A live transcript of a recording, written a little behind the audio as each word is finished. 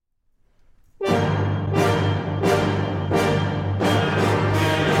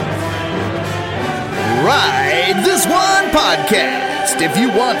podcast. If you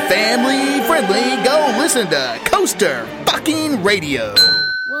want family friendly, go listen to Coaster fucking Radio.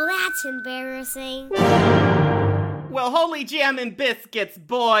 Well, that's embarrassing. Well, holy jam and biscuits,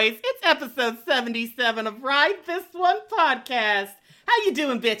 boys. It's episode 77 of Ride This One podcast. How you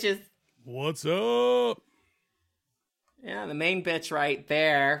doing, bitches? What's up? Yeah, the main bitch right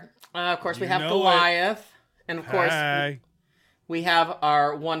there. Of course, we have know Goliath. And of course, Hi. we have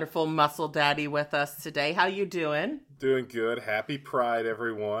our wonderful muscle daddy with us today. How you doing? Doing good. Happy Pride,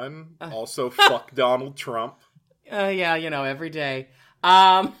 everyone. Also, fuck Donald Trump. Yeah, you know, every day.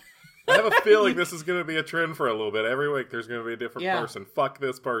 I have a feeling this is going to be a trend for a little bit. Every week there's going to be a different Yeah. person. Fuck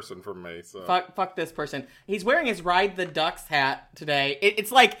this person from me. So. Fuck this person. He's wearing his Ride the Ducks hat today.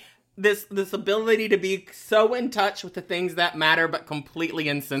 It's like this ability to be so in touch with the things that matter, but completely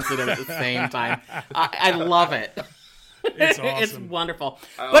insensitive at the same time. I love it. It's awesome. It's wonderful.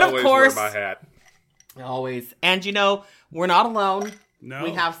 I But of always course, wear my hat. always. And you know, we're not alone. No.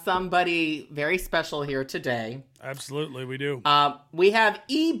 We have somebody very special here today. Absolutely, we do. We have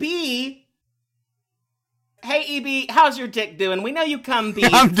EB. Hey, EB, how's your dick doing? We know you come be.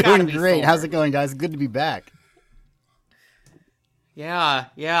 I'm It's gotta doing be great. sore. How's it going, guys? Good to be back. Yeah.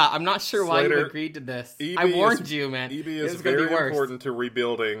 I'm not sure why you Slater, agreed to this. EB I warned is- you, man. EB This is gonna be very worse. important to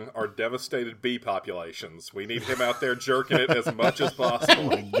rebuilding our devastated bee populations. We need him out there jerking it as much as possible.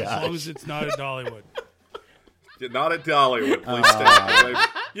 My As long God. as it's not at Dollywood. Not at Dollywood, please stay away.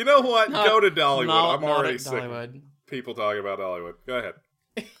 You know what? Go to Dollywood. No, I'm not already at sick Dollywood. of people talking about Dollywood. Go ahead.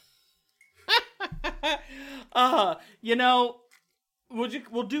 You know,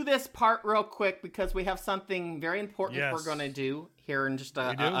 we'll do this part real quick because we have something very important Yes. we're going to do here in just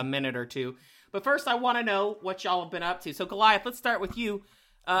We do. a minute or two. But first, I want to know what y'all have been up to. So, Goliath, let's start with you.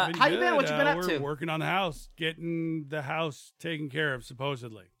 How you been? What you been up we're to? working on the house, getting the house taken care of,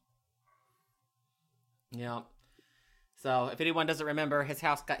 supposedly. Yeah. So, if anyone doesn't remember, his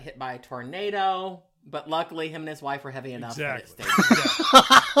house got hit by a tornado, but luckily him and his wife were heavy enough Exactly. that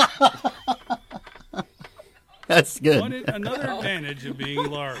it stayed. That's good. Another advantage of being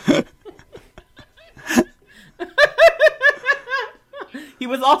large. He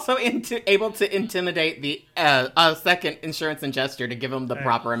was also able to intimidate the second insurance adjuster to give him the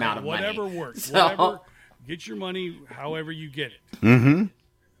proper amount of money. Whatever works. So- Whatever. Get your money however you get it. Mm-hmm.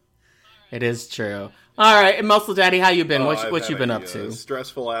 It is true. All right, and Muscle Daddy, how you been? Oh, What I've you had been a, up to?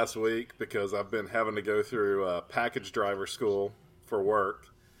 Stressful last week because I've been having to go through package driver school for work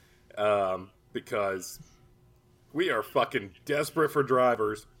because we are fucking desperate for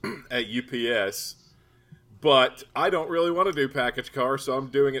drivers at UPS. But I don't really want to do package car, so I'm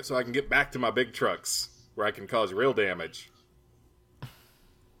doing it so I can get back to my big trucks where I can cause real damage.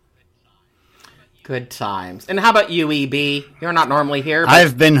 Good times. And how about you, EB? You're not normally here. But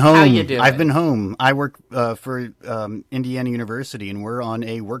I've been home. How you doing? I've been home. I work for Indiana University, and we're on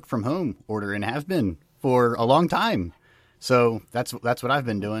a work from home order, and have been for a long time. So that's what I've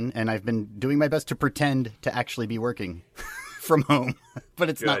been doing, and I've been doing my best to pretend to actually be working from home, but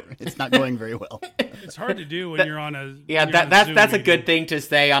it's not going very well. It's hard to do when you're on a Yeah, when you're on that's Zoom a meeting. good thing to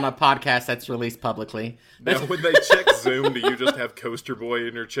say on a podcast that's released publicly. Now, when they check Zoom, do you just have Coaster Boy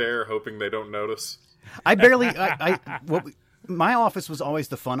in your chair hoping they don't notice? I barely. My office was always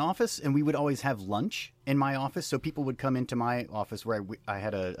the fun office, and we would always have lunch in my office. So people would come into my office where I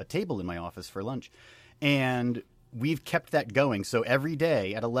had a table in my office for lunch, and we've kept that going. So every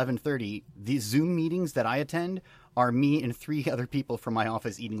day at 11:30, these Zoom meetings that I attend are me and 3 other people from my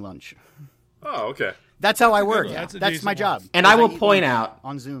office eating lunch. Oh, okay. That's how I work. one. That's a That's decent my one. job. And I will eat point lunch out-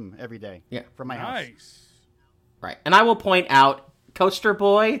 on Zoom every day. Yeah. From my house. Nice. Right. And I will point out, Coaster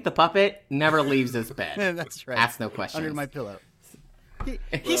Boy, the puppet, never leaves his bed. That's right. Ask no questions. Under my pillow.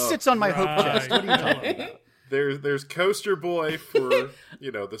 He sits on my hope chest. What are you talking about? There's Coaster Boy for,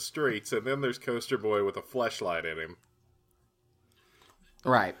 the streets, and then there's Coaster Boy with a fleshlight in him.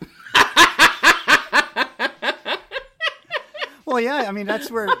 Right. Well, yeah, I mean,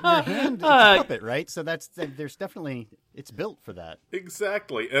 that's where your hand is a puppet, right? So there's definitely, it's built for that.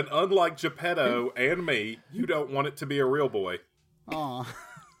 Exactly. And unlike Geppetto and me, you don't want it to be a real boy. Aw.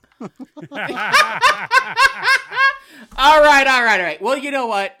 All right. Well, you know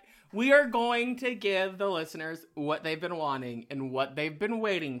what? We are going to give the listeners what they've been wanting and what they've been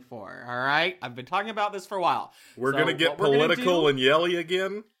waiting for, all right? I've been talking about this for a while. We're So going to get what we're gonna political do- and yelly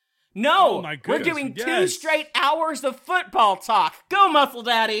again? No, Oh, my we're goodness, doing 2 yes. straight hours of football talk. Go, Muscle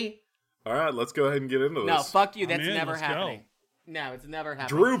Daddy. All right, let's go ahead and get into this. No, fuck you. I'm That's in, never let's happening. go. No, it's never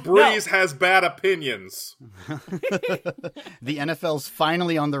happening. Drew Brees has bad opinions. The NFL's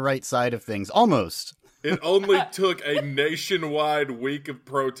finally on the right side of things. Almost. It only took a nationwide week of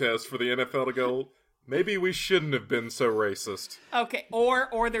protests for the NFL to go, Maybe we shouldn't have been so racist. Okay,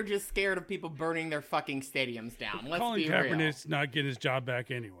 or they're just scared of people burning their fucking stadiums down. Let's Colin be real. Kaepernick's not getting his job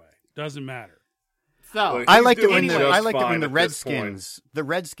back anyway. Doesn't matter. So, Like, I he's liked it when doing the just I liked it when fine the at this point.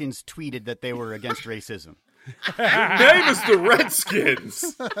 Redskins tweeted that they were against racism. Name is the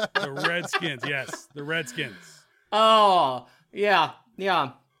Redskins. The Redskins, yes, the Redskins. oh, yeah.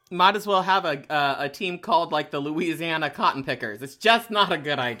 Might as well have a team called like the Louisiana Cotton Pickers. It's just not a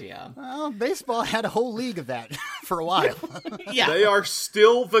good idea. Well, baseball had a whole league of that for a while. Yeah. They are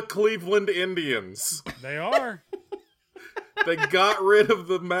still the Cleveland Indians. They are. They got rid of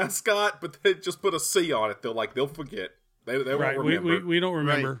the mascot, but they just put a C on it. They'll forget. They won't Right, remember. we don't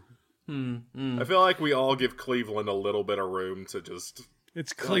remember. I feel like we all give Cleveland a little bit of room to just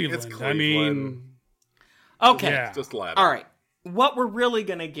It's Cleveland. it's I mean, Okay. yeah. just ladder. All right. What we're really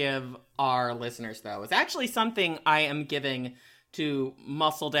going to give our listeners, though, is actually something I am giving to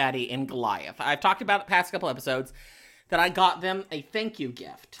Muscle Daddy and Goliath. I've talked about it the past couple episodes that I got them a thank you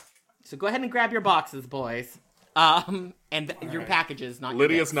gift. So go ahead and grab your boxes, boys. And your packages, not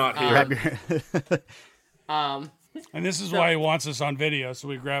Lydia's your gifts. not here. And this is why he wants us on video, so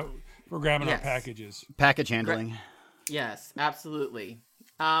we're grabbing Yes. our packages. Package handling. Yes, absolutely.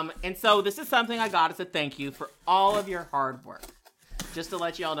 And so this is something I got as a thank you for all of your hard work. Just to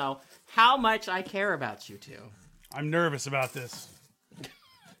let y'all know how much I care about you two. I'm nervous about this. As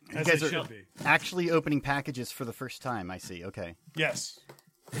You it guys should are be. actually opening packages for the first time, I see. Okay. Yes.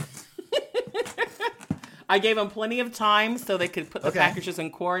 I gave them plenty of time so they could put the Okay. packages in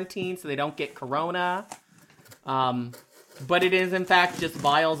quarantine so they don't get corona. But it is, in fact, just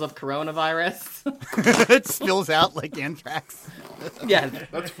vials of coronavirus. It spills out like anthrax. Yes.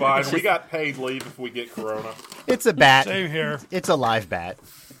 That's fine. We got paid leave if we get corona. It's a bat. Same here. It's a live bat.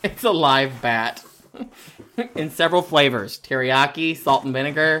 It's a live bat. In several flavors. Teriyaki, salt and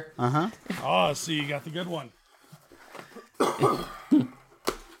vinegar. Oh, see, you got the good one.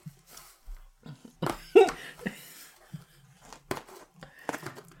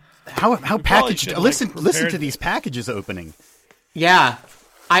 How probably packaged? should, Listen like, listen prepare to these packages opening. Yeah.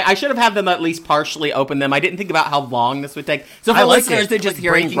 I should have had them at least partially open them. I didn't think about how long this would take. So for I like listeners, it. they're just Like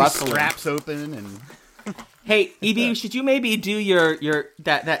hearing breaking rustling. straps open and Hey, EB, should you maybe do your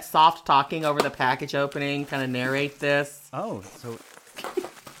that soft talking over the package opening? Kind of narrate this. oh, so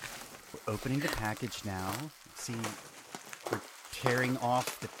we're opening the package now. See, we're tearing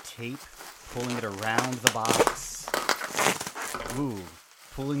off the tape, pulling it around the box. Ooh,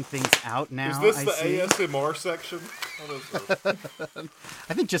 pulling things out now. Is this I the see. ASMR section? What is this?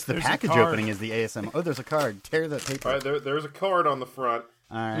 I think just the There's a package card. opening is the ASM. Oh, there's a card. Tear the paper. All right, there's a card on the front.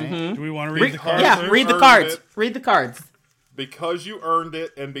 All right. Do we want to read the card? Yeah, Cards read the earned cards. it. Read the cards. Because you earned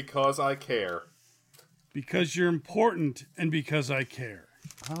it and because I care. Because you're important and because I care.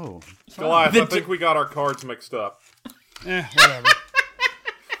 Oh, Goliath, I think we got our cards mixed up. Whatever.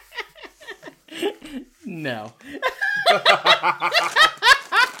 No.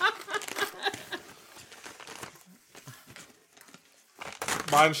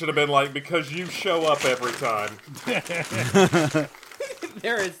 Mine should have been like, because you show up every time.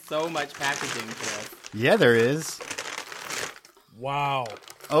 There is so much packaging to this. yeah, there is. Wow.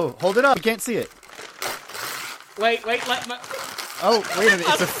 Oh, hold it up. You can't see it. Wait, let me... Oh, wait a minute.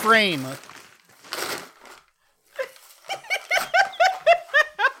 It's a frame.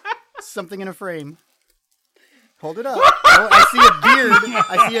 Something in a frame. Hold it up. Oh, I see a beard.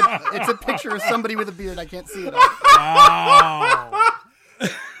 I see it's a picture of somebody with a beard. I can't see it. Wow.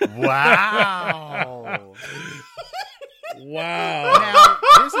 Wow. Wow. Now,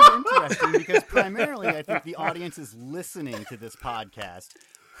 this is interesting because primarily I think the audience is listening to this podcast.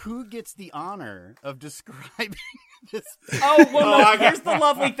 Who gets the honor of describing this? Oh, well, no, here's the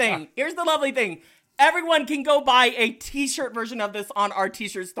lovely thing. Everyone can go buy a t-shirt version of this on our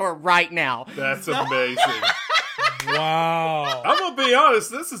t-shirt store right now. That's amazing. Wow. I'm going to be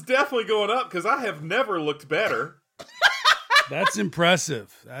honest, this is definitely going up because I have never looked better. That's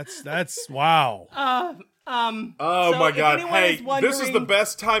impressive. That's wow. Oh So my if god. anyone Hey, is wondering- this is the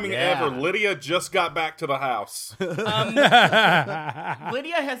best timing Yeah. ever. Lydia just got back to the house. Lydia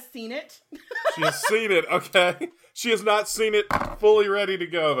has seen it. She has seen it, okay? She has not seen it fully ready to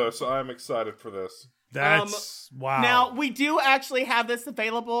go, though, so I'm excited for this. That's wow. Now, we do actually have this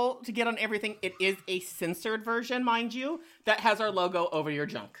available to get on everything. It is a censored version, mind you, that has our logo over your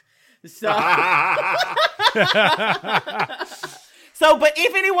junk. So, but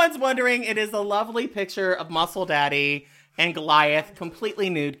if anyone's wondering, it is a lovely picture of Muscle Daddy and Goliath completely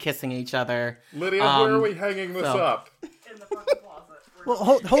nude kissing each other. Lydia, where are we hanging this up? In the fucking closet. Well,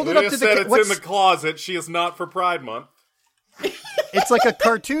 hold it Lydia up to said the. it's What's, in the closet. She is not for Pride Month. It's like a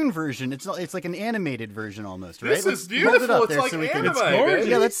cartoon version. It's like an animated version almost, right? This is Let's hold it beautiful. up It's there like so we can. anime, gorgeous. baby.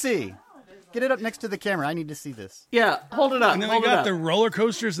 Yeah, let's see. Get it up next to the camera. I need to see this. Yeah, hold it up. And then we hold it got up. the roller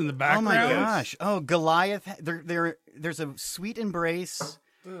coasters in the Oh background. my gosh! Oh, Goliath. There's a sweet embrace.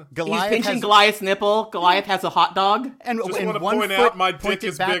 He's Goliath pinching has, Goliath's nipple. Goliath has a hot dog. and Just and wanna one point foot out my dick pointed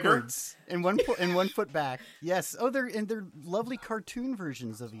is bigger. backwards, and one foot back. Yes. Oh, they're lovely cartoon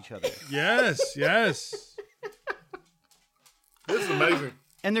versions of each other. Yes, yes. This is amazing.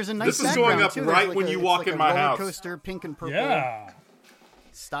 And there's a nice This is background, going up too. right There's when like you it's walk like in a my roller house. coaster, pink and purple, Yeah.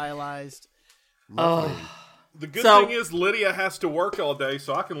 stylized. Oh, The good So- thing is Lydia has to work all day,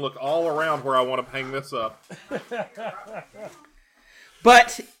 so I can look all around where I want to hang this up.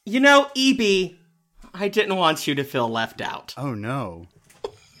 but you know, EB, I didn't want you to feel left out. Oh no.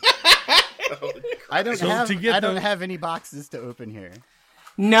 I don't So have to get I don't the- have any boxes to open here.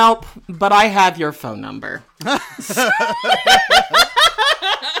 Nope, but I have your phone number.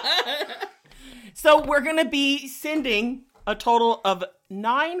 So we're going to be sending a total of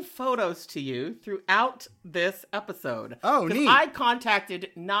 9 photos to you throughout this episode. Oh, 'Cause neat. I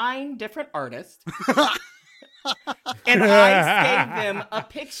contacted 9 different artists. And I gave them a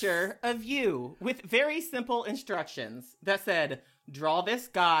picture of you with very simple instructions that said, draw this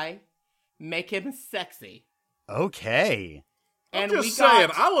guy, make him sexy. Okay. I'm And just we saying,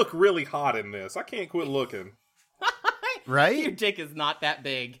 got... I look really hot in this. I can't quit looking. Your Right? dick is not that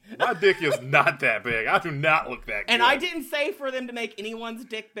big. My dick is not that big. I do not look that good. And I didn't say for them to make anyone's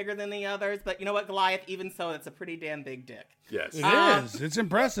dick bigger than the others, but you know what, Goliath, even so, it's a pretty damn big dick. Yes. It Um, is. It's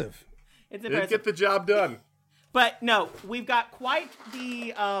impressive. It's Didn't impressive. get the job done. But no, we've got quite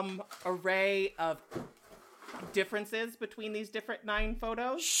the array of differences between these different 9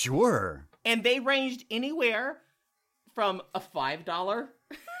 photos. Sure. And they ranged anywhere from a $5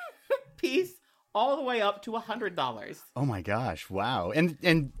 piece all the way up to $100. Oh my gosh! Wow. And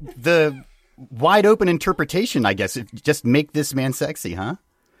the wide open interpretation, I guess, just make this man sexy, huh?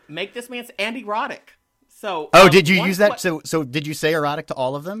 Make this man's and erotic. So, Oh, did you one use that? que- So did you say erotic to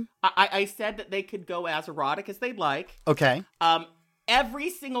all of them? I said that they could go as erotic as they'd like. Okay. Every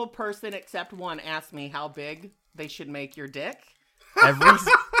single person except one asked me how big they should make your dick. Every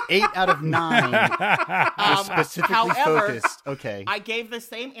 8 out of 9 were specifically however, focused. Okay. I gave the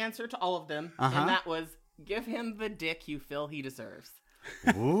same answer to all of them, and that was, give him the dick you feel he deserves.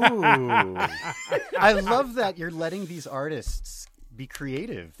 Ooh. I love that you're letting these artists be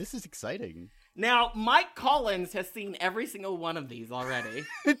creative. This is exciting. Now, Mike Collins has seen every single one of these already.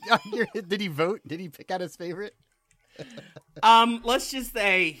 Did he vote? Did he pick out his favorite? Let's just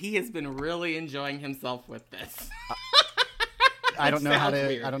say he has been really enjoying himself with this. I don't know how sounds to.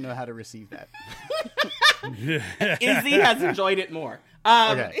 weird. I don't know how to receive that. Izzy has enjoyed it more.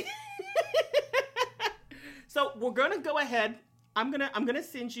 Okay. So we're gonna go ahead. I'm gonna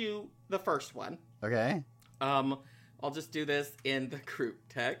send you the first one. Okay. I'll just do this in the group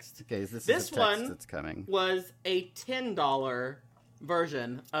text. Okay. This This is a text one that's coming. was a $10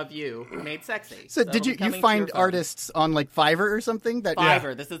 version of you made sexy. So it'll did be you coming to find your phone. artists on like Fiverr or something that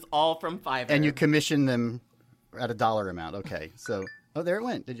Fiverr? This is all from Fiverr. and you commission them at a dollar amount? Okay. So there it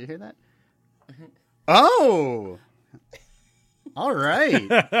went. Did you hear that? Oh. All right.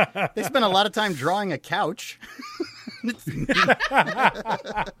 They spent a lot of time drawing a couch.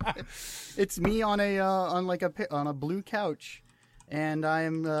 It's me on a on a blue couch, and I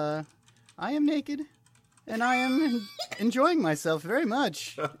am naked, and I am enjoying myself very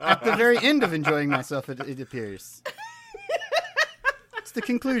much. At the very end of enjoying myself, it appears. It's the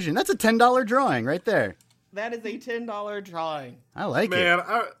conclusion. That's a $10 drawing right there. That is a $10 drawing. I like Man, it.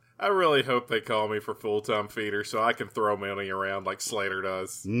 I really hope they call me for full-time feeder so I can throw money around like Slater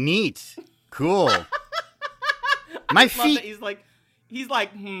does. Neat. Cool. My Love that feet. he's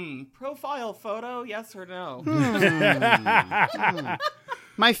like, profile photo, yes or no?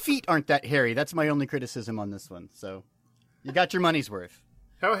 My feet aren't that hairy. That's my only criticism on this one. So, you got your money's worth.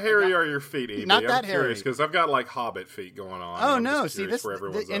 How hairy are your feet, Evie? Not that I'm curious hairy. because I've got like Hobbit feet going on. Oh I'm no! just See curious this where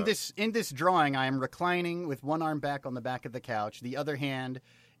everyone's at. in this drawing, I am reclining with one arm back on the back of the couch. The other hand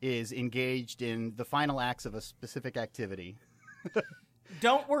is engaged in the final acts of a specific activity.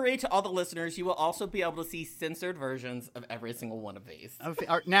 Don't worry, to all the listeners, you will also be able to see censored versions of every single one of these.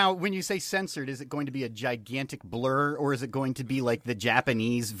 Now, when you say censored, is it going to be a gigantic blur, or is it going to be like the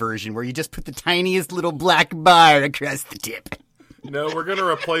Japanese version where you just put the tiniest little black bar across the tip? No, we're gonna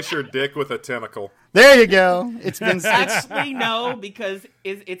replace your dick with a tentacle. There you go. It's been Actually, no, because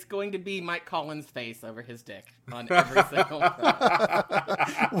it's going to be Mike Collins' face over his dick on every single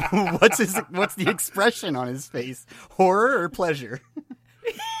photo. what's the expression on his face? Horror or pleasure?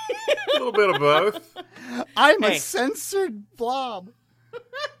 A little bit of both. I'm Hey. a censored blob.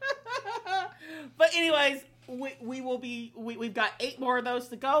 But anyways, we've got 8 more of those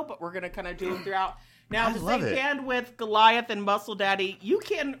to go, but we're gonna kind of do them throughout. Now, I the love same it. hand with Goliath and Muscle Daddy, you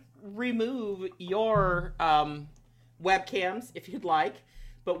can remove your webcams if you'd like,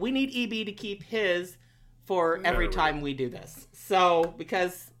 but we need EB to keep his for every time we do this. So,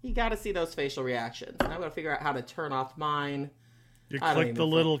 because you got to see those facial reactions. I'm gonna figure out how to turn off mine. You I don't click even the know.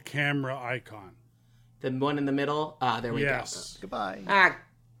 little camera icon. The one in the middle. There we Yes. Goodbye. go.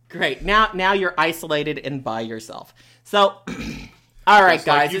 Great. Now you're isolated and by yourself. So, all right, Just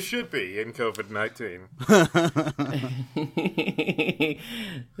like guys. you should be in COVID-19.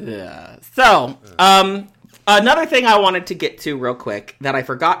 Yeah. So, another thing I wanted to get to real quick that I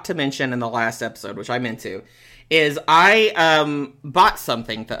forgot to mention in the last episode, which I meant to, is I bought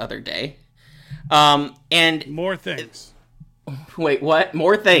something the other day. And More things. wait, what?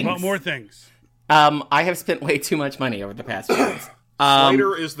 More things. About more things. I have spent way too much money over the past few months.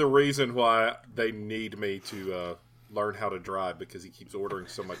 Slater is the reason why they need me to learn how to drive, because he keeps ordering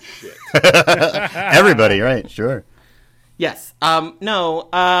so much shit. Everybody, right? Sure. Yes. No.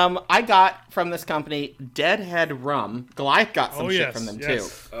 I got from this company Deadhead Rum. Goliath got some shit from them too.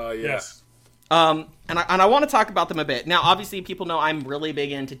 Yes. And I want to talk about them a bit. Now, obviously, people know I'm really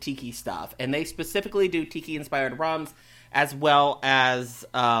big into tiki stuff, and they specifically do tiki-inspired rums, as well as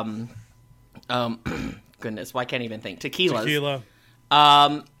goodness, well, I can't even think, tequilas. Tequila.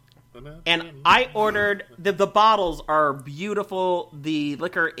 And I ordered the bottles are beautiful. The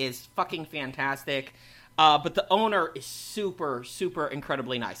liquor is fucking fantastic. But the owner is super, super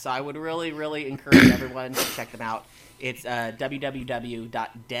incredibly nice. So I would really, really encourage everyone to check them out. It's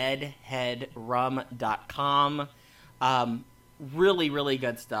www.deadheadrum.com. Really, really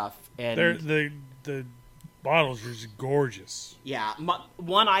good stuff. And The bottles are just gorgeous. yeah,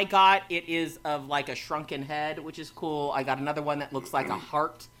 one I got, it is of like a shrunken head, which is cool. I got another one that looks like a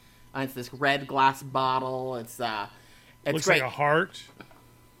heart. It's this red glass bottle. It's Looks great. like a heart.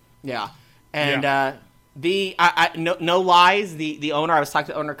 Yeah, and Yeah. no lies. The owner, I was talking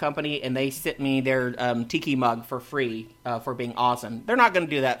to the owner company, and they sent me their tiki mug for free for being awesome. They're not going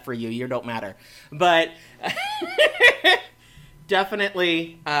to do that for you. You don't matter, but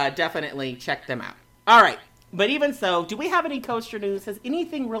definitely check them out. All right, but even so, do we have any coaster news? Has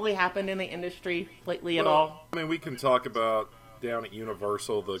anything really happened in the industry lately at all? I mean, we can talk about down at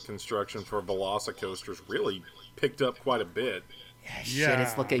Universal, the construction for Velocicoasters really picked up quite a bit. Shit,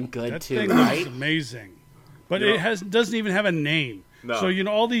 it's looking good that too, thing right? looks amazing. But Yeah. it doesn't even have a name. No. So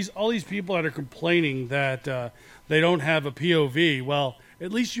all these people that are complaining that they don't have a POV. Well,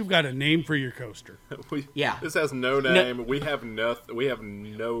 at least you've got a name for your coaster. Yeah. This has no name. We have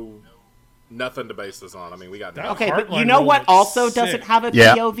nothing to base this on. I mean, we got nothing. Okay, but you Heartline know one what looks also sick. doesn't have a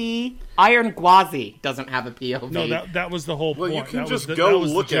Yeah. POV? Iron Gwazi doesn't have a POV. No, that was the whole Well, point. you can That was just the- go that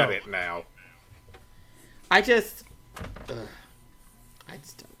was the look at joke. it now. I just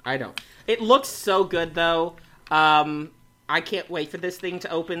I don't. It looks so good though. I can't wait for this thing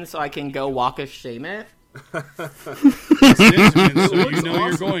to open so I can go walk a shame it. Cinnamon, so looks you know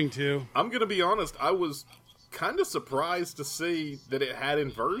you're awesome. going to. I'm going to be honest, I was kind of surprised to see that it had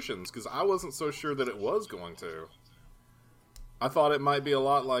inversions, because I wasn't so sure that it was going to. I thought it might be a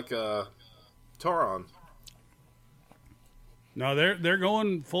lot like Taron. No, they're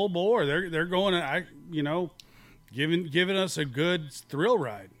going full bore. They're going, giving us a good thrill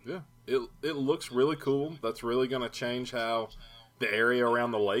ride. Yeah, it looks really cool. That's really going to change how the area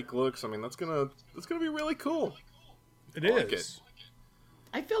around the lake looks. I mean, that's gonna be really cool. It I like is.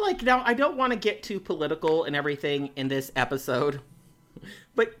 I feel like now I don't want to get too political and everything in this episode,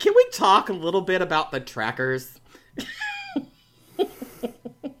 but can we talk a little bit about the trackers?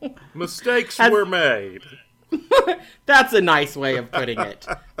 Mistakes were made. That's a nice way of putting it.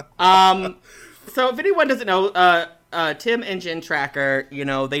 So if anyone doesn't know, Tim Engine Tracker,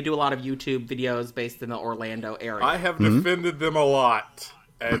 they do a lot of YouTube videos based in the Orlando area. I have defended them a lot,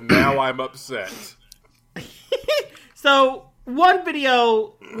 and now I'm upset. So one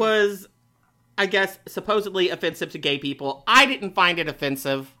video was, I guess, supposedly offensive to gay people. I didn't find it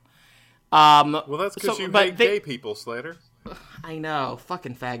offensive. Well, that's because you but hate gay people, Slater. I know,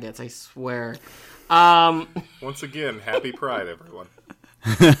 fucking faggots, I swear. Once again, happy Pride, everyone.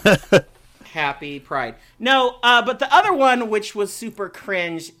 Happy Pride. No, but the other one, which was super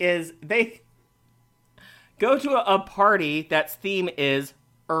cringe, is they go to a party that's theme is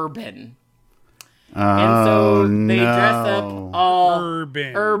urban. And so they dress up all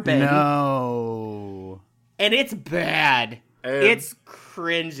urban. No. And it's bad. And It's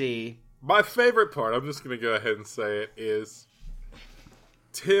cringy. my favorite part, I'm just going to go ahead and say it, is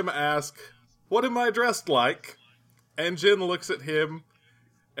Tim asked what am I dressed like? And Jen looks at him,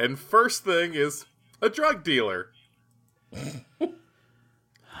 and first thing is a drug dealer.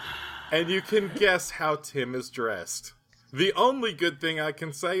 And you can guess how Tim is dressed. The only good thing I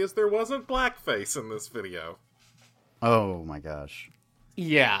can say is there wasn't blackface in this video. Oh my gosh.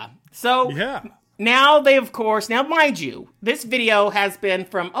 Yeah. So Yeah. now they, of course, now mind you, this video has been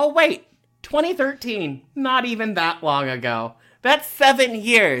from, 2013. Not even that long ago. That's 7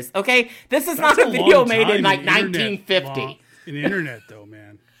 years, okay? This is That's not a video long made in time like in the internet, 1950. Mom. In the internet, though,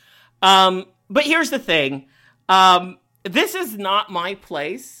 man. But here's the thing. This is not my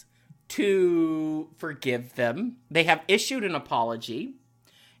place to forgive them. They have issued an apology.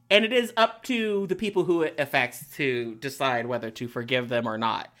 And it is up to the people who it affects to decide whether to forgive them or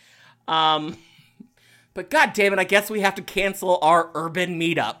not. But god damn it, I guess we have to cancel our urban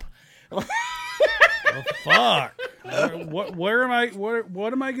meetup. Oh, fuck.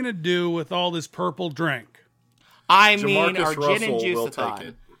 What am I gonna do with all this purple drink? I mean, Jamarcus our gin and Russell juice will a take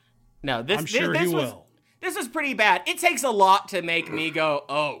it. No, this I'm sure this he was, will. This is pretty bad. It takes a lot to make me go,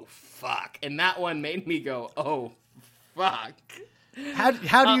 oh fuck, and that one made me go, oh fuck. How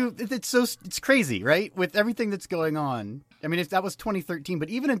do you? It's crazy, right? With everything that's going on. I mean, that was 2013, but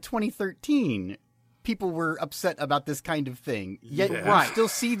even in 2013, people were upset about this kind of thing. Yet Yeah. you still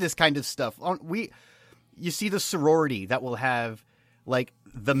see this kind of stuff. You see the sorority that will have like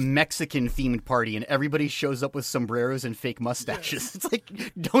the Mexican themed party, and everybody shows up with sombreros and fake mustaches. Yes. It's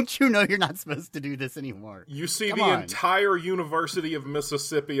like, don't you know you're not supposed to do this anymore? You see Come the on. entire University of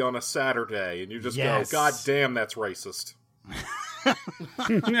Mississippi on a Saturday, and you just Yes. go, God damn, that's racist.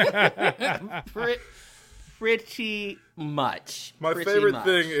 Pretty much. My Pretty favorite much.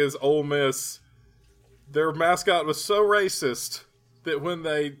 thing is Ole Miss. Their mascot was so racist that when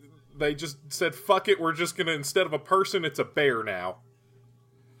they just said, fuck it, we're just gonna, instead of a person, it's a bear now.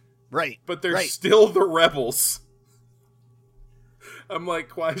 Right. But they're right. still the rebels. I'm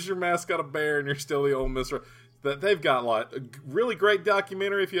like, why is your mascot a bear and you're still the Ole Miss? That they've got a really great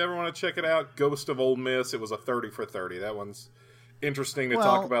documentary if you ever want to check it out. Ghost of Ole Miss. It was a 30 for 30. That one's interesting to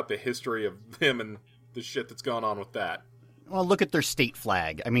talk about the history of them and the shit that's gone on with that. Well, look at their state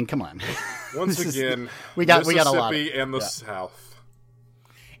flag. I mean, come on. Once This is- again, we got a lot. Mississippi and the South.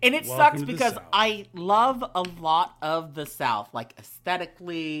 And it Welcome sucks to the because South. I love a lot of the South, like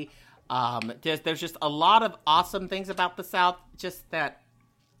aesthetically. There's just a lot of awesome things about the South, just that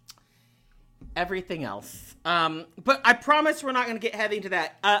everything else. But I promise we're not going to get heavy into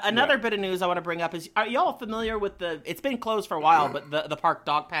that. Another bit of news I want to bring up is, are y'all familiar with it's been closed for a while, but the park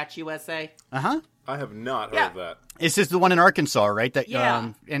Dog Patch USA? Uh-huh. I have not heard Yeah. of that. This is the one in Arkansas, right? That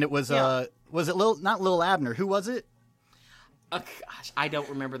Yeah. and it was Yeah. was it not Lil Abner? Who was it? Oh, gosh, I don't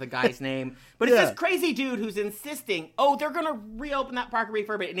remember the guy's name, but it's Yeah. this crazy dude who's insisting, they're going to reopen that park and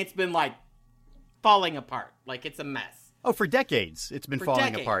refurb it, and it's been, like, falling apart. Like, it's a mess. Oh, for decades it's been For falling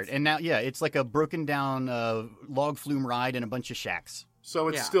decades. apart, and now it's like a broken down log flume ride and a bunch of shacks. So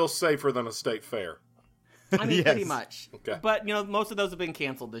it's Yeah. still safer than a state fair. I mean, Yes. pretty much. Okay. But, most of those have been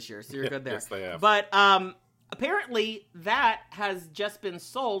canceled this year, so you're good there. Yes, they have. But apparently that has just been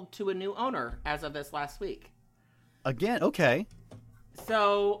sold to a new owner as of this last week. Again, okay.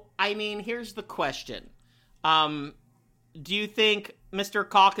 So, I mean, here's the question. Do you think Mr.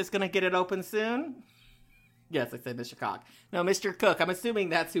 Cock is going to get it open soon? Yes, I said Mr. Cock. No, Mr. Cook. I'm assuming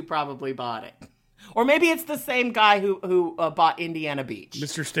that's who probably bought it. Or maybe it's the same guy who bought Indiana Beach.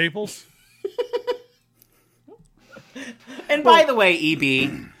 Mr. Staples? And by the way,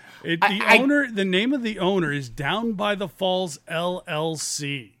 EB, The name of the owner is Down by the Falls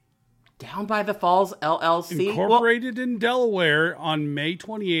LLC. Down by the Falls LLC. Incorporated in Delaware on May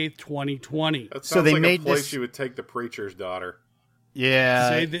 28th, 2020. That sounds So they like made a place this- you would take the preacher's daughter.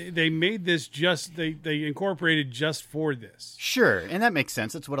 Yeah, They made this they incorporated just for this. sure, and that makes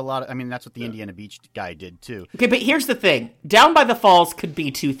sense. That's what that's what the Indiana Beach guy did too. Okay, but here's the thing. Down by the Falls could be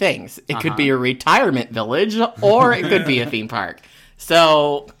two things. It could be a retirement village, or it could be a theme park.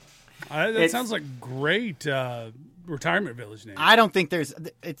 So, That sounds like great retirement village name. I don't think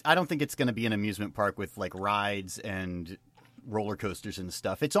it's going to be an amusement park with like rides and roller coasters and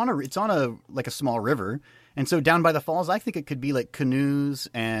stuff. It's on a like a small river, and so Down by the Falls, I think it could be like canoes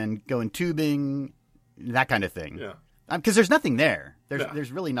and going tubing, that kind of thing. Yeah. Because there's nothing there. Yeah.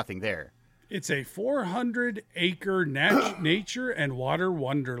 There's really nothing there. It's a 400-acre nature and water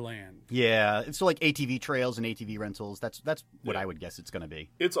wonderland. Yeah, so like ATV trails and ATV rentals. That's what I would guess it's going to be.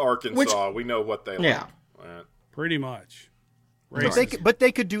 It's Arkansas. We know what they Yeah. like. Pretty much. But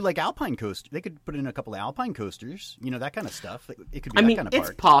they could do like alpine coaster. They could put in a couple of alpine coasters, that kind of stuff. It could be I that mean, kind of it's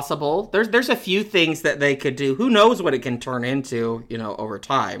park. possible. There's a few things that they could do. Who knows what it can turn into, over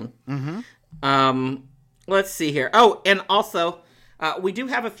time. Mm-hmm. Let's see here. Oh, and also, we do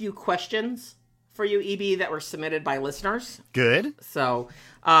have a few questions for you, EB, that were submitted by listeners. Good. So,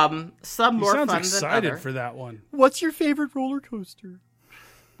 some more Sounds fun excited than other. for that one. What's your favorite roller coaster?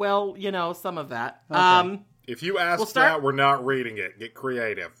 Well, some of that. Okay. If you ask We'll start- that, we're not reading it. Get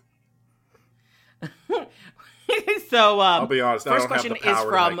creative. So, I'll be honest, I first don't have the question is power to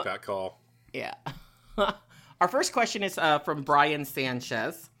from make that call. yeah. Our first question is from Brian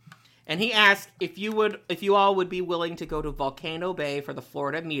Sanchez, and he asked if you all would be willing to go to Volcano Bay for the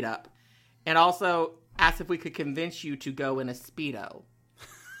Florida meetup, and also asked if we could convince you to go in a Speedo.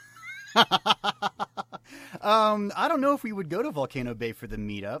 I don't know if we would go to Volcano Bay for the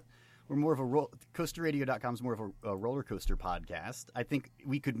meetup. We're more of CoasterRadio.com is more of a roller coaster podcast. I think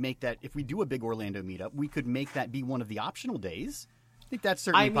we could make that, if we do a big Orlando meetup, we could make that be one of the optional days. I think that's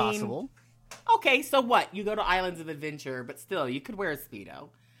certainly possible. Okay, so what? You go to Islands of Adventure, but still, you could wear a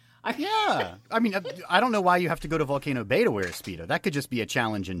Speedo. Yeah. I mean, I don't know why you have to go to Volcano Bay to wear a Speedo. That could just be a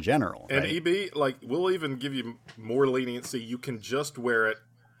challenge in general. And right? EB, we'll even give you more leniency. You can just wear it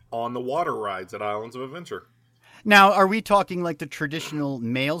on the water rides at Islands of Adventure. Now, are we talking like the traditional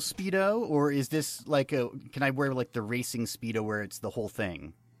male Speedo, or is this can I wear like the racing Speedo where it's the whole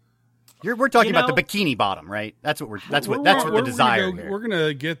thing? We're talking about the bikini bottom, right? That's what the desire here. We're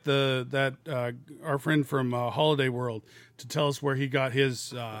gonna get our friend from Holiday World to tell us where he got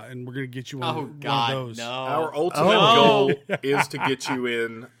his, and we're gonna get you one of those. No. Our ultimate goal is to get you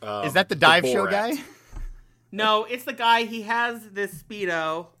in. Is that the dive show Borat. guy? No, it's the guy. He has this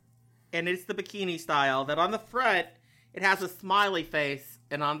Speedo, and it's the bikini style. That on the front it has a smiley face,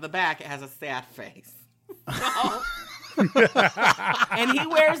 and on the back it has a sad face. And he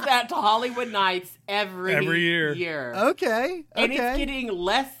wears that to Hollywood Nights every year. Okay. And it's getting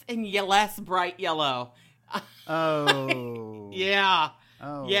less and less bright yellow. Oh. Yeah.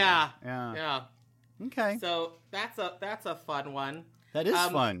 Oh. Yeah. Okay. So that's a fun one. That is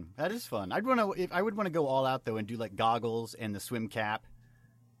fun. That is fun. I would want to go all out though and do like goggles and the swim cap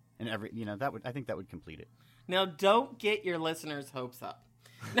and I think that would complete it. Now don't get your listeners' hopes up.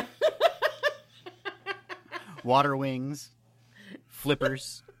 Water wings,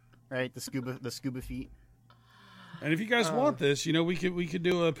 flippers, right? The scuba feet. And if you guys want this, we could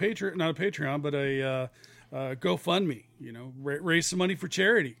do a Patreon, not a Patreon, but a GoFundMe. Raise some money for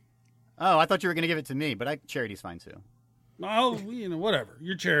charity. Oh, I thought you were going to give it to me, but charity's fine too. Oh, whatever.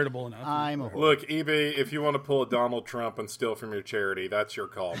 You're charitable enough. Look, EB, if you want to pull a Donald Trump and steal from your charity, that's your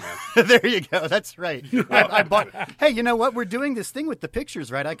call, man. There you go. That's right. I bought. Hey, you know what? We're doing this thing with the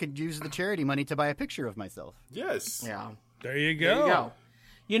pictures, right? I could use the charity money to buy a picture of myself. Yes. Yeah. There you go.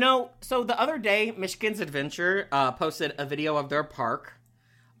 So the other day, Michigan's Adventure posted a video of their park.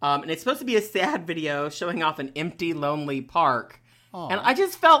 And it's supposed to be a sad video showing off an empty, lonely park. Aww. And I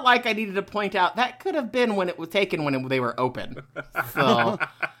just felt like I needed to point out that could have been when it was taken when they were open. So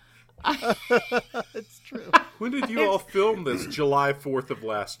It's true. When did you all film this? July 4th of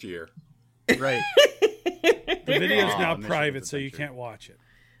last year. Right. The video's now private, so you can't watch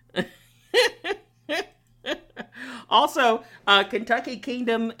it. Also, Kentucky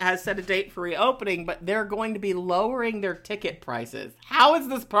Kingdom has set a date for reopening, but they're going to be lowering their ticket prices. How is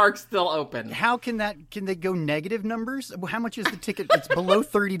this park still open? How can they go negative numbers? How much is the ticket? It's below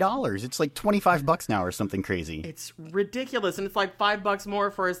 $30. It's like $25 now or something crazy. It's ridiculous, and it's like $5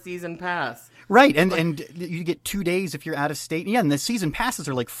 more for a season pass. Right, and you get 2 days if you're out of state. Yeah, and the season passes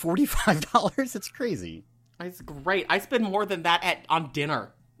are like $45. It's crazy. It's great. I spend more than that on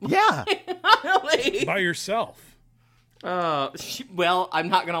dinner. Yeah. Really? By yourself. Well, I'm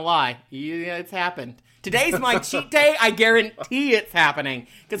not going to lie. Yeah, it's happened. Today's my cheat day. I guarantee it's happening.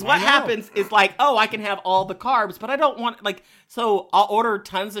 Because what happens is I can have all the carbs, but I don't want, so I'll order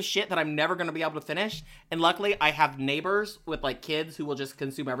tons of shit that I'm never going to be able to finish. And luckily, I have neighbors with, kids who will just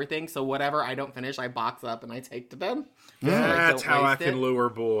consume everything. So whatever I don't finish, I box up and I take to them. That's how I can lure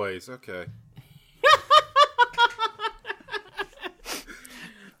boys. Okay.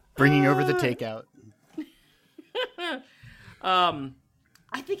 Bringing over the takeout.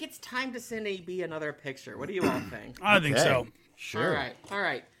 I think it's time to send AB another picture. What do you all think? I think so. Sure. All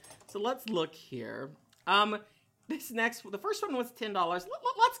right. So let's look here. The first one was $10.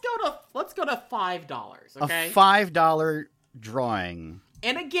 Let's go to $5. Okay. A $5 drawing.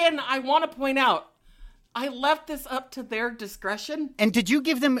 And again, I want to point out, I left this up to their discretion. And did you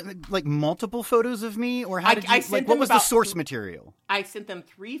give them multiple photos of me, or how did you? What was the source material? I sent them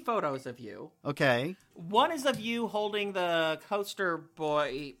 3 photos of you. Okay. One is of you holding the Coaster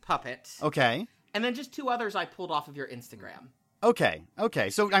Boy puppet. Okay. And then just 2 others I pulled off of your Instagram. Okay.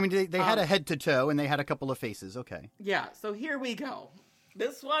 So I mean, they had a head to toe, and they had a couple of faces. Okay. Yeah. So here we go.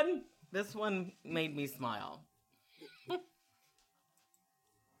 This one This one made me smile.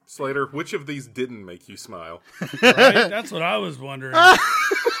 Slater, which of these didn't make you smile? Right? That's what I was wondering.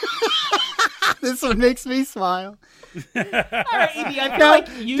 This one makes me smile. All right, Evie, I feel like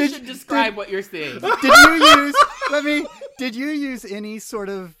you should describe what you're seeing. Did you use any sort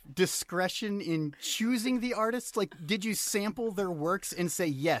of discretion in choosing the artists? Like, did you sample their works and say,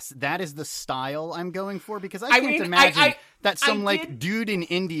 yes, that is the style I'm going for? Because I can't imagine that some dude in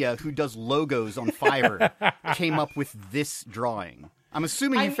India who does logos on Fiverr came up with this drawing. I'm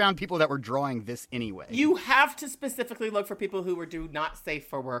assuming you found people that were drawing this anyway. You have to specifically look for people who do not safe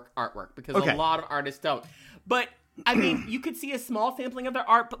for work artwork, because a lot of artists don't. But I mean, you could see a small sampling of their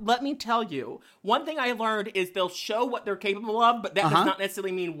art, but let me tell you, one thing I learned is they'll show what they're capable of, but that does not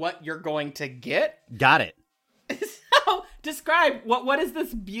necessarily mean what you're going to get. Got it. So, describe, what is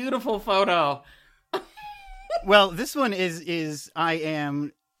this beautiful photo? Well, this one is I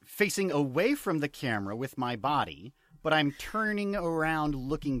am facing away from the camera with my body, but I'm turning around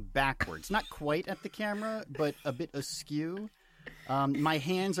looking backwards. Not quite at the camera, but a bit askew. My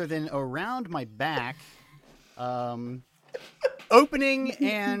hands are then around my back, opening,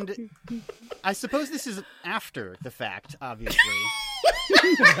 and I suppose this is after the fact, obviously.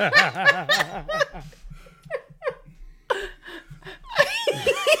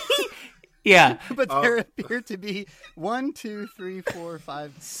 Yeah. But there appear to be 1, 2, 3, 4,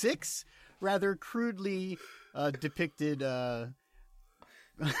 5, 6 rather crudely depicted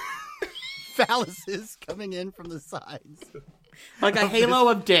phalluses coming in from the sides. Like a halo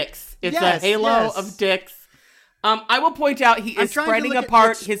of dicks. It's a halo of dicks. I will point out he is spreading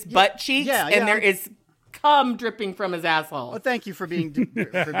apart his butt cheeks, and there is cum dripping from his asshole. Oh, thank you for being There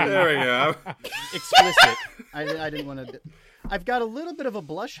we go. explicit. I didn't want to... I've got a little bit of a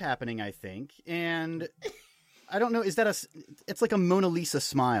blush happening, I think, and I don't know. Is that it's like a Mona Lisa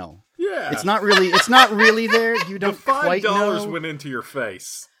smile. Yeah. It's not really there. You don't quite know. $5 went into your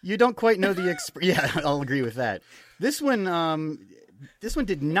face. You don't quite know the Yeah, I'll agree with that. This one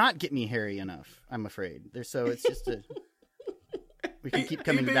did not get me hairy enough, I'm afraid. So it's just we can keep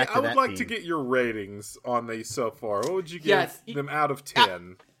coming back to that. I would like to get your ratings on these so far. What would you give them out of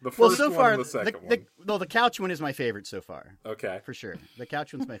 10? The first well, so one far, and the second one. The couch one is my favorite so far. Okay. For sure. The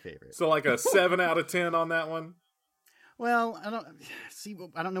couch one's my favorite. So like a 7 out of 10 on that one? Well, I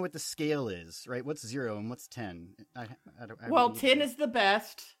don't know what the scale is, right? What's 0 and what's 10? I 10 is the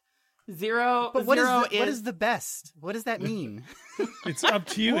best. 0, but what 0 what is the best? What does that mean? It's up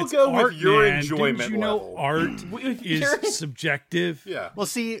to you. We'll it's go art, with your man. enjoyment Didn't you level. know art is subjective? Yeah. Well,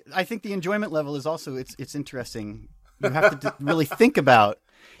 see, I think the enjoyment level is also it's interesting. You have to really think about,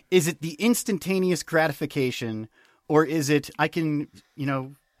 is it the instantaneous gratification, or is it I can,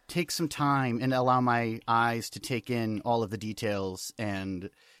 take some time and allow my eyes to take in all of the details and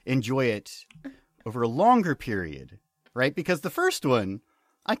enjoy it over a longer period, right? Because the first one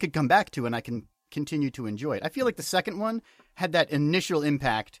I could come back to and I can continue to enjoy it. I feel like the second one had that initial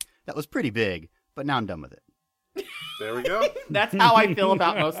impact that was pretty big, but now I'm done with it. There we go. That's how I feel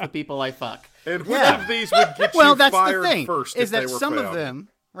about most of the people I fuck. And which of these would get you that's fired the thing, first is if that they were some found? of them,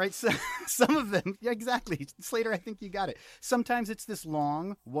 right? So, some of them, yeah, exactly. Slater, I think you got it. Sometimes it's this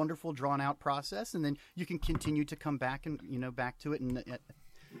long, wonderful, drawn-out process, and then you can continue to come back and back to it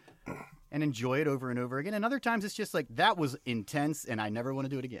and enjoy it over and over again. And other times it's just like, that was intense, and I never want to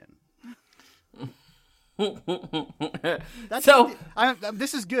do it again.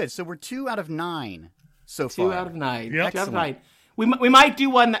 This is good. So we're 2 out of 9 so far. 2 out of 9. Yep. 2 out of 9. We might do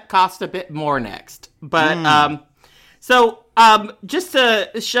one that costs a bit more next, but just to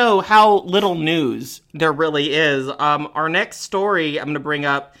show how little news there really is, our next story I'm going to bring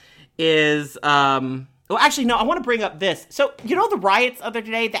up is I want to bring up this. So the riots other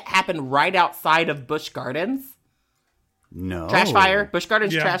day that happened right outside of Busch Gardens? No. Trash fire? Busch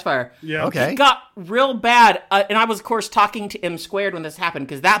Gardens trash fire. Yeah. Okay. It got real bad, and I was, of course, talking to M Squared when this happened,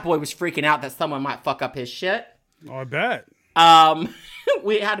 because that boy was freaking out that someone might fuck up his shit. Oh, I bet.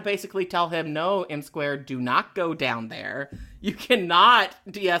 We had to basically tell him, no, M Squared, do not go down there. You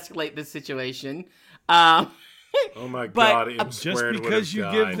de-escalate this situation. Oh my God, M Just squared because you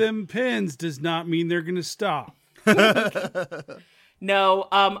would've give died. them pins does not mean they're going to stop. No,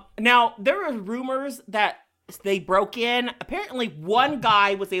 now there are rumors that they broke in. Apparently one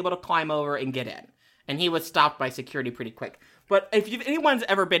guy was able to climb over and get in, and he was stopped by security pretty quick. But if anyone's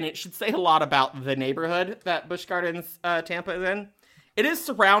ever been, it should say a lot about the neighborhood that Busch Gardens, Tampa is in. It is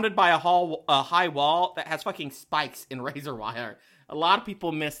surrounded by a high wall that has fucking spikes and razor wire. A lot of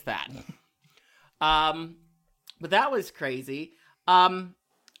people miss that. But that was crazy. I'm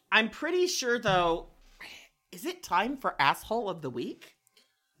pretty sure, though, is it time for Asshole of the Week?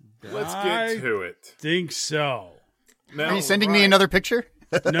 Let's I get to it. think so. Now, Are you sending me another picture?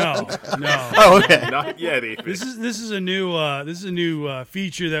 No. Oh, okay. Not yet, Ethan. This is a new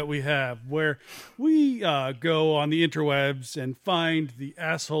feature that we have where we go on the interwebs and find the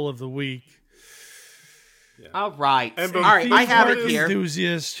asshole of the week. All right. And All right, I have Park it here.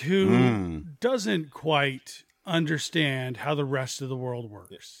 enthusiast who doesn't quite understand how the rest of the world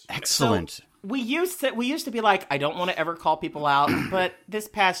works. Excellent. We used to be like, I don't want to ever call people out, but this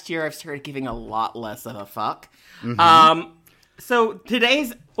past year I've started giving a lot less of a fuck. So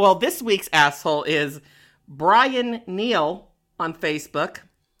this week's asshole is Brian Neal on Facebook.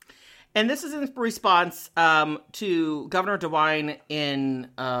 And this is in response to Governor DeWine in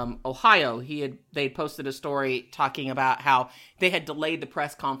Ohio. They posted a story talking about how they had delayed the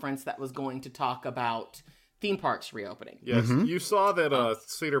press conference that was going to talk about theme parks reopening. Yes, you saw that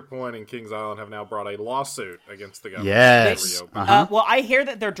Cedar Point and Kings Island have now brought a lawsuit against the government. Yes. To reopen. Well, I hear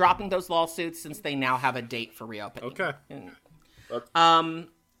that they're dropping those lawsuits since they now have a date for reopening. Okay.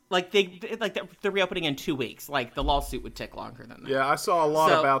 They're reopening in 2 weeks. Like the lawsuit would take longer than that. Yeah, I saw a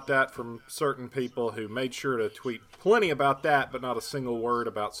lot about that from certain people who made sure to tweet plenty about that, but not a single word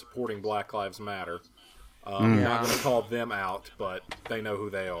about supporting Black Lives Matter. I'm not going to call them out, but they know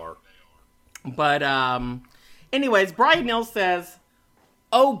who they are. But, anyways, Brian Neal says,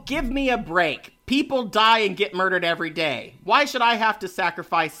 "Oh, give me a break. People die and get murdered every day. Why should I have to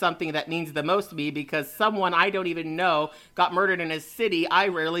sacrifice something that means the most to me because someone I don't even know got murdered in a city I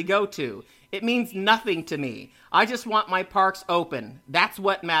rarely go to? It means nothing to me. I just want my parks open. That's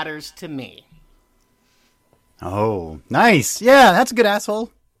what matters to me." Oh, nice. Yeah, that's a good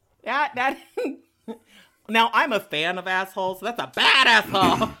asshole. That Now, I'm a fan of assholes, so that's a bad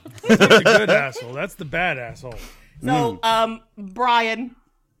asshole. That's a good asshole. That's the bad asshole. So, Brian,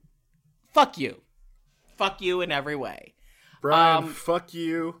 fuck you. Fuck you in every way. Brian, fuck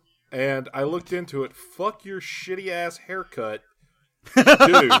you. And I looked into it. Fuck your shitty ass haircut.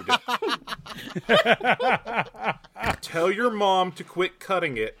 Dude. Tell your mom to quit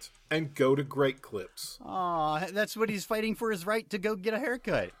cutting it and go to Great Clips. Aw, that's what he's fighting for, his right to go get a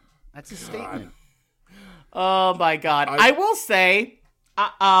haircut. That's his statement. Oh my God. I will say,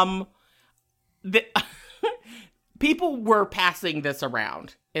 people were passing this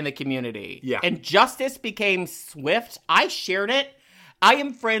around in the community. Yeah. And justice became swift. I shared it. I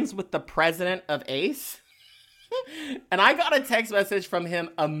am friends with the president of ACE. And I got a text message from him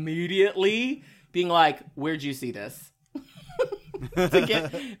immediately being like, "Where'd you see this?"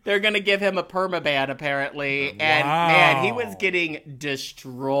 They're going to give him a permaban, apparently. And man, he was getting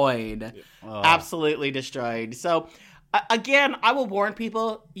destroyed. Absolutely destroyed. So, again, I will warn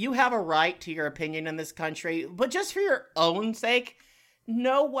people, you have a right to your opinion in this country, but just for your own sake,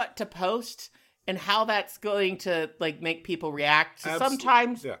 know what to post and how that's going to make people react. So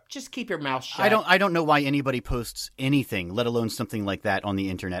sometimes just keep your mouth shut. I don't know why anybody posts anything, let alone something like that on the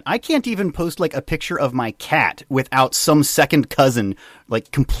internet. I can't even post a picture of my cat without some second cousin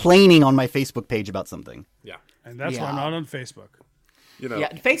complaining on my Facebook page about something. Yeah. And that's why I'm not on Facebook. You know.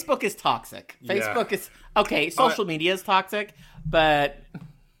 Yeah, Facebook is toxic. Facebook is okay, social media is toxic, but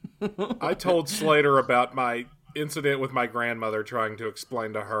I told Slater about my incident with my grandmother trying to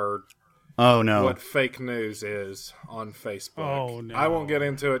explain to her Oh, no. what fake news is on Facebook. Oh, no. I won't get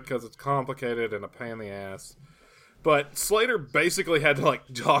into it because it's complicated and a pain in the ass. But Slater basically had to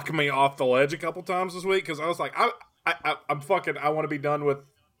talk me off the ledge a couple times this week because I was like, I want to be done with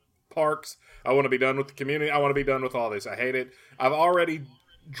parks. I want to be done with the community. I want to be done with all this. I hate it. I've already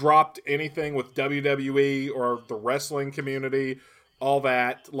dropped anything with WWE or the wrestling community, all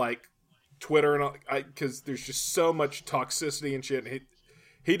that, Twitter and all, because there's just so much toxicity and shit.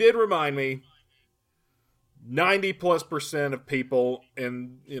 He did remind me 90+% of people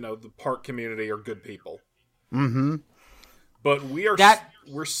in, the park community are good people. Mm-hmm. But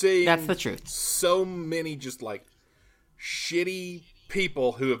we're seeing that's the truth. So many just shitty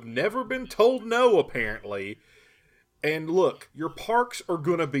people who have never been told no, apparently. And look, your parks are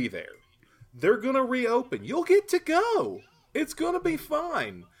going to be there. They're going to reopen. You'll get to go. It's going to be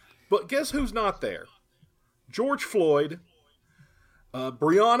fine. But guess who's not there? George Floyd,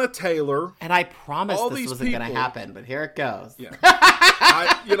 Breonna Taylor, and I promised this wasn't going to people. happen, but here it goes. Yeah.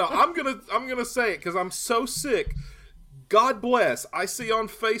 I'm gonna say it because I'm so sick. God bless. I see on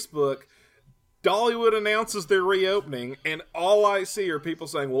Facebook, Dollywood announces they're reopening, and all I see are people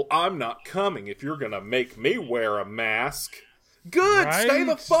saying, "Well, I'm not coming if you're gonna make me wear a mask." Good, right? Stay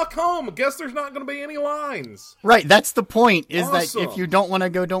the fuck home. Guess there's not gonna be any lines. Right, that's the point, is Awesome. that if you don't want to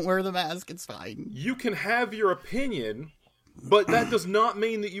go, don't wear the mask, it's fine. You can have your opinion, But that does not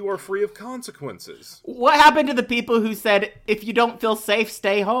mean that you are free of consequences. What happened to the people who said, if you don't feel safe,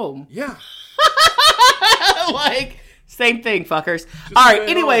 stay home? Yeah. Like, same thing, fuckers. All right,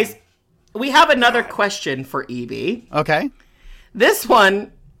 stay anyways, home. we have another question for EB. Okay. This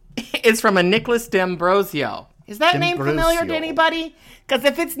one is from a Nicholas D'Ambrosio. Is that name familiar to D'Ambrosio. anybody? Because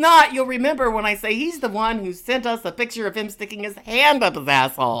if it's not, you'll remember when I say he's the one who sent us a picture of him sticking his hand up his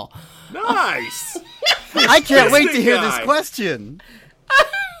asshole. Nice. I can't wait to hear guy. this question.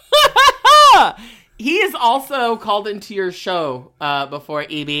 He is also called into your show before,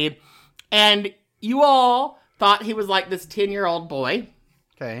 EB, and you all thought he was like this 10-year-old boy,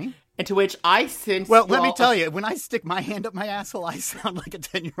 Okay. and to which I sent Well, let me tell you, when I stick my hand up my asshole, I sound like a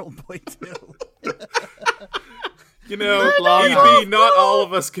 10-year-old boy, too. You know, Long EB, not all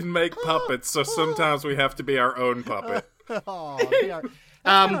of us can make puppets, so sometimes we have to be our own puppet. Oh, they are.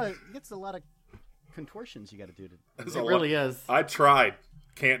 It's a lot of contortions you got to do. It It really is. I tried.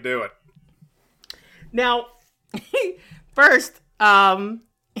 Can't do it. Now, first,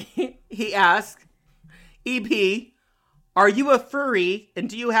 he asked, EP, are you a furry, and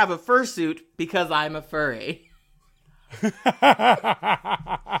do you have a fursuit? Because I'm a furry.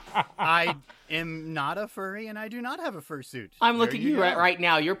 I am not a furry, and I do not have a fursuit. I'm looking at you go. right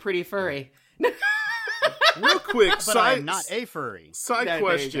now. You're pretty furry. Real quick, But I'm not a furry. side There you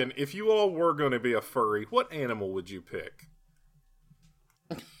question. If you all were going to be a furry, what animal would you pick?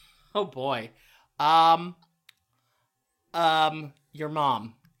 Oh boy. Your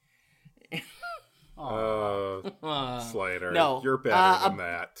mom. Slater. no. You're better than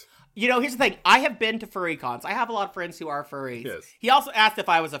that. You know, here's the thing. I have been to furry cons. I have a lot of friends who are furries. Yes. He also asked if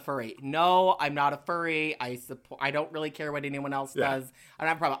I was a furry. No, I'm not a furry. I don't really care what anyone else does. I don't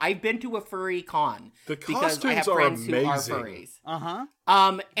have a problem. I've been to a furry con The because I have costumes are friends who are amazing. furries. Uh-huh.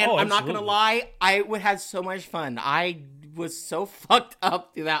 And Oh, I'm not gonna absolutely. lie, I would have so much fun. I was so fucked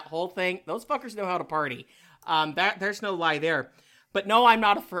up through that whole thing. Those fuckers know how to party. There's no lie there. But no, I'm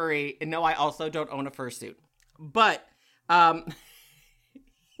not a furry, and no, I also don't own a fursuit. But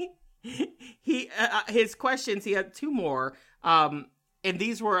his questions, he had two more, and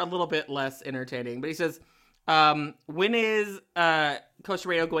these were a little bit less entertaining. But he says, when is Costa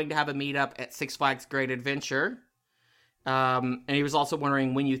Radio going to have a meetup at Six Flags Great Adventure? And he was also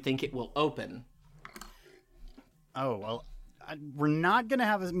wondering when you think it will open. Oh, well, we're not going to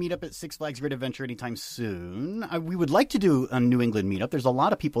have a meetup at Six Flags Great Adventure anytime soon. We would like to do a New England meetup. There's a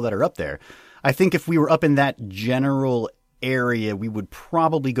lot of people that are up there. I think if we were up in that general area, we would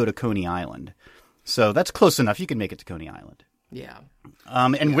probably go to Coney Island. So that's close enough. You can make it to Coney Island. Yeah.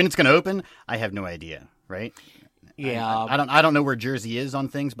 And when it's going to open, I have no idea, right? Yeah. I don't know where Jersey is on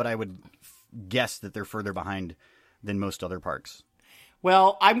things, but I would guess that they're further behind than most other parks.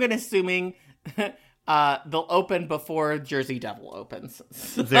 Well, I'm going to assuming they'll open before Jersey Devil opens.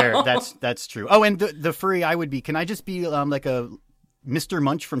 So- That's true. Oh, and the furry I would be. Can I just be like a Mr.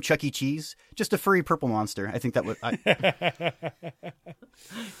 Munch from Chuck E. Cheese? Just a furry purple monster. I think that would.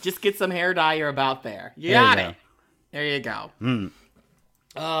 Just get some hair dye. You're about there. You There you got go. it. There you go.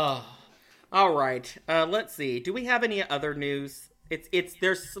 All right. Let's see. Do we have any other news?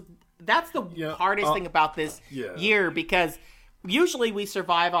 That's the Yeah, hardest thing about this yeah. year, because usually we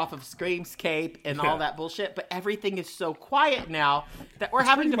survive off of Screamscape and all that bullshit, but everything is so quiet now that we're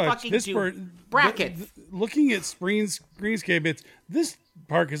having to Pretty much fucking this do part- brackets. Looking at Greenscape, it's this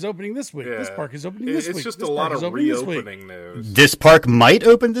park is opening this week. This Yeah. park is opening this week. It's just this a lot park is of opening this week. reopening news. This park might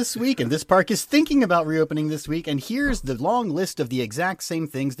open this week, and this park is thinking about reopening this week. And here's the long list of the exact same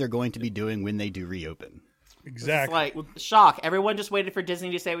things they're going to be doing when they do reopen. It's Exactly. like, shock. Everyone just waited for Disney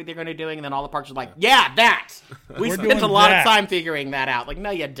to say what they're going to do, and then all the parks are like, yeah, that! We We're spent doing a lot that. of time figuring that out. Like,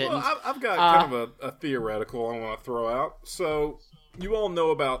 no, you didn't. Well, I've got kind of a theoretical I want to throw out. So, you all know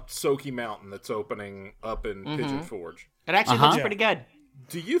about Soaky Mountain that's opening up in Pigeon Forge. It actually looks pretty good.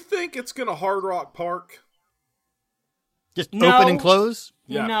 Do you think it's going to Hard Rock Park? Just No. open and close.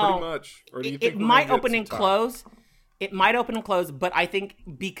 Yeah, No. pretty much. Or do you think It we're might gonna get open some and time? close. It might open and close, but I think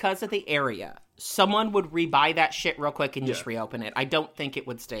because of the area, someone would rebuy that shit real quick and just reopen it. I don't think it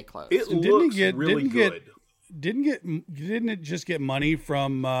would stay closed. It Didn't looks it get- really didn't get- good. Didn't it just get money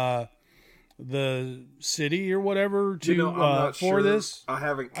from the city or whatever to You know, I'm not for sure. this? I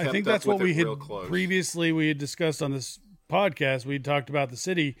haven't kept I think up that's with what we it had real close. previously we had discussed on this podcast. We had talked about the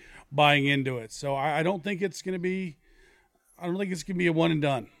city buying into it. So I don't think it's going to be. I don't think it's going to be a one and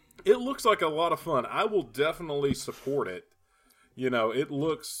done. It looks like a lot of fun. I will definitely support it. You know, it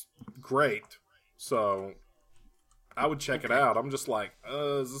looks great. So, I would check it out. I'm just like,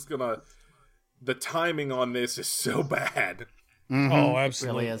 is this gonna... The timing on this is so bad. Oh,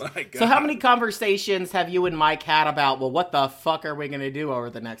 absolutely. Really is. My God. So how many conversations have you and Mike had about, well, what the fuck are we going to do over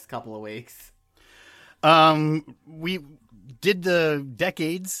the next couple of weeks? We did the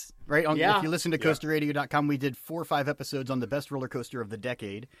decades, right? Yeah. If you listen to coasterradio.com, we did 4 or 5 episodes on the best roller coaster of the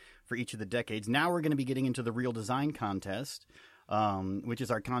decade for each of the decades. Now we're going to be getting into the Real Design Contest, which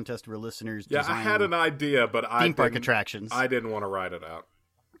is our contest where listeners Yeah, design I had an idea, but theme park attractions. I didn't want to write it out.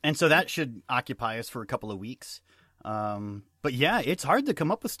 And so that should occupy us for a couple of weeks. But yeah, it's hard to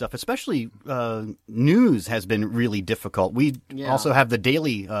come up with stuff, especially news has been really difficult. We also have the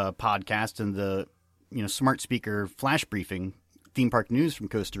daily podcast and the smart speaker flash briefing theme park news from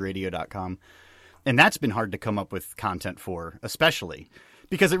coasterradio.com. And that's been hard to come up with content for, especially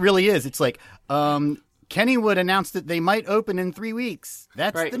because it really is. It's like Kennywood announced that they might open in 3 weeks.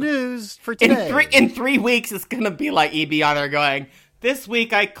 That's Right. the news for today. In 3 weeks, it's going to be like EB on there going, this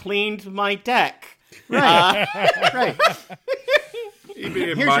week I cleaned my deck. Right. Right. Even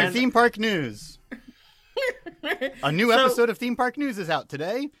Here's your my, theme park news. A new episode of Theme Park News is out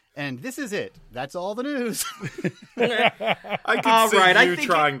today, and this is it. That's all the news. I can All see right, I you think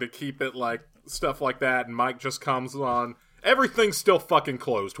trying to keep it like stuff like that, and Mike just comes on. Everything's still fucking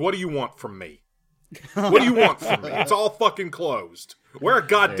closed. What do you want from me? What do you want from me? It's all fucking closed. Wear a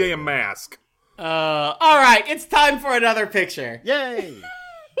goddamn mask. All right, it's time for another picture. Yay!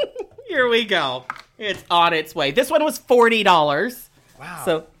 Here we go. It's on its way. This one was $40. Wow.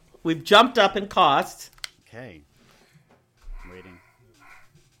 So we've jumped up in cost. Okay. I'm waiting.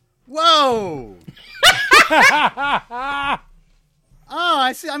 Whoa! Oh,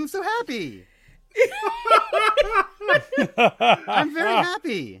 I see. I'm so happy. I'm very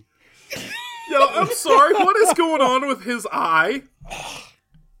happy. Yo, I'm sorry. What is going on with his eye?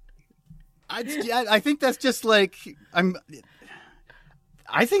 I think that's just like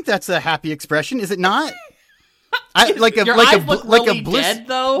I think that's a happy expression, is it not? Your eyes look really bliss, dead,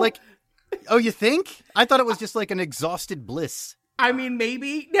 though. Like, oh, you think? I thought it was just like an exhausted bliss. I mean,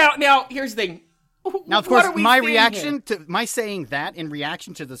 maybe. Now, here's the thing. Now, of What course, are we my seeing reaction here? to my saying that in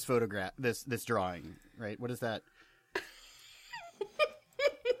reaction to this photograph, this drawing, right? What is that?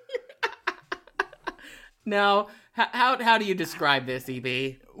 Now, how do you describe this,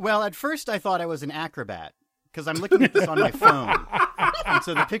 EB? Well, at first I thought I was an acrobat because I'm looking at this on my phone. And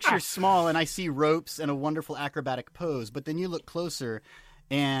so the picture's small and I see ropes and a wonderful acrobatic pose. But then you look closer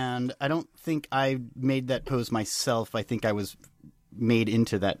and I don't think I made that pose myself. I think I was made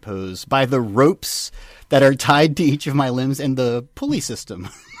into that pose by the ropes that are tied to each of my limbs and the pulley system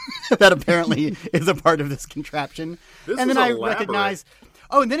that apparently is a part of this contraption. This and is then I elaborate. recognize,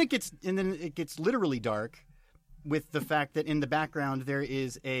 oh, and then it gets literally dark with the fact that in the background there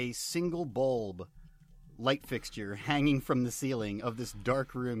is a single bulb light fixture hanging from the ceiling of this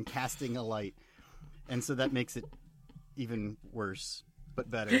dark room casting a light. And so that makes it even worse,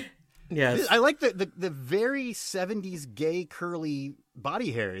 but better. Yes. I like the very 70s gay curly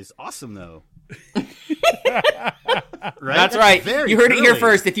body hair is awesome, though. Right? That's right. Very You heard it here curly.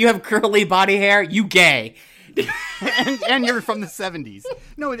 first. If you have curly body hair, you gay. and you're from the 70s.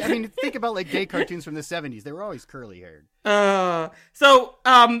 No, I mean, think about like gay cartoons from the 70s. They were always curly haired. So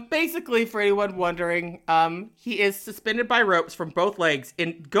basically, for anyone wondering, he is suspended by ropes from both legs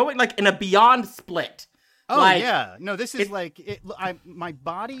in a beyond split. Oh, Like, yeah. No, this is my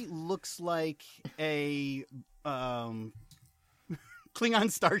body looks like a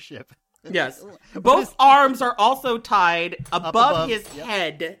Klingon starship. Yes. Both arms are also tied above his yep.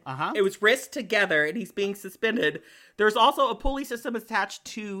 head. Uh-huh. It was wrists together, and he's being suspended. There's also a pulley system attached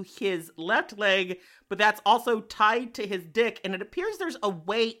to his left leg, but that's also tied to his dick, and it appears there's a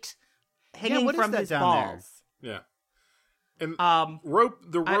weight hanging what is from that his down balls. Yeah. And Um,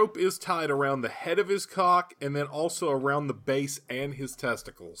 the rope is tied around the head of his cock and then also around the base and his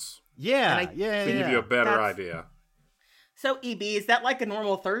testicles. Yeah, And yeah. To give you a better That's- idea. So, EB, is that like a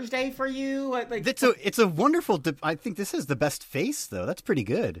normal Thursday for you? Like, It's a wonderful. I think this is the best face, though. That's pretty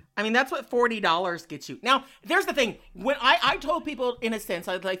good. I mean, that's what $40 gets you. Now, there's the thing. When I told people, in a sense,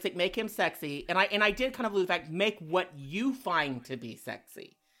 I'd like to make him sexy, and I did kind of lose the fact, make what you find to be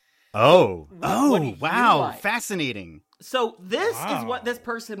sexy. Oh, what do you wow, like? Fascinating. So this is Wow. what this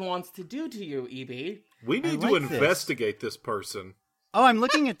person wants to do to you, EB. We need to like this. investigate this person. Oh, I'm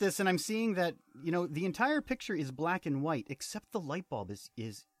looking at this and I'm seeing that, the entire picture is black and white, except the light bulb is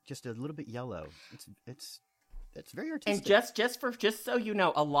just a little bit yellow. It's very artistic. And just so you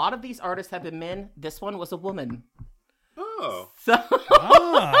know, a lot of these artists have been men. This one was a woman. Oh. So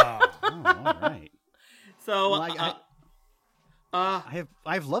Ah. Oh, all right. so Well, I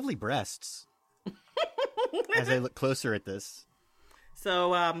have lovely breasts. As I look closer at this.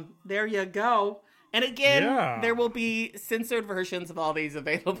 So there you go. And again, Yeah. there will be censored versions of all these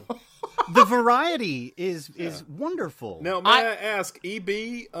available. The variety is wonderful. Now, may I ask, EB,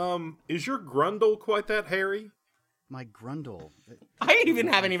 is your grundle quite that hairy? My grundle. I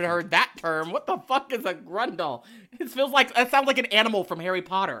haven't even heard that term. What the fuck is a grundle? It sounds like an animal from Harry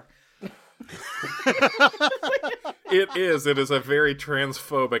Potter. It is. It is a very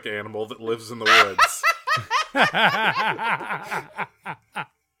transphobic animal that lives in the woods.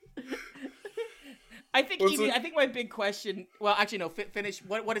 I think my big question. Well, actually, no. Finish.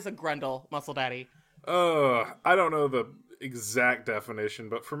 What is a grundle, Muscle Daddy? I don't know the exact definition,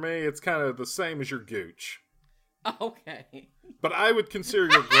 but for me, it's kind of the same as your gooch. Okay. But I would consider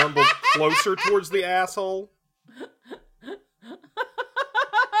your grundle closer towards the asshole.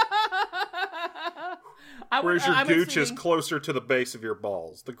 Whereas your gooch is closer to the base of your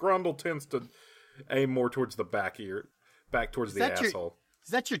balls. The grundle tends to aim more towards the back towards the asshole. Is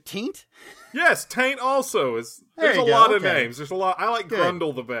that your taint? Yes, taint also is. There There's you a go, lot of okay. names. There's a lot. I like Good.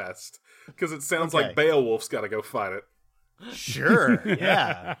 grundle the best because it sounds Okay. like Beowulf's got to go fight it. Sure.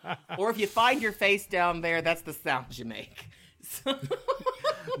 Yeah. Or if you find your face down there, that's the sound you make. So-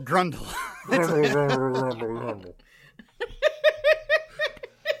 Grundle.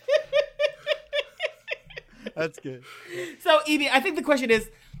 That's good. So, Evie, I think the question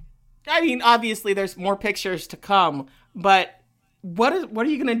is, I mean, obviously there's more pictures to come, but what are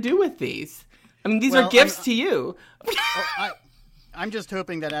you going to do with these? I mean, these are gifts to you. I'm just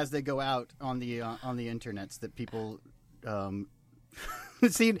hoping that as they go out on the internets, that people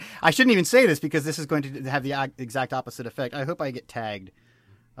see. I shouldn't even say this because this is going to have the exact opposite effect. I hope I get tagged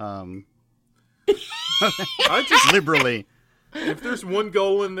I just liberally. If there's one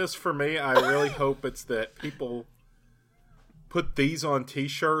goal in this for me, I really hope it's that people put these on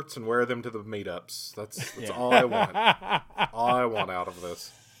T-shirts and wear them to the meetups. That's all I want. All I want out of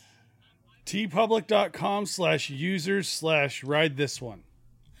this. tpublic.com/users/ride this one.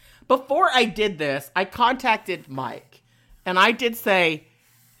 Before I did this, I contacted Mike, and I did say,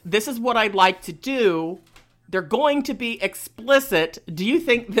 this is what I'd like to do. They're going to be explicit. Do you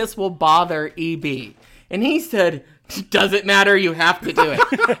think this will bother EB? And he said, does it matter? You have to do it.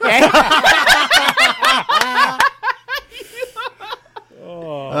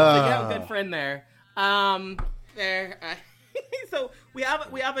 So you have a good friend there. So we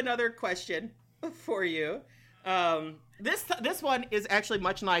have another question for you. This one is actually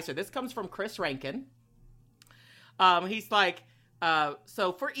much nicer. This comes from Chris Rankin. He's like,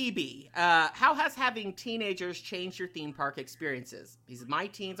 so for EB, how has having teenagers changed your theme park experiences? He said, my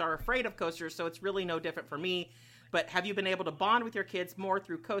teens are afraid of coasters, so it's really no different for me. But have you been able to bond with your kids more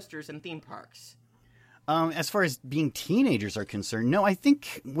through coasters and theme parks? As far as being teenagers are concerned, no. I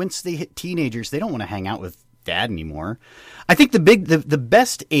think once they hit teenagers, they don't want to hang out with dad anymore. I think the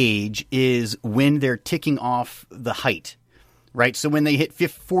best age is when they're ticking off the height, right? So when they hit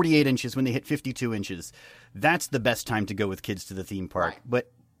 48 inches, when they hit 52 inches, that's the best time to go with kids to the theme park. Right.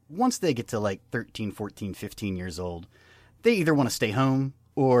 But once they get to like 13, 14, 15 years old, they either want to stay home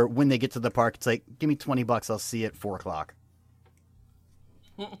or when they get to the park, it's like, give me $20, I'll see you at 4:00.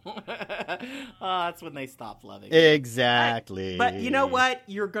 That's when they stop loving. Exactly. But you know what?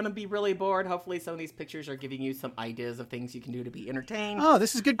 You're going to be really bored. Hopefully some of these pictures are giving you some ideas of things you can do to be entertained. Oh,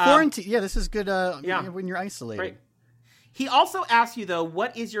 this is good quarantine. Yeah, this is good when you're isolated. Right. He also asked you, though,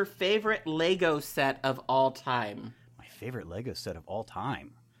 what is your favorite Lego set of all time? My favorite Lego set of all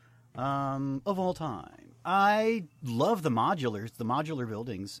time. I love the modulars. The modular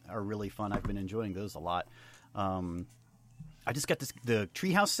buildings are really fun. I've been enjoying those a lot. I just got the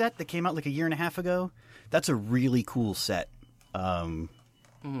Treehouse set that came out like a year and a half ago. That's a really cool set. Are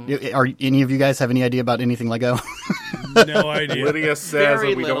any of you guys have any idea about anything Lego? No idea. Lydia says Very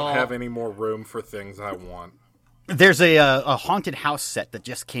that we little. don't have any more room for things I want. There's a haunted house set that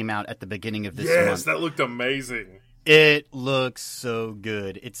just came out at the beginning of this month. Yes, that looked amazing. It looks so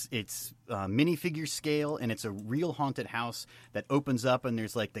good. It's minifigure scale, and it's a real haunted house that opens up, and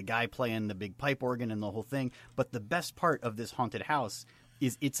there's like the guy playing the big pipe organ and the whole thing. But the best part of this haunted house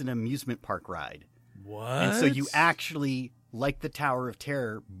is it's an amusement park ride. What? And so you actually, like the Tower of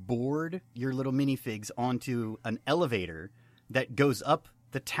Terror, board your little minifigs onto an elevator that goes up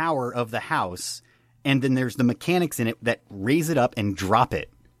the tower of the house, and then there's the mechanics in it that raise it up and drop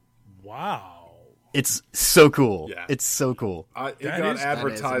it. Wow. It's so cool. Yeah. It's so cool. It got that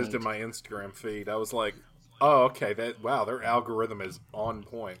advertised is in my Instagram feed. I was like, oh, okay. Wow, their algorithm is on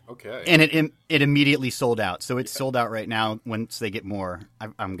point. Okay. And it immediately sold out. So it's sold out right now. Once they get more,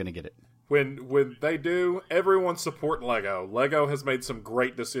 I'm going to get it. When they do, everyone support Lego. Lego has made some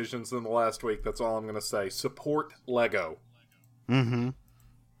great decisions in the last week. That's all I'm going to say. Support Lego. Mm-hmm.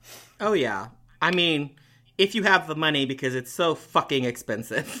 Oh, yeah. I mean, if you have the money, because it's so fucking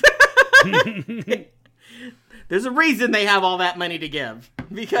expensive. There's a reason they have all that money to give.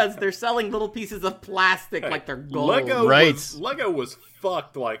 Because they're selling little pieces of plastic like they're gold. Lego was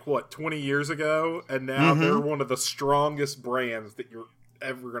fucked, 20 years ago, and now they're one of the strongest brands that you're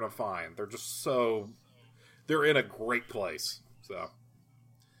ever going to find. They're just they're in a great place.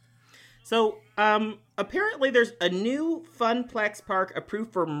 So, apparently there's a new Funplex park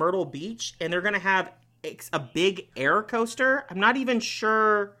approved for Myrtle Beach, and they're going to have a big air coaster. I'm not even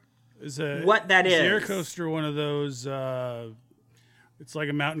sure what that is. Is the air coaster one of those, it's like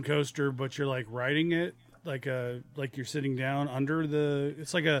a mountain coaster, but you're like riding it, like you're sitting down under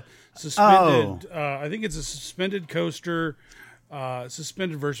it's like a suspended, I think it's a suspended coaster,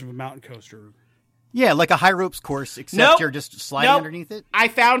 suspended version of a mountain coaster. Yeah, like a high ropes course, except you're just sliding underneath it. I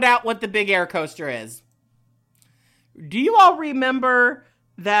found out what the big air coaster is. Do you all remember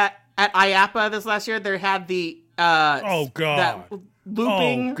that at IAAPA this last year, they had the that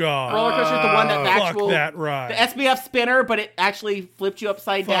looping roller coaster, the one that the actual that ride. The SBF spinner, but it actually flipped you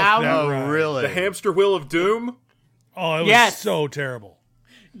upside down. Really? The hamster wheel of doom? Oh, it was so terrible.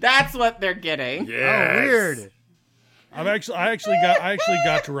 That's what they're getting. Yes. Oh, weird. I actually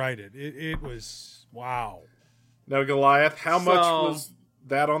got to ride it. It was wow. Now, Goliath, how much was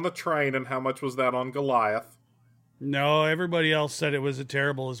that on the train, and how much was that on Goliath? No, everybody else said it was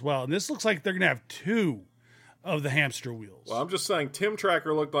terrible as well. And this looks like they're going to have 2 of the hamster wheels. Well, I'm just saying, Tim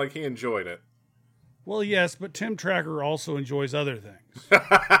Tracker looked like he enjoyed it. Well, yes, but Tim Tracker also enjoys other things.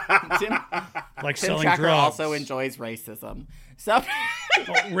 Tim selling Tracker drugs. also enjoys racism. So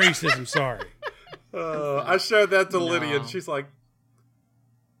racism, sorry. I showed that to Lydia, and she's like,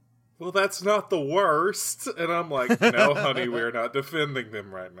 well, that's not the worst. And I'm like, no, honey, we're not defending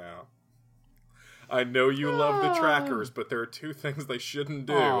them right now. I know you love the trackers, but there are 2 things they shouldn't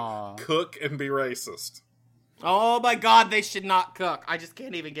do. Cook and be racist. Oh my God, they should not cook. I just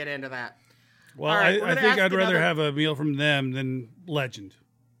can't even get into that. Well, right, I think I'd rather have a meal from them than Legend.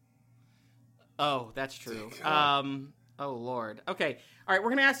 Oh, that's true. Oh, Lord. Okay. All right,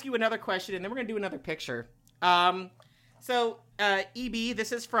 we're going to ask you another question, and then we're going to do another picture. So, EB,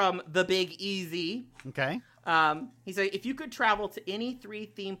 this is from The Big Easy. Okay. He said, if you could travel to any 3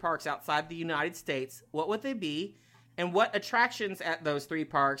 theme parks outside the United States, what would they be? And what attractions at those 3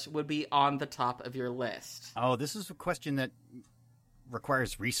 parks would be on the top of your list? Oh, this is a question that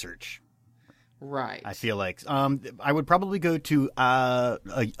requires research. Right. I feel like. I would probably go to a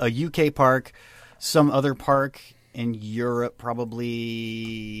UK park, some other park in Europe,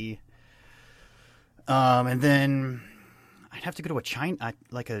 probably. And then I'd have to go to a China,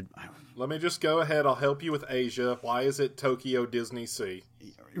 Let me just go ahead. I'll help you with Asia. Why is it Tokyo Disney Sea?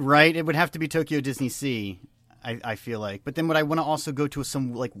 Right, it would have to be Tokyo Disney Sea. I feel like, but then would I want to also go to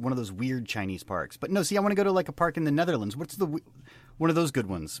some one of those weird Chinese parks? But no, see, I want to go to a park in the Netherlands. What's one of those good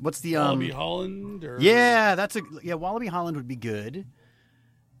ones? What's the Wallaby Holland? Or... Yeah, Wallaby Holland would be good.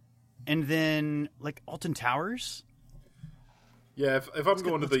 And then Alton Towers. Yeah, if I'm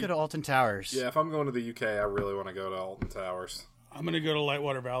going let's go to Alton Towers. Yeah, if I'm going to the UK, I really want to go to Alton Towers. I'm going to go to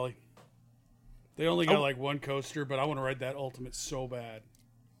Lightwater Valley. They only got 1 coaster, but I want to ride that Ultimate so bad.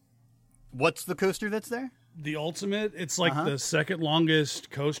 What's the coaster that's there? The Ultimate. It's the second longest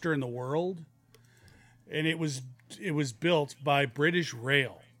coaster in the world, and it was built by British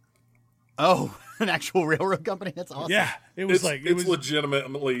Rail. Oh, an actual railroad company? That's awesome. Yeah, it's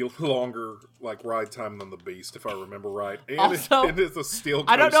legitimately longer ride time than the Beast, if I remember right. And also, it is a steel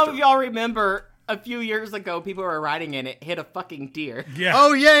coaster. I don't know if y'all remember, a few years ago, people were riding in it, hit a fucking deer. Yeah.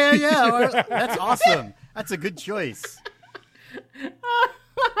 Oh, yeah. That's awesome. That's a good choice.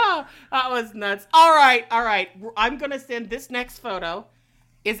 That was nuts. All right. I'm going to send this next photo.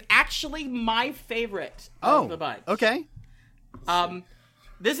 Is actually my favorite of the bunch. Okay.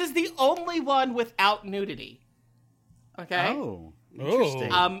 This is the only one without nudity. Okay? Oh,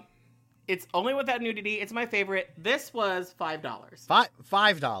 interesting. It's only without nudity. It's my favorite. This was $5.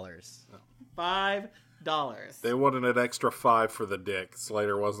 $5. $5. They wanted an extra 5 for the dick.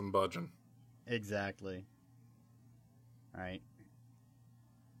 Slater wasn't budging. Exactly. All right.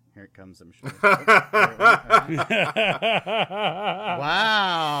 Here it comes, I'm sure.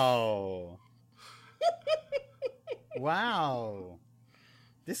 Wow. Wow.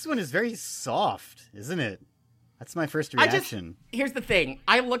 This one is very soft, isn't it? That's my first reaction. Here's the thing.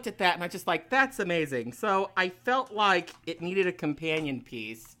 I looked at that and I just that's amazing. So I felt like it needed a companion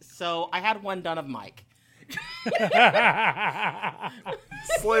piece. So I had one done of Mike.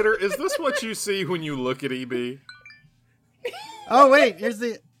 Slater, is this what you see when you look at EB? Oh, wait. Here's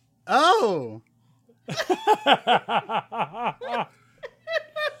the... Oh.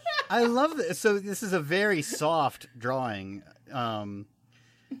 I love this. So this is a very soft drawing.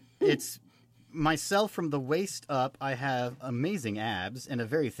 It's myself from the waist up. I have amazing abs and a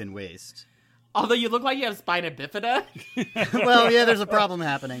very thin waist. Although you look like you have spina bifida. Well, yeah, there's a problem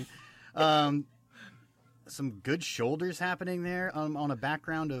happening. Some good shoulders happening there on a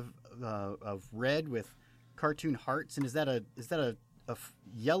background of red with cartoon hearts. And is that a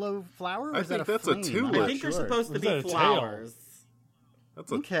yellow flower? Or I is that think a that's a flame? tulip. I'm I not think they're sure. supposed to Is that be a tail? flowers.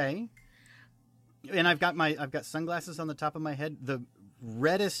 That's a Okay. And I've got sunglasses on the top of my head, the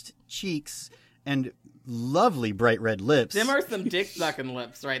reddest cheeks, and lovely bright red lips. Them are some dick sucking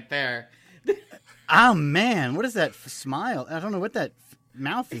lips right there. Oh man, what is that smile? I don't know what that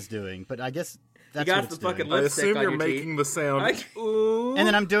mouth is doing, but I guess that's got what it's the fucking doing. I lipstick assume on you're your making teeth. the sound. Ooh. And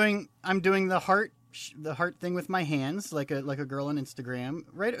then I'm doing the heart thing with my hands, like a girl on Instagram,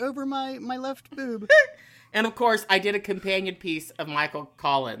 right over my left boob. And of course, I did a companion piece of Michael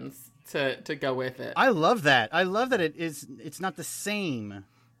Collins to go with it. I love that. I love that it's not the same,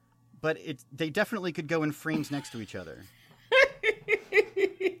 but they definitely could go in frames next to each other.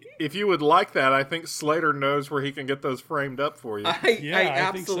 If you would like that, I think Slater knows where he can get those framed up for you. I I think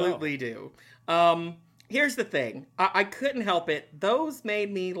so. absolutely do. Here's the thing. I couldn't help it. Those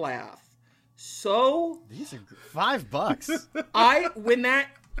made me laugh. So These are $5.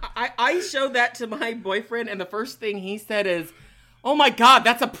 I showed that to my boyfriend, and the first thing he said is, "Oh my God,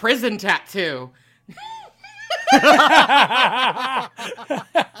 that's a prison tattoo." Yeah,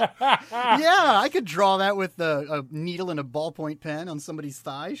 I could draw that with a needle and a ballpoint pen on somebody's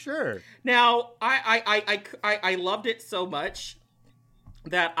thigh. Sure. Now, I loved it so much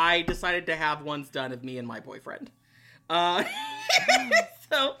that I decided to have ones done of me and my boyfriend.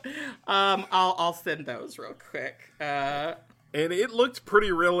 So, I'll send those real quick. And it looked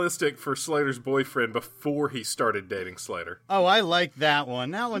pretty realistic for Slater's boyfriend before he started dating Slater. Oh, I like that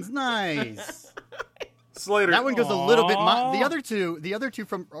one. That one's nice. Slater, That one goes a little bit. The other two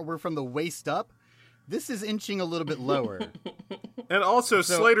were from the waist up. This is inching a little bit lower. and also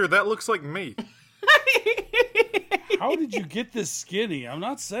Slater, that looks like me. How did you get this skinny? I'm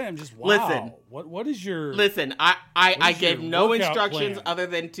not saying. I'm just wow. Listen. What is your? Listen, I is gave your no workout instructions plan? other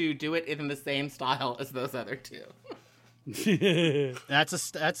than to do it in the same style as those other two.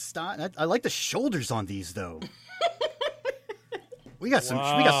 That's style. I like the shoulders on these though. We got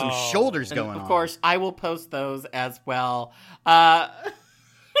some shoulders going on. Of course, I will post those as well.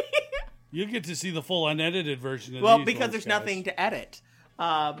 You get to see the full unedited version of Well, these because ones, there's guys. nothing to edit.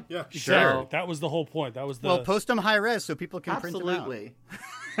 Yeah. Sure. That was the whole point. That was the. Well, post them high res so people can print them out. Absolutely.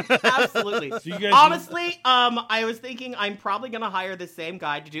 Absolutely. you guys Honestly, I was thinking I'm probably going to hire the same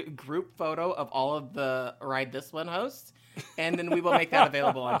guy to do a group photo of all of the Ride This One hosts, and then we will make that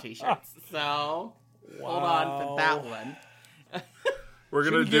available on t-shirts. So, hold on for that one. We're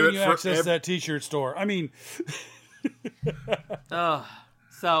going to Should've do given it you for access to that T-shirt store. I mean, So,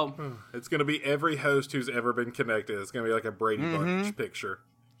 It's going to be every host who's ever been connected. It's going to be like a Brady Mm-hmm. Bunch picture.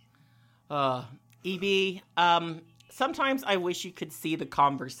 EB, sometimes I wish you could see the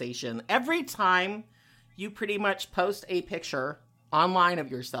conversation. Every time you pretty much post a picture online of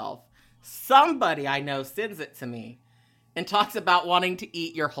yourself, somebody I know sends it to me and talks about wanting to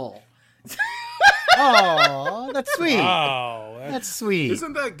eat your hole. Oh, that's sweet. wow. That's sweet.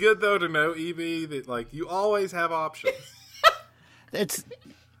 Isn't that good, though, to know, EB, that, like, you always have options? It's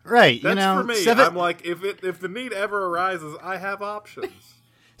right. That's you know, for me. 7 I'm like, if the need ever arises, I have options.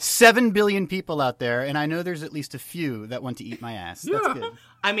 7 billion people out there, and I know there's at least a few that want to eat my ass. That's Yeah. good.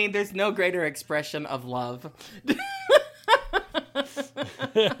 I mean, there's no greater expression of love.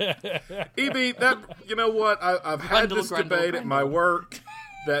 EB, that, you know what? I've had Grundle, this Grundle, debate at my Grundle. work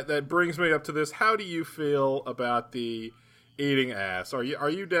that brings me up to this. How do you feel about the eating ass? Are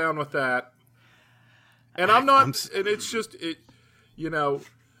you down with that? And I'm not, and it's just, you know,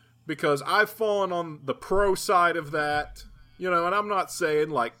 because I've fallen on the pro side of that, you know, and I'm not saying,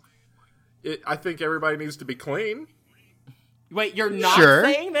 like, I think everybody needs to be clean. Wait, you're not Sure.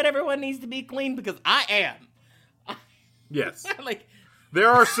 saying that everyone needs to be clean? Because I am. Yes. Like, There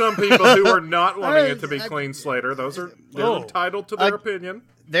are some people who are not wanting it to be clean, Slater. They're entitled to their opinion.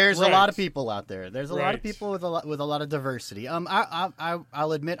 There's a Right. lot of people out there. There's a lot Right. of people with a lot of diversity.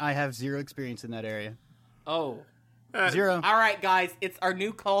 I'll admit I have zero experience in that area. oh. Zero. All right, guys, it's our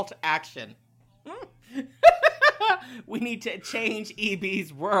new call to action. We need to change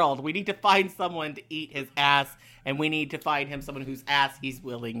EB's world. We need to find someone to eat his ass, and we need to find him someone whose ass he's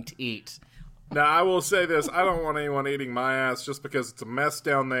willing to eat. Now, I will say this. I don't want anyone eating my ass just because it's a mess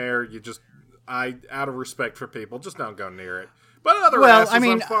down there. Out of respect for people, just don't go near it. But other asses,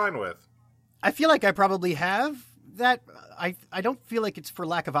 I'm fine with. I feel like I probably have that I don't feel like it's for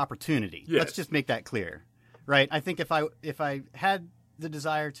lack of opportunity. Yes. Let's just make that clear, right? I think if I had the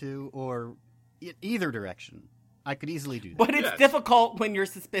desire to, or either direction, I could easily do that. But it's Yes. difficult when you're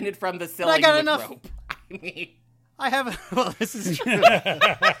suspended from the ceiling got with enough. rope. I mean, I have. Well, this is true.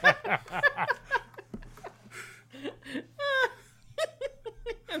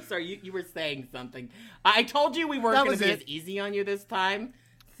 I'm sorry, you were saying something. I told you we weren't That going to was be it. as easy on you this time.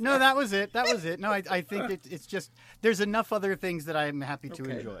 No, that was it. That was it. No, I think it's just there's enough other things that I'm happy to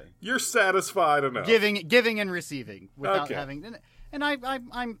Okay. enjoy. You're satisfied enough. Giving and receiving without Okay. having, and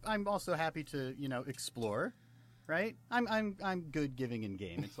I'm also happy to explore, right? I'm good giving in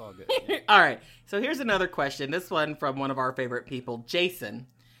game. It's all good. All right, so here's another question. This one from one of our favorite people, Jason.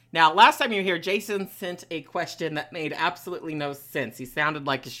 Now, last time you were here, Jason sent a question that made absolutely no sense. He sounded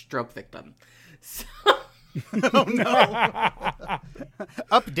like a stroke victim. So, Oh no!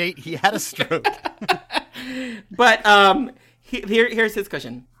 Update: he had a stroke. but here's his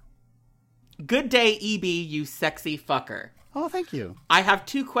question. Good day, EB, you sexy fucker. Oh, thank you. I have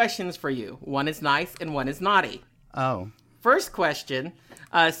 2 questions for you. One is nice and one is naughty. Oh, First question,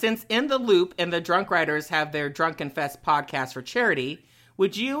 since In the Loop and the Drunk Riders have their Drunken Fest podcast for charity,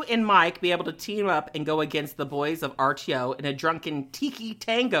 would you and Mike be able to team up and go against the boys of RTO in a drunken Tiki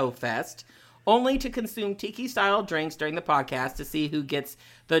Tango Fest, only to consume Tiki-style drinks during the podcast to see who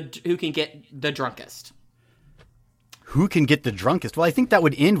can get the drunkest? who can get the drunkest? Well, I think that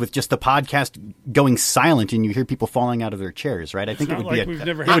would end with just the podcast going silent and you hear people falling out of their chairs, right? I think it Not would like be we've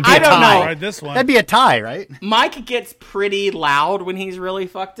never it would had be a I don't tie. know. Tried this one. That'd be a tie, right? Mike gets pretty loud when he's really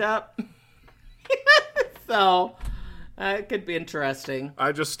fucked up. So, it could be interesting.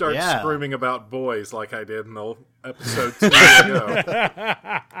 I just start Yeah. screaming about boys like I did in the episode 2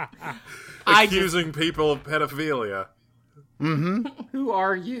 ago. Accusing people of pedophilia. Who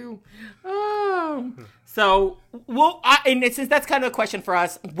are you? Oh. So, and since that's kind of a question for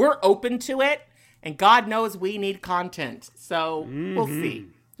us, we're open to it, and God knows we need content. So, we'll see.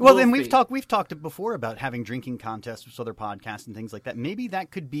 Well, We'll then see. we've talked before about having drinking contests with other podcasts and things like that. Maybe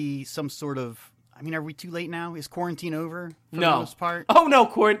that could be some sort of. I mean, are we too late now? Is quarantine over for the No. most part? Oh, no,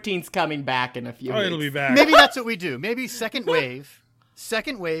 quarantine's coming back in a few Oh, weeks. it'll be back. Maybe that's what we do. Maybe second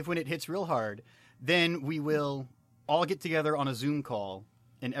wave when it hits real hard, then we will all get together on a Zoom call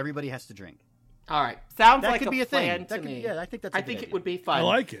and everybody has to drink. All right. Sounds That like could a be a thing. plan That to could- me. yeah, I think that's a I good think it idea. would be fun. I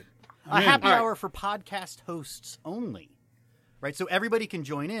like it. A happy All right. hour for podcast hosts only, right? So everybody can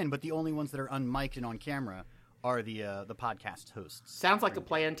join in, but the only ones that are unmiked and on camera are the podcast hosts. Sounds like a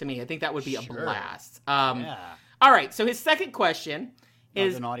plan to me. I think that would be a Sure. blast. Yeah. All right. So his second question That was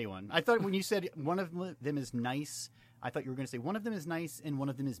is the naughty one. I thought when you said one of them is nice, I thought you were going to say one of them is nice and one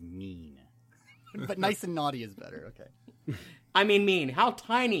of them is mean. But nice and naughty is better. Okay. I mean, mean. How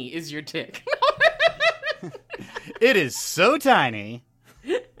tiny is your dick? It is so tiny.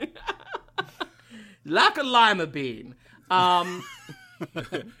 Like a lima bean.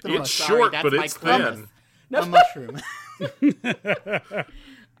 It's sorry, short, that's but my it's premise. thin. A mushroom.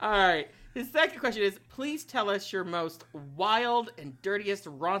 All right. His second question is, please tell us your most wild and dirtiest,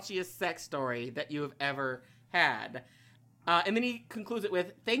 raunchiest sex story that you have ever had. And then he concludes it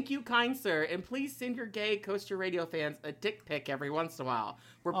with, thank you, kind sir, and please send your gay Coaster Radio fans a dick pic every once in a while.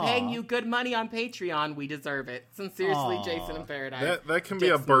 We're paying Aw. you good money on Patreon. We deserve it. Sincerely, Aw. Jason in Paradise. That can be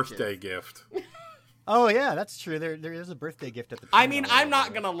a Dick smooches. birthday gift. Oh yeah, that's true. There is a birthday gift at the. I mean, I'm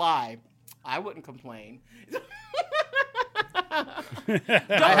not going to lie. I wouldn't complain.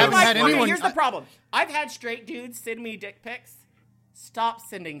 haven't had anyone- Here's the problem. I've had straight dudes send me dick pics. Stop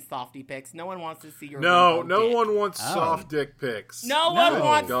sending softy pics. No one wants to see your No, rainbow no dick. one wants Oh. soft dick pics. No one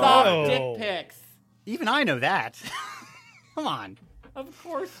wants God. soft No. dick pics. Even I know that. Come on. Of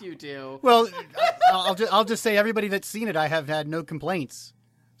course you do. Well, I'll just say everybody that's seen it, I have had no complaints.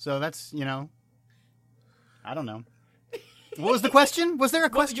 So that's I don't know. What was the question? Was there a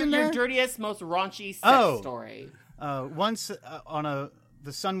question your there? dirtiest, most raunchy sex Oh. story. Once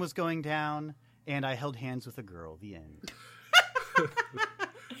the sun was going down, and I held hands with a girl. The end.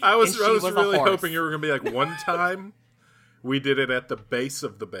 I was And she was a really horse. hoping you were going to be like, one time we did it at the base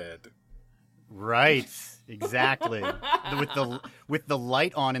of the bed. Right. Exactly. with the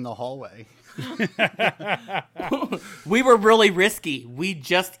light on in the hallway. We were really risky. We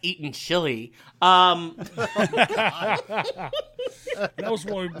just eaten chili. That was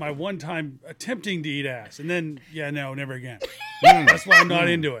my one time attempting to eat ass. And then, no, never again. That's why I'm not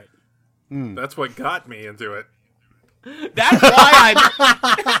into it. That's what got me into it. That's why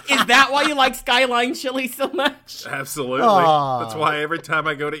Is that why you like Skyline chili so much? Absolutely. Aw. That's why every time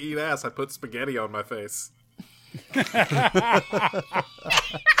I go to eat ass, I put spaghetti on my face.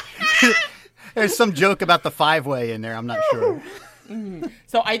 There's some joke about the 5-way in there. I'm not sure.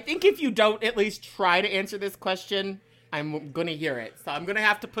 So I think if you don't at least try to answer this question, I'm going to hear it. So I'm going to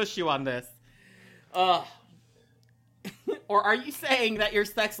have to push you on this. Or are you saying that your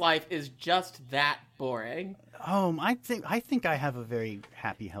sex life is just that boring? I think I have a very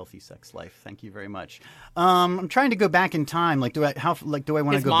happy, healthy sex life. Thank you very much. I'm trying to go back in time. Like, do I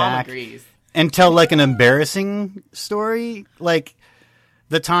want to His go mom back agrees. and tell like an embarrassing story? Like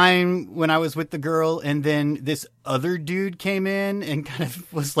the time when I was with the girl and then this other dude came in and kind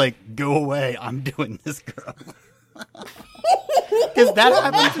of was like, "Go away, I'm doing this, girl." Because that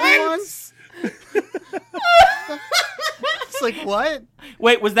happened to me once. It's like, what?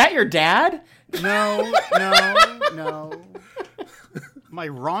 Wait, was that your dad? No. My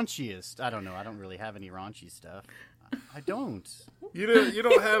raunchiest. I don't know. I don't really have any raunchy stuff. I don't. You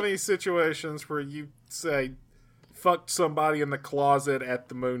don't have any situations where you say fucked somebody in the closet at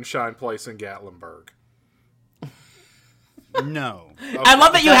the Moonshine Place in Gatlinburg. No. I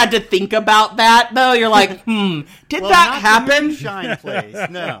love that you had to think about that, though. You're like, did Well, that not happen? The Moonshine Place.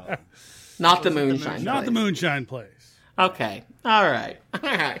 No. Not the moonshine. Not the Moonshine Place. Okay. All right.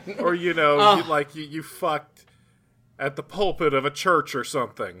 Or you fucked at the pulpit of a church or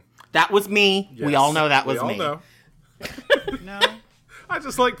something. That was me. Yes. We all know that was we all me. Know. No. I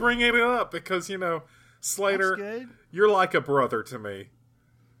just like bringing it up because Slater, That's good. you're like a brother to me.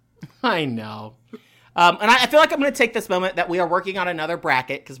 I know. And I feel like I'm going to take this moment that we are working on another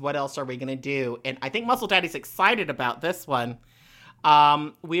bracket, because what else are we going to do? And I think Muscle Daddy's excited about this one.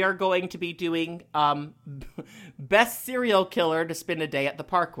 We are going to be doing best serial killer to spend a day at the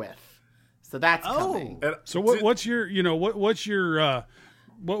park with. So that's coming. And So what's your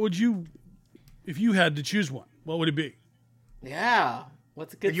what would you, if you had to choose one, what would it be? Yeah.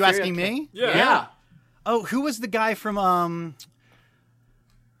 What's a good Are you serial asking killer? me? Yeah. Oh, who was the guy from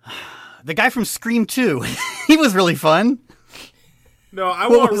the guy from Scream 2? He was really fun. No, I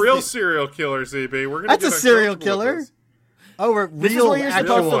What want was real the- serial killers, EB. We're gonna That's get a serial uncomfortable with killer. this. Oh, we're This real is where you're actual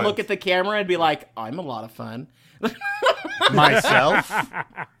supposed to ones. look at the camera and be like, I'm a lot of fun. Myself.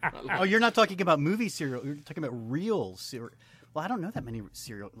 Oh, you're not talking about movie serial. You're talking about real serial. Well, I don't know that many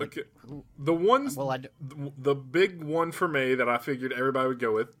serial. Like, Okay. The ones, Well, the big one for me that I figured everybody would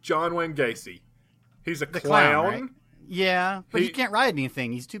go with, John Wayne Gacy. He's a the clown. clown, right? Yeah, but he He- can't ride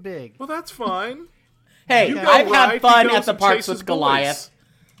anything. He's too big. Well, that's fine. Hey, You go I've ride, had he fun goes at the and parks chases with Goliath.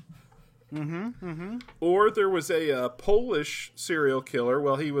 boys. Or there was a Polish serial killer.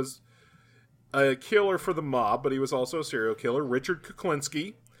 Well, he was a killer for the mob, but he was also a serial killer, Richard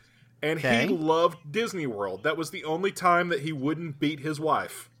Kuklinski. And Okay. he loved Disney World. That was the only time that he wouldn't beat his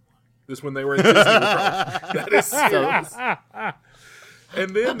wife. Just when they were at Disney World. That is serious.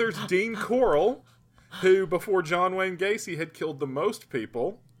 And then there's Dean Corll, who, before John Wayne Gacy had killed the most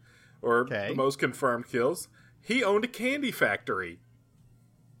people, or Okay. the most confirmed kills, he owned a candy factory.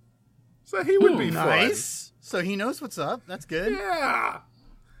 So he would be Nice. So he knows what's up. That's good. fun. Yeah.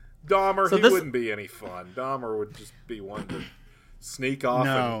 Dahmer, So he this- wouldn't be any fun. Dahmer would just be one to sneak off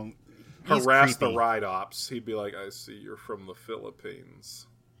No. and He's harass creepy. the ride ops. He'd be like, I see you're from the Philippines.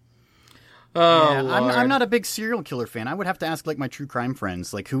 Oh, Yeah, Lord. I'm not a big serial killer fan. I would have to ask like my true crime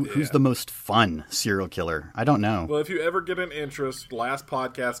friends, like who's the most fun serial killer? I don't know. Well, if you ever get an interest, Last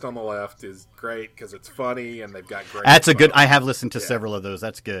Podcast on the Left is great because it's funny and they've got great. That's a good. info. I have listened to several of those.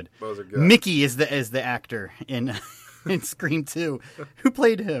 That's good. Those are good. Mickey is the actor in in Scream 2. Who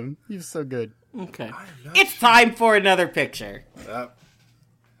played him? He was so good. Okay. It's time for another picture. Uh,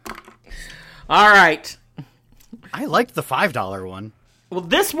 All right. I liked the $5 one. Well,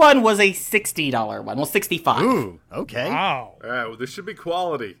 this one was a $60 one. Well, $65. Ooh, okay. Wow. all right, well, this should be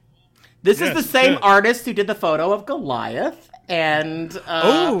quality. This Yes, is the same good. artist who did the photo of Goliath and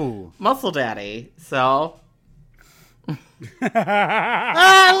Ooh. Muscle Daddy. So,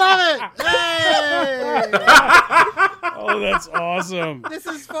 I love it. Hey! Oh, that's awesome. This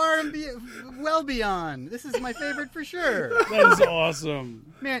is far and well beyond. This is my favorite for sure. That is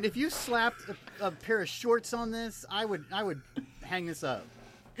awesome. Man, if you slapped a pair of shorts on this, I would hang this up.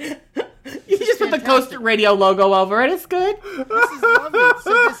 you just put the fantastic. Coaster Radio logo over it. It's good. This is lovely.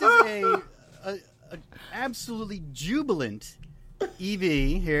 So this is a absolutely jubilant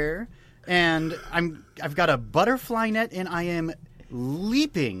Evie here, and I've got a butterfly net, and I am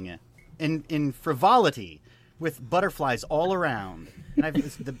leaping in frivolity with butterflies all around. And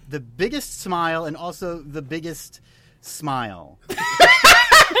I've the biggest smile, and also the biggest smile.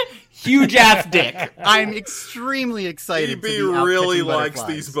 Huge ass dick. I'm extremely excited. EB to be out really catching likes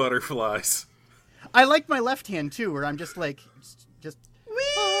butterflies. these butterflies. I like my left hand too, where I'm just like, just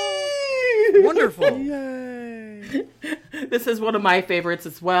wonderful. Yay. This is one of my favorites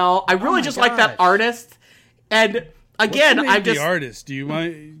as well. I really my just like that gosh. artist. And again, What's the name I'm of the just artist. Do you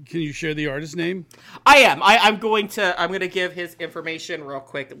mind? Can you share the artist name? I'm going to give his information real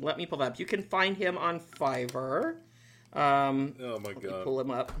quick. Let me pull that up. You can find him on Fiverr. Oh my Let me god. pull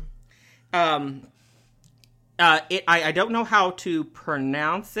him up. I don't know how to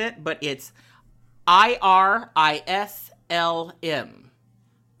pronounce it, but it's IRISLM.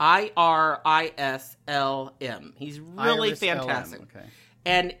 IRISLM. He's really Iris fantastic. LM, okay.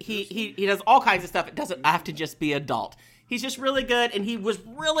 And he does all kinds of stuff. It doesn't have to just be adult. He's just really good, and he was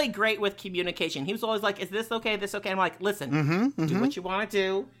really great with communication. He was always like, is this okay, this okay? I'm like, listen, do what you want to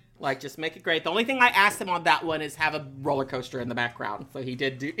do. Like, just make it great. The only thing I asked him on that one is have a roller coaster in the background. So he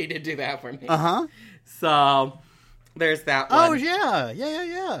did do that for me. Uh-huh. So there's that one. Oh,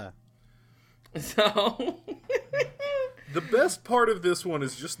 yeah. So The best part of this one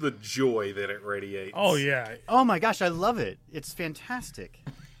is just the joy that it radiates. Oh yeah. Oh my gosh, I love it. It's fantastic.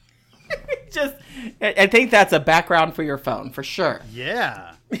 just, I think that's a background for your phone for sure.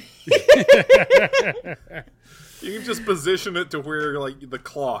 Yeah. You can just position it to where like the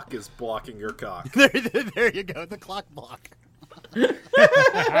clock is blocking your cock. There you go, the clock block.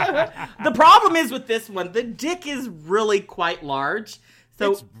 The problem is with this one, the dick is really quite large.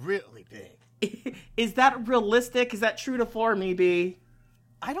 So It's really big. is that realistic? Is that true to form, EB?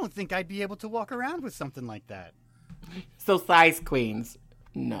 I don't think I'd be able to walk around with something like that. So size queens,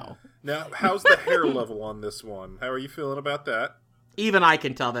 no. Now, how's the hair level on this one? How are you feeling about that? Even I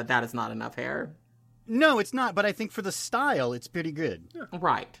can tell that that is not enough hair. No, it's not, but I think for the style, it's pretty good.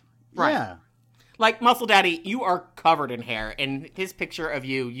 Right. Yeah. Like, Muscle Daddy, you are covered in hair. In his picture of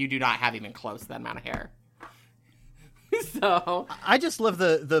you, you do not have even close to that amount of hair. So I just love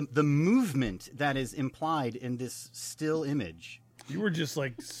the movement that is implied in this still image. You were just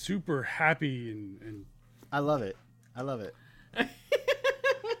like super happy and I love it. I love it.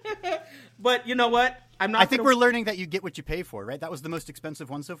 but you know what? I'm not I think gonna- we're learning that you get what you pay for, right? That was the most expensive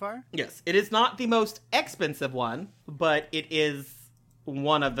one so far? Yes, it is not the most expensive one, but it is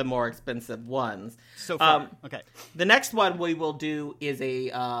one of the more expensive ones. So far. Okay. The next one we will do is a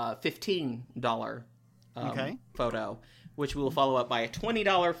 $15 Okay. photo, which we will follow up by a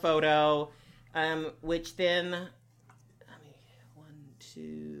 $20 photo, which then,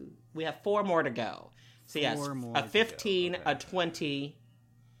 we have 4 more to go. So yes, Four more a to go, 15, okay. a 20,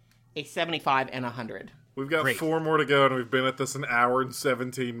 a 75, and a 100. We've got Great. 4 more to go, and we've been at this an hour and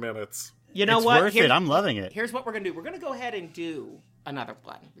 17 minutes. You know It's what? worth it. I'm loving it. Here's what we're going to do. We're going to go ahead and do another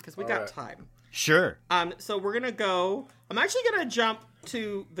one because we got right. time. Sure. So we're going to go, I'm actually going to jump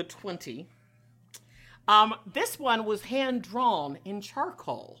to the 20. This one was hand-drawn in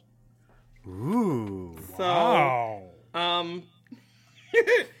charcoal. Ooh. So, wow.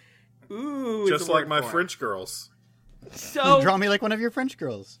 ooh, is Just the like word my for it. French girls So, Draw me like one of your French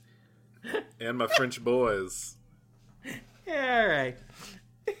girls. and my French boys. all right.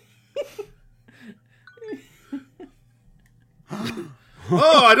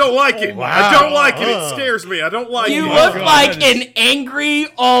 Oh, I don't like it. I don't like it. It scares me. I don't like You it. look God, like that is- an angry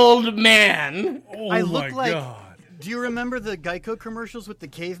old man. Oh I my look like. god. Do you remember the Geico commercials with the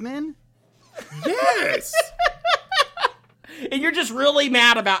cavemen? Yes. And you're just really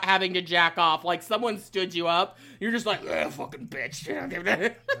mad about having to jack off. Like someone stood you up. You're just like, fucking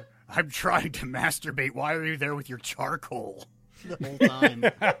bitch. I'm trying to masturbate. Why are you there with your charcoal the whole time?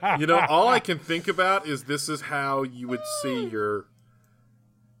 You know, all I can think about is this is how you would see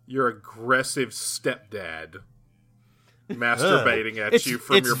your aggressive stepdad masturbating at you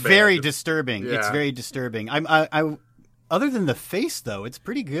from your bed. It's very disturbing. It's Yeah. very disturbing. I other than the face though, it's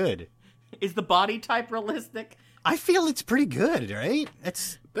pretty good. Is the body type realistic? I feel it's pretty good, right?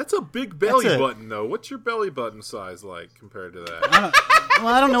 That's a big belly That's a- button, though. What's your belly button size like compared to that?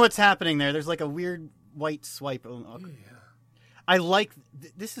 I don't know what's happening there. There's like a weird white swipe. I like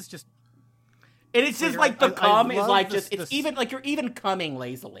this is just And it's just Later, like the I cum is love like this- just, it's this- even like you're even coming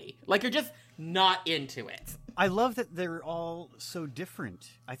lazily. Like you're just not into it. I love that they're all so different.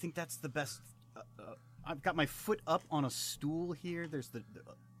 I think that's the best. I've got my foot up on a stool here. There's the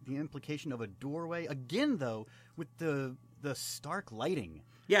implication of a doorway again, though, with the stark lighting.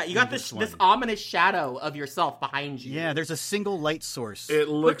 Yeah, you got in this one. ominous shadow of yourself behind you. Yeah, there's a single light source. It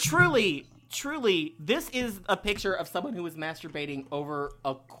But looks truly, this is a picture of someone who is masturbating over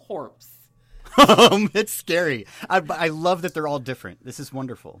a corpse. It's scary. I love that they're all different. This is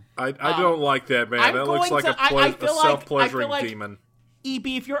wonderful. I don't like that, man. I'm That looks going like to- I feel like- self-pleasuring I feel like- demon.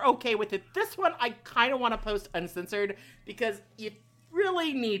 EB, if you're okay with it, this one I kind of want to post uncensored because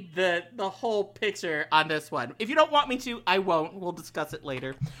really need the whole picture on this one. If you don't want me to, I won't. We'll discuss it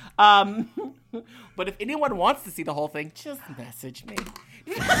later. But if anyone wants to see the whole thing, just message me.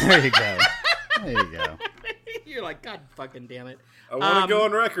 There you go. There you go. You're like, God fucking damn it. I want to go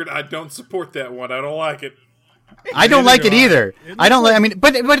on record. I don't support that one. I don't like it. I don't like it either. It I don't looks like. I mean,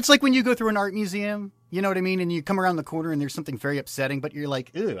 but it's like when you go through an art museum. You know what I mean? And you come around the corner and there's something very upsetting, but you're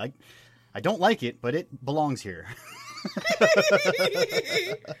like, ew, I don't like it, but it belongs here.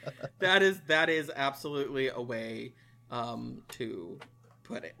 That is absolutely a way to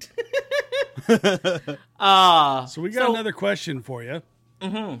put it. So we got another question for you.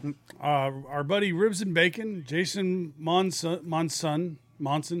 Mm-hmm. Our buddy Ribs and Bacon, Jason Monson,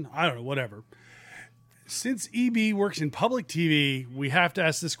 I don't know, whatever. Since EB works in public TV, we have to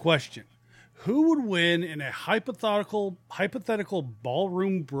ask this question. Who would win in a hypothetical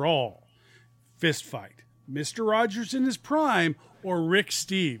ballroom brawl fist fight? Mr. Rogers in his prime or Rick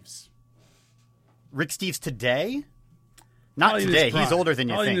Steves? Rick Steves today? Not Probably in his today. prime. He's older than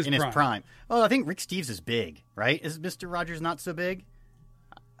you Probably think. In his prime. Well, I think Rick Steves is big, right? Is Mr. Rogers not so big?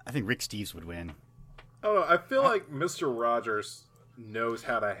 I think Rick Steves would win. I don't know. I feel like Mr. Rogers knows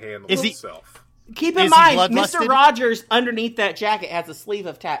how to handle Is he- himself. Keep in Is he mind, bloodlusted? Mr. Rogers underneath that jacket has a sleeve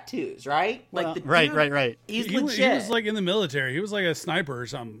of tattoos, right? Like Well, the dude, right. He's He legit. was like in the military. He was like a sniper or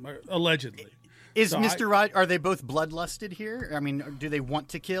something, allegedly. Is So Mr. Rogers? Are they both bloodlusted here? I mean, do they want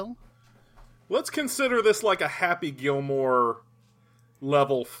to kill? Let's consider this like a Happy Gilmore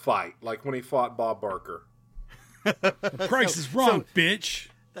level fight, like when he fought Bob Barker. The price is wrong, bitch.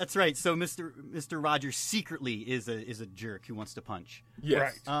 That's right. So Mr. Rogers secretly is a jerk who wants to punch.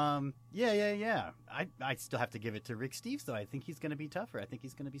 Yes. Right. Yeah. I still have to give it to Rick Steves, though. I think he's going to be tougher. I think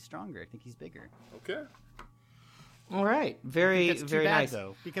he's going to be stronger. I think he's bigger. Okay. All right, very That's too very bad, nice.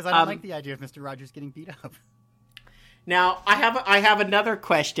 though, because I don't like the idea of Mr. Rogers getting beat up. Now, I have another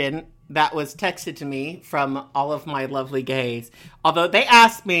question that was texted to me from all of my lovely gays. Although they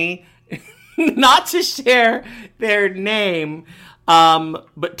asked me not to share their name,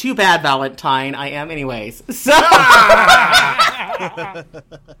 but too bad, Valentine. I am anyways.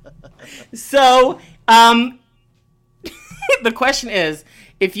 So, the question is,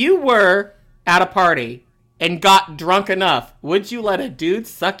 if you were at a party and got drunk enough, would you let a dude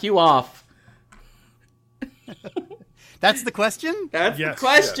suck you off? That's the question? That's Yes. the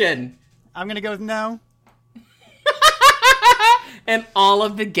question. I'm going to go with no. And all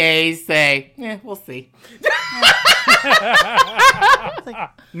of the gays say, we'll see.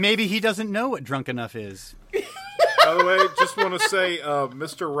 Maybe he doesn't know what drunk enough is. By the way, just want to say,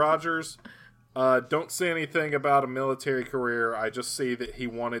 Mr. Rogers, don't say anything about a military career. I just see that he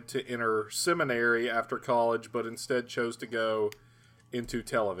wanted to enter seminary after college, but instead chose to go into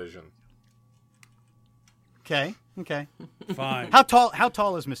television. Okay. Fine. How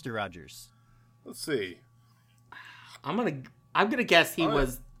tall is Mr. Rogers? Let's see. I'm gonna guess he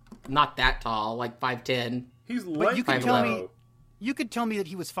was not that tall, like 5'10". He's But late. you could Five tell eleven. me. You could tell me that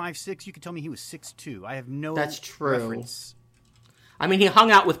he was 5'6". You could tell me he was 6'2". I have no That's true. reference. I mean, he hung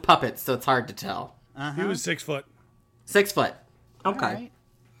out with puppets, so it's hard to tell. He was 6 foot. 6 foot. Okay. All right.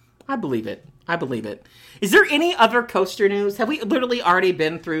 I believe it. Is there any other coaster news? Have we literally already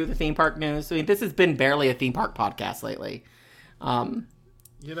been through the theme park news? I mean, this has been barely a theme park podcast lately.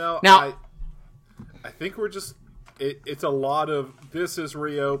 You know, Now- I think we're just... It's a lot of this is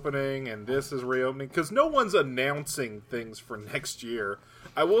reopening and this is reopening because no one's announcing things for next year.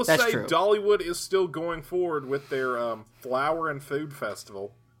 I will That's say true. Dollywood is still going forward with their Flower and Food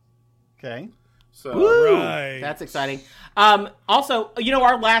Festival. Okay. So Woo! Right. That's exciting. Also,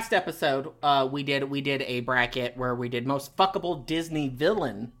 our last episode, we did a bracket where we did most fuckable Disney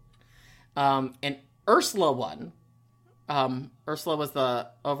villain, and Ursula won. Ursula was the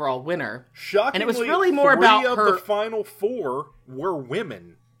overall winner. shockingly, And it was really more three about of her- the final four were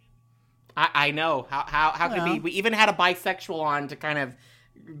women. I know how could it be? We even had a bisexual on to kind of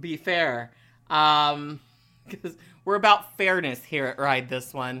be fair, because we're about fairness here at Ride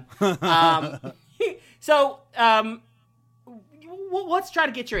This One. So let's try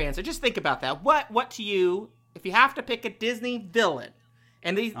to get your answer. Just think about that. What to you, if you have to pick a Disney villain,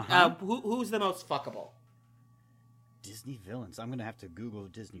 and these who's the most fuckable? Disney villains. I'm going to have to Google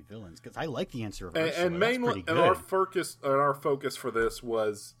Disney villains because I like the answer of And, Ursula. and That's mainly, pretty and good. our focus for this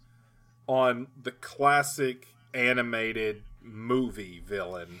was on the classic animated movie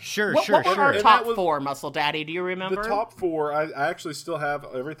villain. Sure. What were our And top that was- four, Muscle Daddy? Do you remember? The top four, I actually still have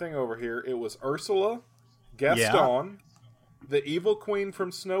everything over here. It was Ursula, Gaston, the evil queen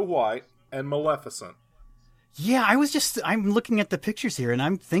from Snow White, and Maleficent. Yeah, I'm looking at the pictures here and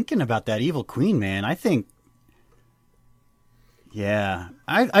I'm thinking about that evil queen, man. I think, Yeah.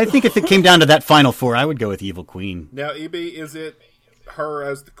 I think if it came down to that final four, I would go with Evil Queen. Now, EB, is it her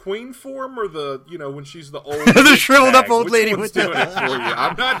as the queen form or the, when she's the old The shriveled up old Which lady one's with the... doing it for you?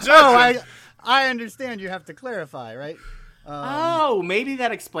 I'm not judging. Oh, I understand. You have to clarify, right? Oh, maybe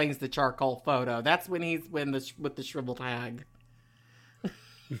that explains the charcoal photo. That's when he's with the shriveled hag.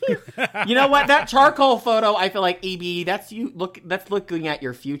 You know what? That charcoal photo, I feel like, EB, that's you. That's looking at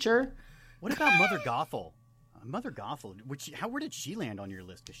your future. What about Mother Gothel? Mother Gothel, where did she land on your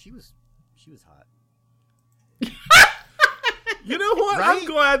list? Because she was hot. You know what? Right? I'm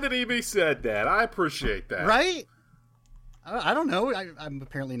glad that EB said that. I appreciate that. Right? I don't know. I'm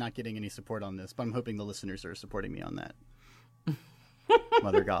apparently not getting any support on this, but I'm hoping the listeners are supporting me on that.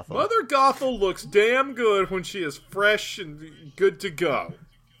 Mother Gothel. Mother Gothel looks damn good when she is fresh and good to go.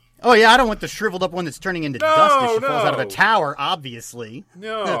 Oh, yeah, I don't want the shriveled up one that's turning into dust as she falls out of a tower, obviously.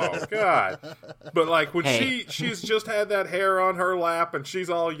 No, God. But like when she's just had that hair on her lap and she's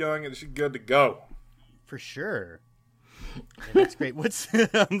all young and she's good to go. For sure. Yeah, that's great.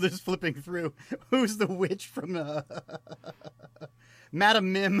 I'm just flipping through. Who's the witch from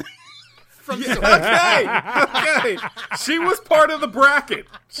Madam Mim? Okay. She was part of the bracket.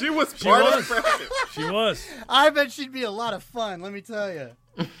 She was part of the bracket. She was. I bet she'd be a lot of fun, let me tell you.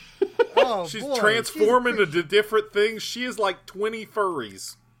 Oh, she's boy. transforming into different things. She is like 20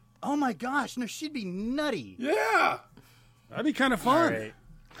 furries. Oh my gosh, no, she'd be nutty. Yeah. That'd be kind of fun.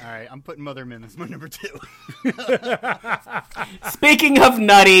 All right, I'm putting Mother Mim as my number 2. Speaking of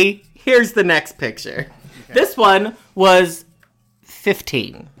nutty, here's the next picture. Okay. This one was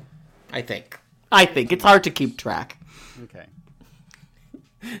 15, I think. It's hard to keep track. Okay.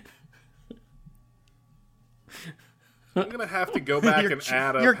 I'm going to have to go back and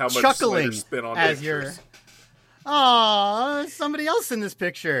add up how much chuckling Slater spent on as pictures. Aw, somebody else in this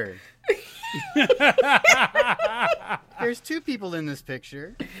picture. There's 2 people in this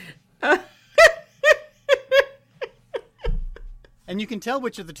picture. And you can tell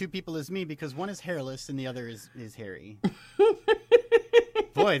which of the 2 people is me because one is hairless and the other is hairy.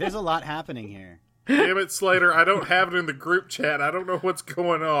 Boy, there's a lot happening here. Damn it, Slater. I don't have it in the group chat. I don't know what's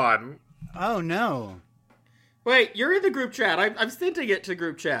going on. Oh, no. Wait, you're in the group chat. I'm sending it to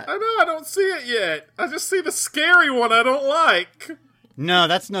group chat. I know, I don't see it yet. I just see the scary one I don't like. No,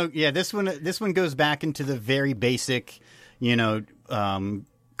 that's no... Yeah, this one goes back into the very basic,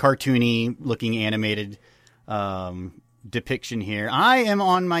 cartoony-looking animated depiction here. I am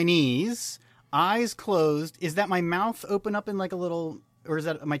on my knees, eyes closed. Is that my mouth open up in like a little... Or is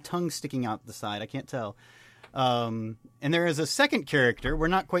that my tongue sticking out the side? I can't tell. And there is a second character. We're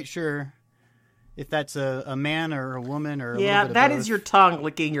not quite sure if that's a man or a woman or a little bit of that both. is your tongue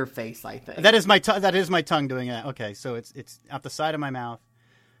licking your face, I think. That is my tongue doing that. Okay, so it's out the side of my mouth.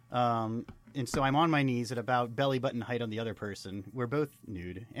 And so I'm on my knees at about belly button height on the other person. We're both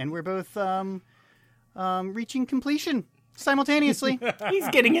nude, and we're both reaching completion simultaneously. He's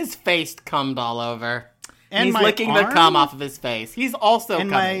getting his face cummed all over. And he's my licking the cum off of his face. He's also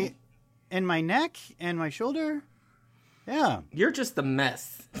coming. And my neck and my shoulder. Yeah. You're just a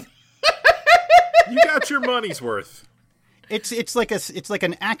mess. You got your money's worth. It's like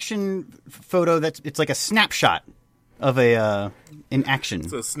an action photo it's like a snapshot of an action.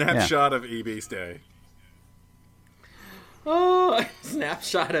 It's a snapshot of EB's day. Oh, a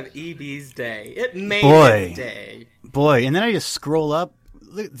snapshot of EB's day. It made its day. Boy, and then I just scroll up.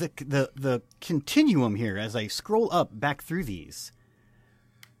 The continuum here as I scroll up back through these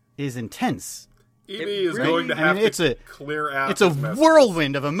is intense. EB is going to have to clear out. It's a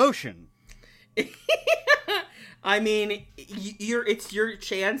whirlwind of emotion. I mean, it's your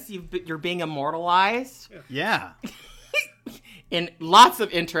chance. You're being immortalized. Yeah. In lots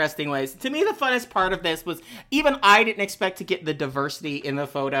of interesting ways. To me, the funnest part of this was even I didn't expect to get the diversity in the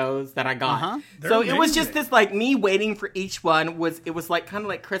photos that I got. Uh-huh. So it was just this like me waiting for each one it was like kind of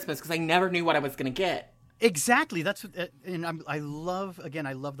like Christmas because I never knew what I was going to get. Exactly. That's what, and I love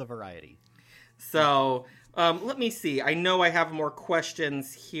the variety. So let me see. I know I have more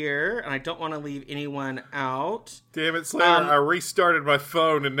questions here, and I don't want to leave anyone out. Damn it, Slater. I restarted my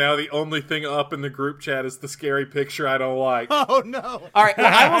phone, and now the only thing up in the group chat is the scary picture I don't like. Oh, no. All right,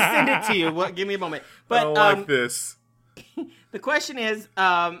 well, I will send it to you. Give me a moment. But, I don't like this. The question is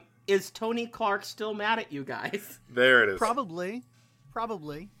Tony Clark still mad at you guys? There it is. Probably.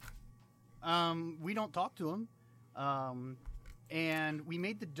 We don't talk to him. And we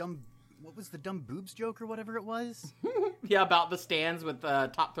made what was the dumb boobs joke or whatever it was? Yeah, about the stands with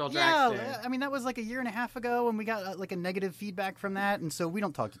Top Thrill Drag Yeah, I mean, that was like a year and a half ago, and we got like a negative feedback from that, and so we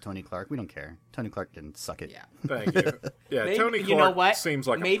don't talk to Tony Clark. We don't care. Tony Clark can suck it. Yeah. Thank you. Yeah, Maybe, Tony Clark you know what? seems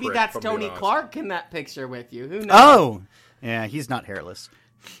like Maybe a prick, that's if I'm being Tony honest. Clark in that picture with you. Who knows? Oh, Yeah, he's not hairless.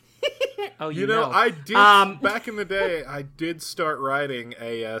 Oh, You know, I did back in the day. I did start writing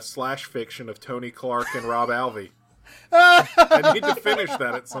a slash fiction of Tony Clark and Rob Alvey. I need to finish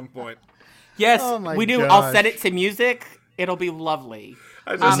that at some point. Yes, Oh my we do. gosh. I'll set it to music. It'll be lovely.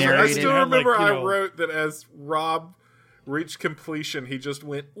 I narrated. still Had, like, remember you I know- wrote that as Rob reached completion, he just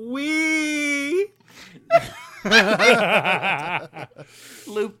went wee.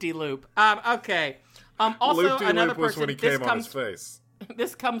 Loop-de-loop. Okay. Also, Loop-de-loop another was person. when he came on his face.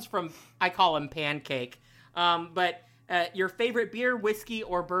 This comes from, I call him Pancake. But your favorite beer, whiskey,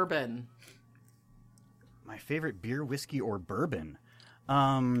 or bourbon? My favorite beer, whiskey, or bourbon?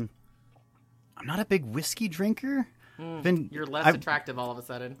 I'm not a big whiskey drinker. You're less attractive all of a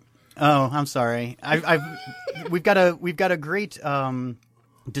sudden. Oh, I'm sorry. We've got a great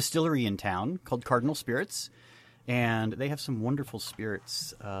distillery in town called Cardinal Spirits, and they have some wonderful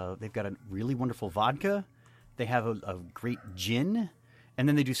spirits. They've got a really wonderful vodka. They have a great gin, and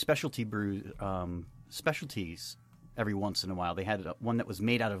then they do specialty specialties every once in a while. They had one that was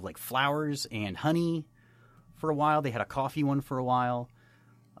made out of like flowers and honey for a while. They had a coffee one for a while.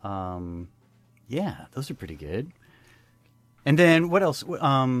 Yeah, those are pretty good. And then what else?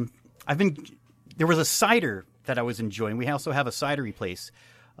 There was a cider that I was enjoying. We also have a cidery place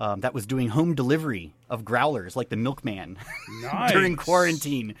that was doing home delivery of growlers, like the Milkman, Nice. during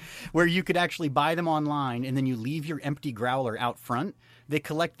quarantine, where you could actually buy them online, and then you leave your empty growler out front. They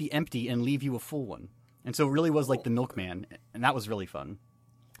collect the empty and leave you a full one. And so it really was like the Milkman, and that was really fun.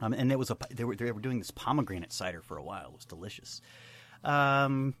 And they were doing this pomegranate cider for a while. It was delicious.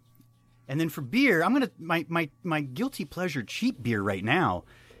 And then for beer, my guilty pleasure cheap beer right now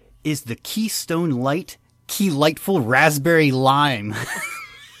is the Keystone Light Key Lightful Raspberry Lime.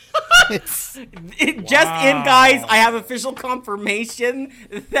 Just in, guys, I have official confirmation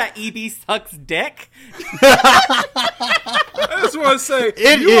that EB sucks dick. I just want to say,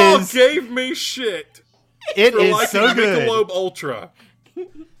 you all gave me shit It for is liking so good. Michelob Ultra.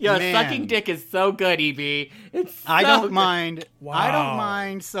 Yeah, Man. sucking dick is so good, EB. It's so I don't good. mind. I Wow. don't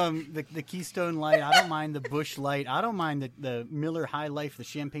mind the Keystone Light. I don't mind the Busch Light. I don't mind the Miller High Life, the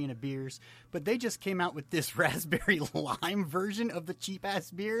champagne of beers. But they just came out with this raspberry lime version of the cheap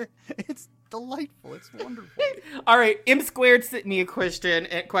ass beer. It's delightful. It's wonderful. All right, M Squared sent me a question,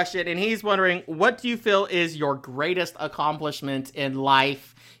 and he's wondering, what do you feel is your greatest accomplishment in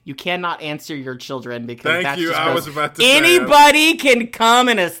life? You cannot answer your children because Thank that's you. just I gross. was about to say it. Anybody can come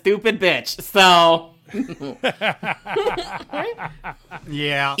in a stupid bitch. So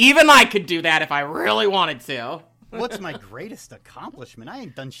Yeah. even I could do that if I really wanted to. What's my greatest accomplishment? I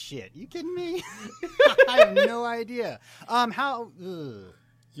ain't done shit. You kidding me? I have no idea.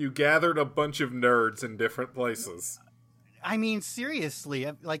 You gathered a bunch of nerds in different places. I mean, seriously,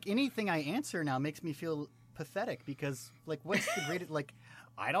 like anything I answer now makes me feel pathetic because, like, what's the greatest? Like,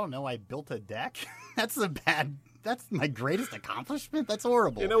 I don't know. I built a deck. That's my greatest accomplishment. That's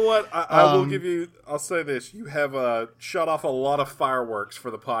horrible. You know what? I will give you. I'll say this: you have shot off a lot of fireworks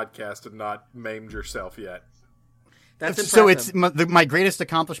for the podcast and not maimed yourself yet. That's impressive. So it's my greatest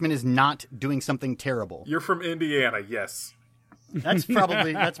accomplishment is not doing something terrible. You're from Indiana, yes. That's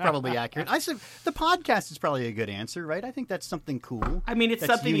probably accurate. I said the podcast is probably a good answer, right? I think that's something cool. I mean, it's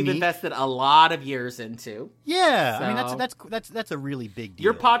that's something you've unique. invested a lot of years into. Yeah, I So- mean that's a really big deal.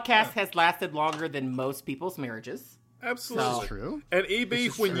 Your podcast has lasted longer than most people's marriages. Absolutely. So- That's true. And EB,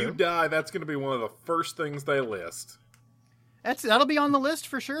 is when you true. die, that's going to be one of the first things they list. That'll be on the list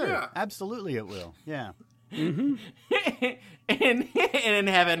for sure. Yeah. Absolutely, it will. Yeah. and in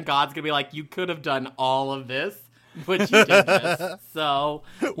heaven, God's gonna be like, you could have done all of this, but you did this. So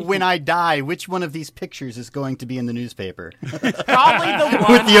When I die, which one of these pictures is going to be in the newspaper? probably the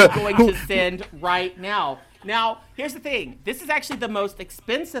one With I'm going to send right now. Now, here's the thing. This is actually the most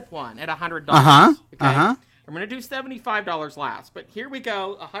expensive one at $100. Uh-huh, Okay? uh-huh. I'm going to do $75 last, but here we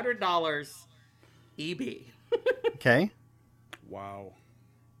go. $100 EB. Okay. Wow.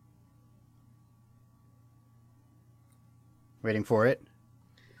 Waiting for it.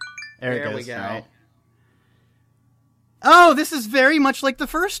 There it There goes. we go. All right. Oh, this is very much like the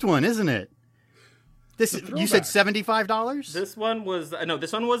first one, isn't it? You said $75? This one was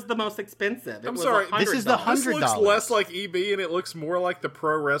this one was the most expensive. It I'm was sorry, $100. this is the This looks $100. less like EB, and it looks more like the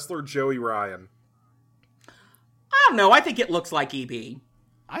pro wrestler Joey Ryan. I don't know. I think it looks like EB.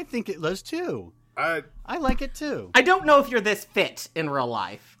 I think it does too. I I like it too. I don't know if you're this fit in real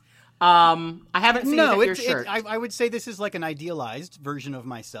life. I haven't seen your shirt. I would say this is like an idealized version of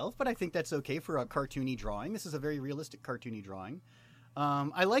myself, but I think that's okay for a cartoony drawing. This is a very realistic cartoony drawing.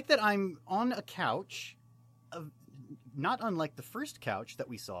 I like that I'm on a couch, not unlike the first couch that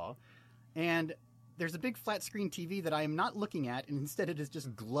we saw, and there's a big flat screen TV that I am not looking at, and instead it is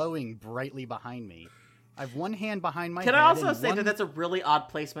just glowing brightly behind me. I have one hand behind my head. Can I also and say that that's a really odd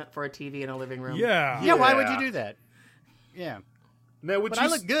placement for a TV in a living room? Yeah. Yeah, why would you do that? Yeah. Now, But I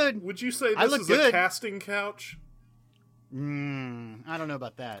look good. Would you say I this look is a good. casting couch? I don't know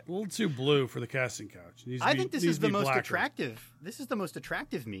about that. A little too blue for the casting couch. It needs to I be- think this needs is to the be most blacker. attractive. This is the most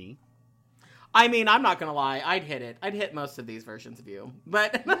attractive me. I mean, I'm not gonna lie. I'd hit it. I'd hit most of these versions of you,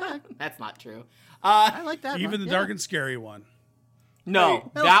 but that's not true. I like that Even one. the Yeah. dark and scary one. No,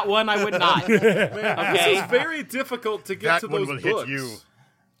 that one I would not. This Okay, is very difficult to get to those books.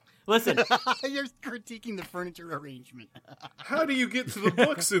 listen. You're critiquing the furniture arrangement. How do you get to the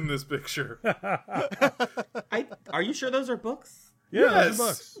books in this picture? Are you sure those are books? Yeah, Yes.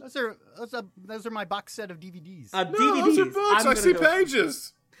 those are books. Those are my box set of DVDs. No, DVDs. those are books. I'm I gonna see go-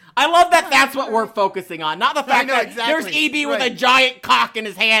 pages. I love that that's what we're focusing on, not the fact know, that exactly. there's EB with a Right. giant cock in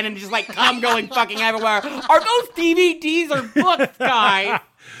his hand and just like cum going fucking everywhere. Are those DVDs or books, guys?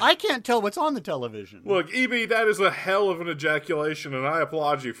 I can't tell what's on the television. Look, EB, that is a hell of an ejaculation, and I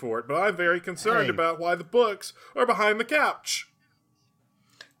applaud you for it, but I'm very concerned Hey. about why the books are behind the couch.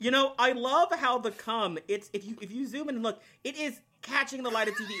 You know, I love how the cum. It's if you zoom in and look, it is catching the light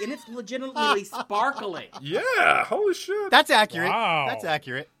of TV and it's legitimately sparkling. Yeah, holy shit. That's accurate. Wow. That's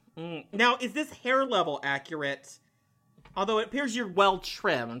accurate. Now, is this hair level accurate? Although it appears you're well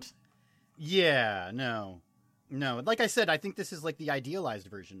trimmed. Yeah, no. Like I said, I think this is like the idealized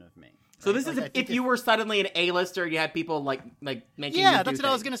version of me. So this Like, is I if think you were suddenly an A-lister, you had people like making you Yeah, do that's what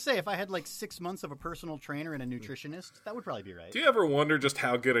I was things. gonna say. If I had like 6 months of a personal trainer and a nutritionist, that would probably be right. Do you ever wonder just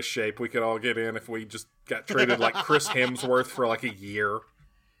how good a shape we could all get in if we just got treated like Chris Hemsworth for like a year?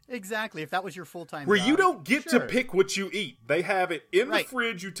 Exactly. If that was your full time Where job, you don't get sure. to pick what you eat. They have it in Right. the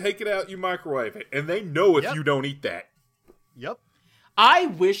fridge, you take it out, you microwave it, and they know if Yep. you don't eat that. Yep. I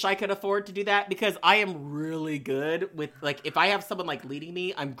wish I could afford to do that because I am really good with like if I have someone like leading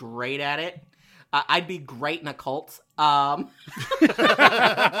me, I'm great at it. I'd be great in a cult.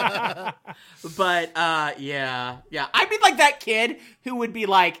 But yeah. I'd be like that kid who would be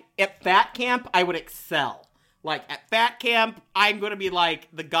like at fat camp, I would excel. Like at fat camp, I'm going to be like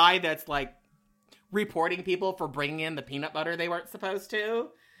the guy that's like reporting people for bringing in the peanut butter they weren't supposed to.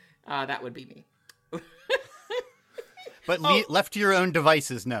 That would be me. But left to your own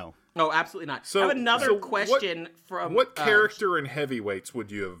devices, no. Oh, absolutely not. So- I have another so question from What character in Heavyweights would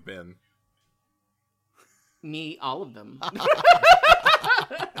you have been? me, all of them. I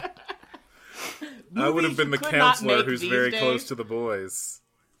would have Movies been you the could not counselor make who's these very days. close to the boys.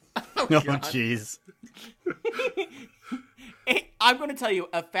 Oh, jeez. I'm going to tell you,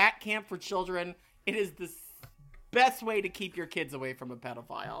 a fat camp for children, it is the best way to keep your kids away from a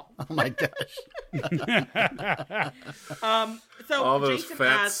pedophile. Oh my gosh. So All those Jason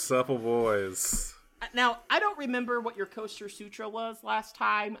fat, asked, supple boys. now, I don't remember what your Kosher Sutra was last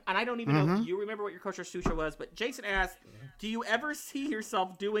time, and I don't even know Mm-hmm. if you remember what your Kosher Sutra was, but Jason asked, do you ever see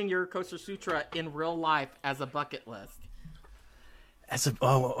yourself doing your Kosher Sutra in real life as a bucket list?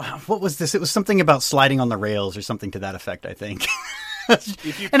 What was this? It was something about sliding on the rails or something to that effect, I think.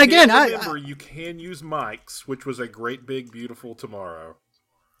 If you And again, can't remember, you can use Mike's, which was a great, big, beautiful tomorrow.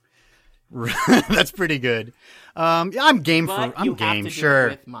 That's pretty good. Yeah, I'm game But for. you I'm have game, to do sure.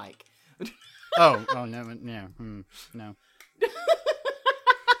 it with Mike. Oh no, yeah, no.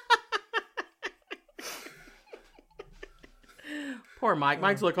 Poor Mike.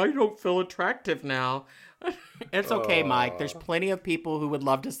 Mike's like, I don't feel attractive now. It's okay, Mike. There's plenty of people who would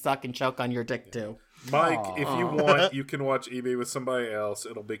love to suck and choke on your dick, too. Mike, if you want, you can watch EB with somebody else.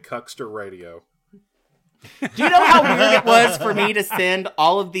 It'll be Cuckster Radio. Do you know how weird it was for me to send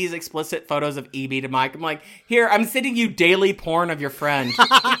all of these explicit photos of EB to Mike? I'm like, here, I'm sending you daily porn of your friend.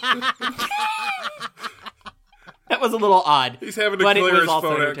 That was a little odd. He's having to but it clear was his also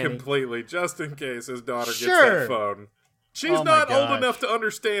phone out entertaining. completely, just in case his daughter gets Sure. that phone. She's Oh my not old gosh. enough to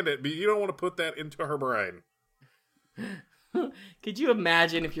understand it, but you don't want to put that into her brain. Could you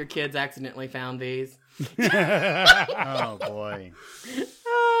imagine if your kids accidentally found these? Oh boy.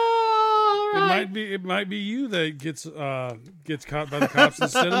 All right. It might be you that gets caught by the cops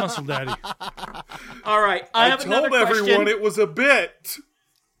instead of Muscle Daddy. All right. I have another Told question. everyone it was a bit.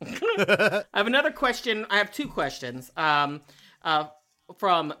 I have another question. I have two questions from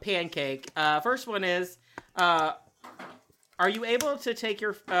Pancake. First one is, are you able to take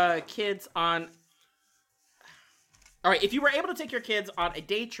your kids on... All right, if you were able to take your kids on a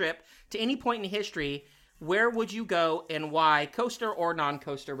day trip to any point in history, where would you go and why? Coaster or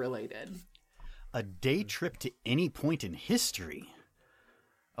non-coaster related? A day trip to any point in history.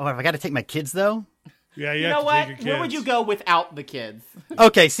 Oh, have I got to take my kids though? Yeah, You know what? Where would you go without the kids?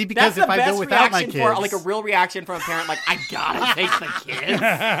 Okay, see, because That's if the I best go without my reaction kids, for like a real reaction from a parent. Like, I gotta take the kids.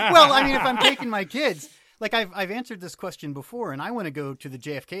 well, I mean, if I'm taking my kids, like I've answered this question before, and I want to go to the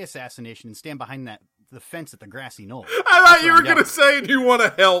JFK assassination and stand behind the fence at the grassy knoll. I thought you were going to say you want to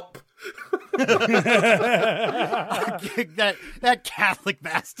help. that Catholic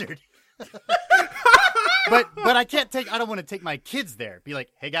bastard. but I don't want to take my kids there. Be like,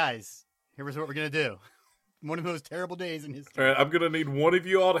 hey guys, here's what we're gonna do. One of those terrible days in history. All right, I'm going to need one of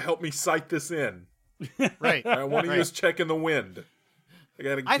you all to help me sight this in. Right. All right, one of you is checking the wind.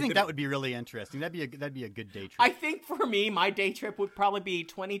 I think that would be really interesting. That'd be a good day trip. I think for me, my day trip would probably be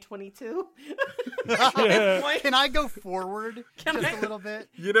 2022. Can I go forward a little bit?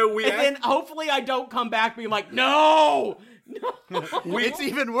 You know, then hopefully I don't come back being like, no. It's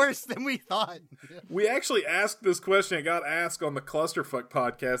even worse than we thought. We actually asked this question. It got asked on the Clusterfuck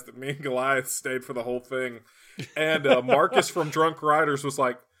podcast that me and Goliath stayed for the whole thing. And Marcus from Drunk Riders was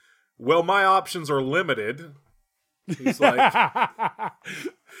like, well, my options are limited. He's like,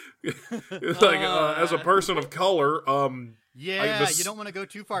 as a person of color, you don't want to go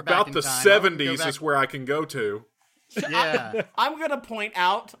too far back. About the 70s is where I can go to. Yeah, I'm gonna point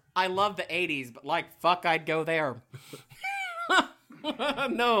out I love the 80s, but like fuck, I'd go there.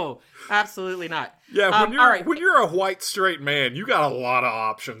 No, absolutely not. Yeah, when you're a white straight man, you got a lot of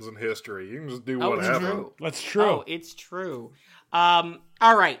options in history. You can just do whatever. That's true. Oh, it's true. All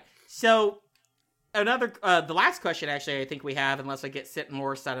right, so. The last question, actually, I think we have, unless I get sick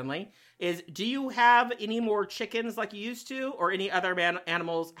more suddenly, is: do you have any more chickens like you used to, or any other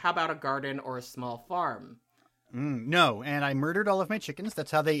animals? How about a garden or a small farm? No, and I murdered all of my chickens.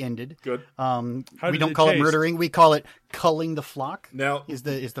 That's how they ended. Good. We don't call it murdering; we call it culling the flock. Now, is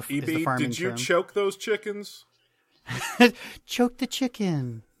the EB, farming did you term. choke those chickens? Choke the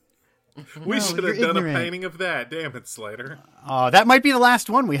chicken. We No, should you're have done ignorant. a painting of that. Damn it, Slater. That might be the last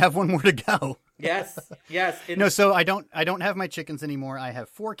one. We have one more to go. Yes. No, so I don't have my chickens anymore. I have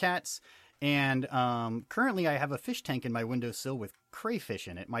 4 cats, and currently I have a fish tank in my windowsill with crayfish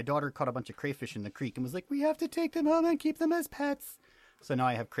in it. My daughter caught a bunch of crayfish in the creek and was like, "We have to take them home and keep them as pets." So now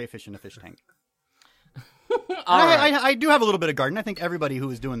I have crayfish in a fish tank. I do have a little bit of garden. I think everybody who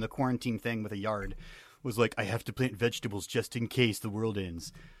was doing the quarantine thing with a yard was like, "I have to plant vegetables just in case the world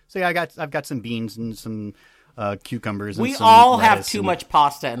ends." So yeah, I've got some beans and some cucumbers. And we some all have lettuce too much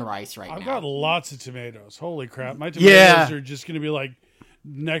pasta and rice right now. I've got lots of tomatoes. Holy crap! My tomatoes are just going to be like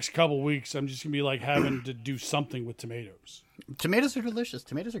next couple weeks. I'm just going to be like having to do something with tomatoes. Tomatoes are delicious.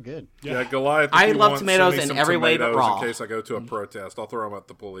 Tomatoes are good. Yeah, Goliath. I love tomatoes in every way but raw. In case I go to a protest, I'll throw them at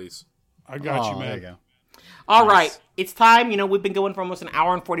the police. I got you, man. There you go. All right, it's time. You know, we've been going for almost an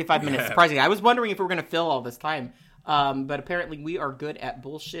hour and 45 minutes. Surprisingly, I was wondering if we were going to fill all this time, but apparently we are good at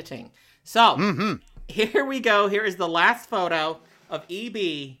bullshitting. So here we go. Here is the last photo of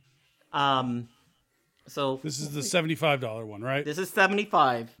EB. So This is the $75 one, right? this is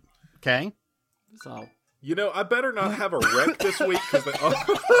 75. Okay. So You know, I better not have a wreck this week because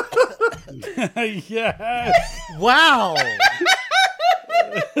Yes. Wow.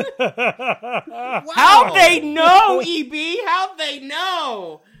 how'd they know, EB? How'd they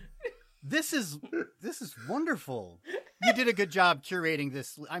know? This is wonderful. You did a good job curating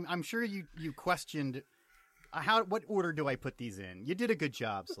this. I'm sure you questioned what order do I put these in? You did a good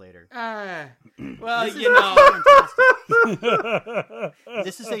job, Slater. Well, you know.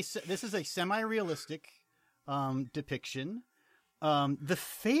 This is a semi-realistic depiction. The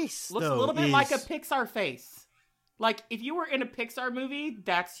face Looks though, a little bit is... like a Pixar face. Like, if you were in a Pixar movie,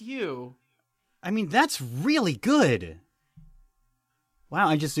 that's you. I mean, that's really good. Wow,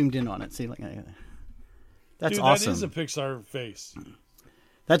 I just zoomed in on it. See, that's Dude, awesome. that is a Pixar face.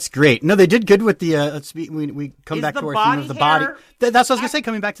 That's great. No, they did good with the. We come Is back the to our body theme of the body. hair- That's what I was gonna say.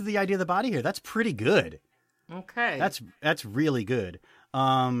 Coming back to the idea of the body here, that's pretty good. Okay. That's really good.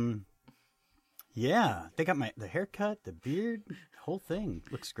 Yeah, they got the haircut, the beard, the whole thing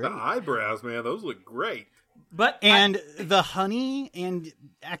looks the great. eyebrows, man, those look great. But And the honey and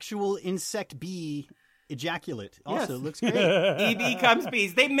actual insect bee ejaculate also Yes. looks great. EB comes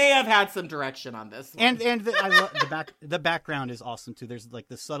bees. They may have had some direction on this one. And I love the background is awesome too. There's like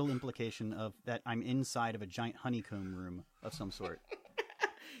the subtle implication of that I'm inside of a giant honeycomb room of some sort.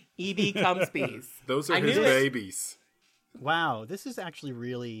 EB comes bees. Those are I his knew it. babies. Wow, this is actually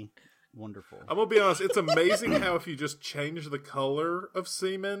really wonderful. I'm gonna be honest, it's amazing how if you just change the color of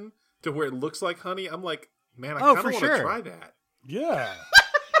semen to where it looks like honey, I'm like, man, I kind of for want to sure. try that. Yeah.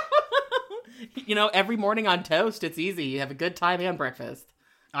 You know, every morning on toast, it's easy. You have a good time and breakfast.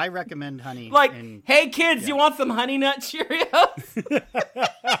 I recommend honey. Like, and hey kids, you want some Honey Nut Cheerios?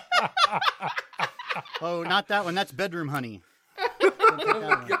 Oh, not that one. That's Bedroom Honey.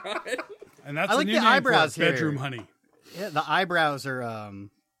 And that's I a like new the name eyebrows for it, here. Bedroom Honey. Yeah, the eyebrows are.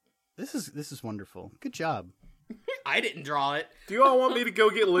 This is wonderful. Good job. I didn't draw it. Do you all want me to go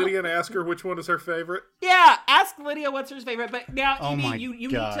get Lydia and ask her which one is her favorite? Yeah, ask Lydia what's her favorite. But now, Oh my you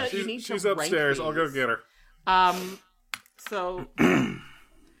gosh. need to. You need She's to rank upstairs. I'll go these. get her. So,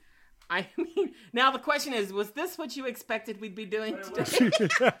 I mean, now the question is, was this what you expected we'd be doing today?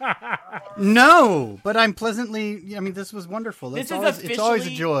 No, but I'm pleasantly. I mean, this was wonderful. This It's always a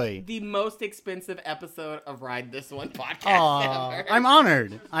joy. the most expensive episode of Ride This One podcast Aw, ever. I'm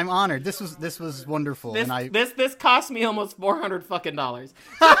honored. I'm honored. This was wonderful, This, and I. this cost me almost $400 fucking dollars.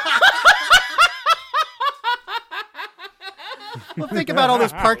 Well, think about all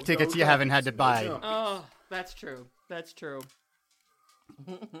those park tickets you haven't had to buy. Oh, that's true. That's true.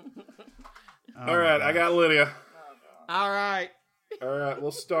 All right, I got Lydia. All right. All right,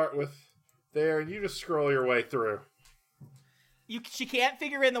 we'll start with there, and you just scroll your way through. She can't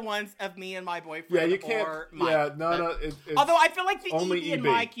figure in the ones of me and my boyfriend. Yeah, you can't. Or Mike. Yeah, no. It's Although I feel like the only EB and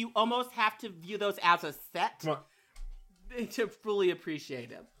EB. Mike, you almost have to view those as a set Come on. to fully appreciate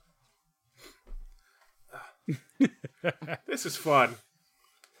them. This is fun.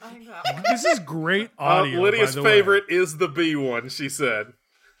 This is great audio. Lydia's by the way. favorite is the B one, she said.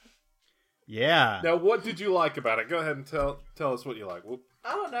 Yeah. Now, what did you like about it? Go ahead and tell us what you like. Whoop.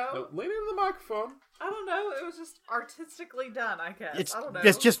 I don't know. No, lean into the microphone. I don't know. It was just artistically done, I guess. I don't know.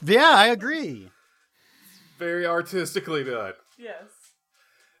 It's just I agree. Very artistically done. Yes.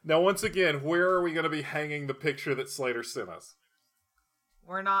 Now, once again, where are we going to be hanging the picture that Slater sent us?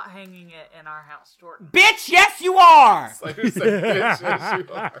 We're not hanging it in our house, Jordan. Bitch, yes you are! Slater said, "Bitch, yes,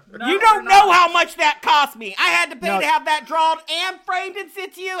 you are." No, You we're don't not. know how much that cost me. I had to pay No. to have that drawn and framed and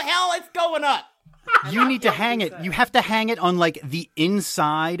sent to you. Hell, it's going up. You need to hang it. You have to hang it on like the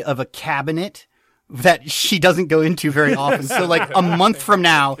inside of a cabinet that she doesn't go into very often. So like a month from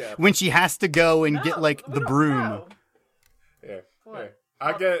now, when she has to go and get like we the don't broom. know. Yeah. What?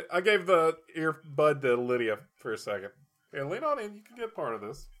 Yeah. I gave the earbud to Lydia for a second. Yeah, lean on in. You can get part of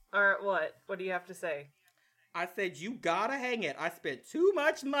this. All right, what? What do you have to say? I said, you gotta hang it. I spent too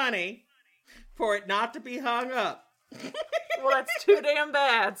much money for it not to be hung up. Well, that's too damn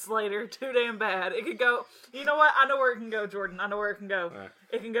bad, Slater. Too damn bad. It could go. You know what? I know where it can go, Jordan. I know where it can go. Alright.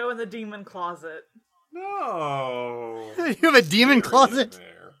 It can go in the demon closet. No. You have a demon In closet.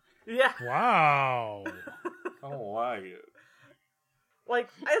 there. Yeah. Wow. I don't like it. Like,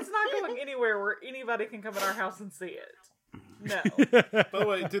 it's not going anywhere where anybody can come in our house and see it. No. By the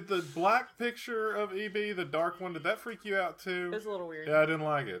way, did the black picture of EB, the dark one, did that freak you out too? It's a little weird. Yeah, I didn't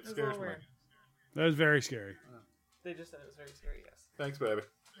like it. It It's a scares little me. weird. That was very scary. They just said it was very scary, yes. Thanks, baby.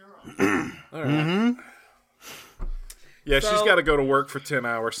 All right. Yeah, she's So- got to go to work for 10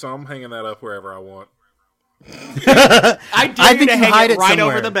 hours, so I'm hanging that up wherever I want. I dare I you think to you hang hide it it right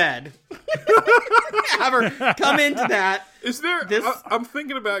somewhere. over the bed. Have her come into that. Is there? This- I'm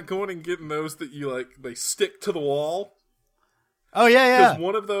thinking about going and getting those that you like. They stick to the wall. Oh yeah, Because yeah.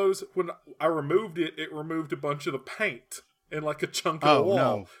 one of those, when I removed it, it removed a bunch of the paint and like a chunk of Oh, the wall.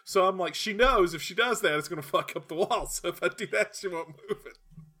 no. So I'm like, she knows if she does that, it's going to fuck up the wall. So if I do that, she won't move it.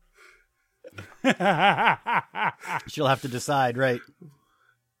 She'll have to decide, right?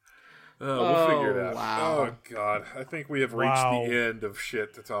 We'll figure it out. wow. Oh God, I think we have reached Wow. the end of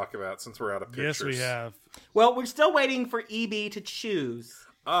shit to talk about since we're out of pictures. Yes, we have. Well, we're still waiting for EB to choose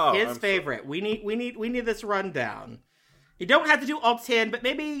Oh, his I'm favorite. We need this rundown. You don't have to do all 10, but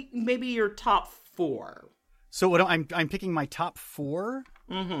maybe your top 4. So what I'm picking my top 4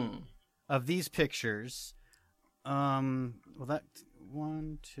 of these pictures. Well, that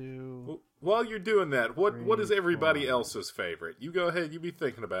 1, 2. While you're doing that, what is everybody else's favorite? You go ahead. You be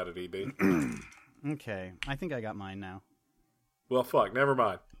thinking about it, EB. Okay, I think I got mine now. Well, fuck. Never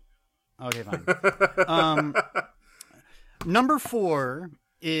mind. Okay, fine. Number 4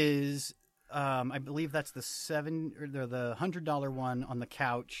 is, I believe that's the $100 one on the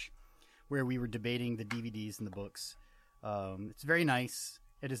couch, where we were debating the DVDs and the books. It's very nice.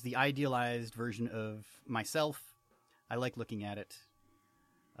 It is the idealized version of myself. I like looking at it.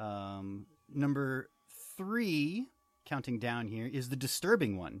 Number 3, counting down here, is the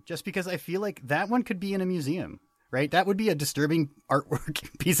disturbing one. Just because I feel like that one could be in a museum, right? That would be a disturbing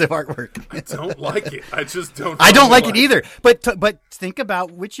artwork, piece of artwork. Don't like it. I just don't. I don't like it either. But think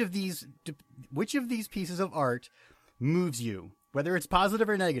about which of these pieces of art moves you, whether it's positive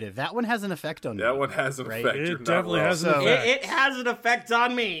or negative. That one has an effect on you. That one has an Right. effect. It You're not definitely wrong. has an So- effect. It has an effect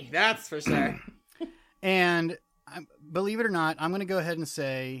on me. That's for sure. And believe it or not, I'm going to go ahead and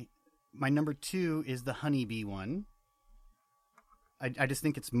say my number 2 is the honeybee one. I just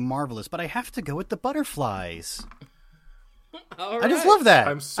think it's marvelous. But I have to go with the butterflies. All I just right. love that.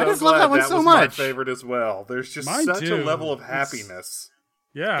 I'm so I just glad love that one that so was much. my favorite as well. There's just Mine such a too. level of It's- happiness.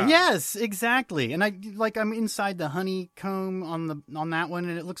 Yeah. Yes, exactly. And I'm inside the honeycomb on that one,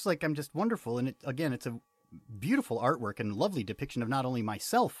 and it looks like I'm just wonderful. And it's a beautiful artwork and lovely depiction of not only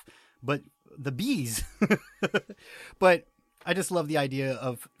myself but the bees. But I just love the idea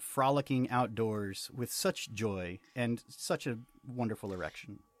of frolicking outdoors with such joy and such a wonderful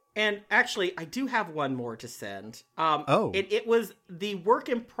erection. And actually, I do have one more to send. Oh. It was the work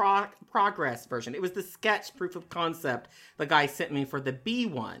in progress version. It was the sketch proof of concept the guy sent me for the bee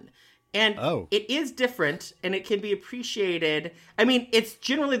one. And it is different, and it can be appreciated. I mean, it's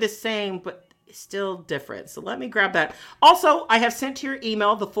generally the same, but it's still different. So let me grab that. Also, I have sent to your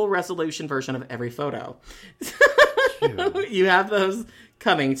email the full resolution version of every photo. You have those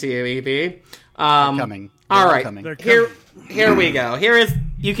coming to you, EB. Coming. All right. Coming. They're coming. Here we go.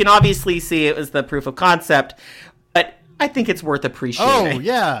 You can obviously see it was the proof of concept, but I think it's worth appreciating. Oh,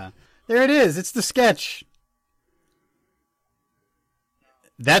 yeah. There it is. It's the sketch.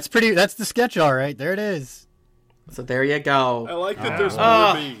 That's the sketch, all right. There it is. So there you go. I like that there's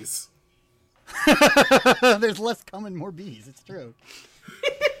more bees. There's less coming, more bees. It's true.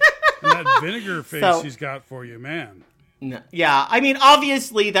 And that vinegar face So- he's got for you, man. No, yeah, I mean,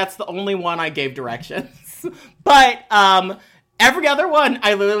 obviously that's the only one I gave directions, but every other one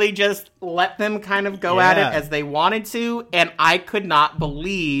I literally just let them kind of go at it as they wanted to, and I could not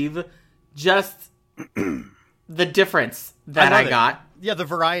believe just the difference that I love it. got. Yeah, the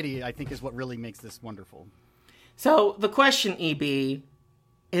variety, I think, is what really makes this wonderful. So the question, EB,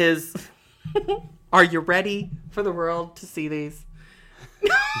 is: are you ready for the world to see these?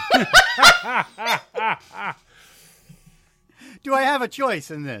 Do I have a choice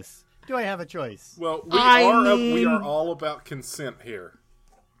in this? Do I have a choice? Well, I we are mean- all about consent here.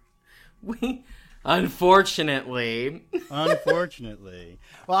 Unfortunately. Unfortunately.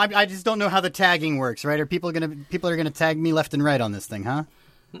 Well, I just don't know how the tagging works, right? Are people are gonna tag me left and right on this thing, huh?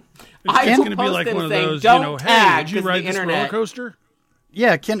 I It's will going to be post like them one of saying, those, "Don't hey, tag," would you 'cause ride the this roller internet- coaster?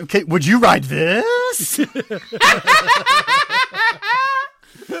 Yeah, would you ride this?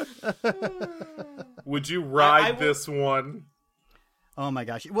 Would you ride I will- this one? Oh my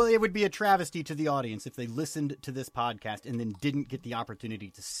gosh. Well, it would be a travesty to the audience if they listened to this podcast and then didn't get the opportunity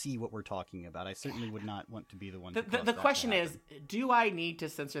to see what we're talking about. I certainly would not want to be the one to cause The that question to is, do I need to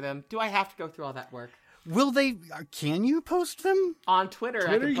censor them? Do I have to go through all that work? will they? Can you post them? On Twitter,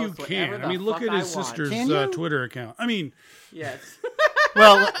 I Twitter, can you post whatever can. the I mean, look fuck at his I want. sister's Can you? Twitter account. I mean, Yes.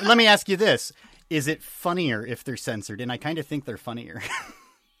 Well, let me ask you this. Is it funnier if they're censored? And I kind of think they're funnier.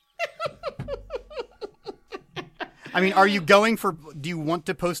 I mean, are you going for, do you want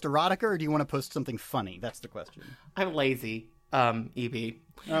to post erotica or do you want to post something funny? That's the question. I'm lazy, EB.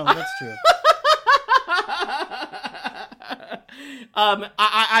 Oh, that's true.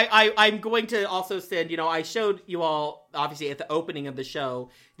 I'm going to also send, I showed you all, obviously, at the opening of the show,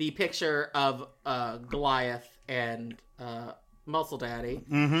 the picture of Goliath and Muscle Daddy.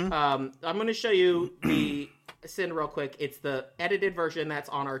 Mm-hmm. I'm going to show you send real quick. It's the edited version that's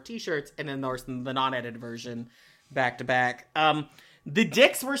on our t-shirts, and then there's the non-edited version back to back. The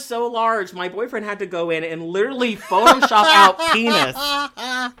dicks were so large, my boyfriend had to go in and literally Photoshop out penis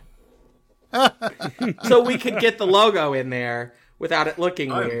so we could get the logo in there without it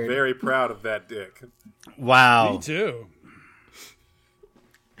looking I'm weird. very proud of that dick. Wow. me too.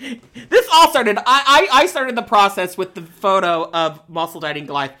 This all started. I started the process with the photo of Muscle Daddy and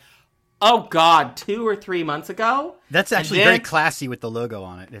Goliath. Oh God, 2 or 3 months ago. That's actually And then- very classy with the logo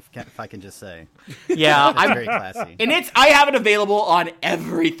on it, if I can just say. Yeah, That's very classy. and I have it available on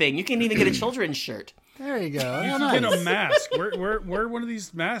everything. You can even get a children's shirt. There you go. You Oh, can get nice. a mask. Wear one of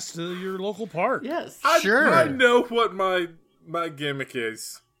these masks to your local park. Yes. Sure. I know what my gimmick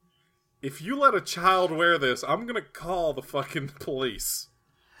is. If you let a child wear this, I'm gonna call the fucking police.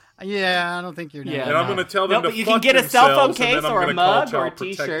 Yeah, I don't think you're. Yeah. And I'm going to tell them No, to but you fuck can get a cell phone themselves, and case then I'm or a gonna call mug or a Child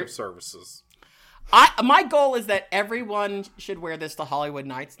Protective t-shirt. Services. My goal is that everyone should wear this to Hollywood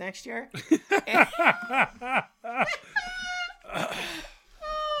Nights next year.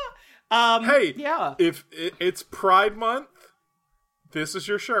 Hey, yeah. if it's Pride Month, this is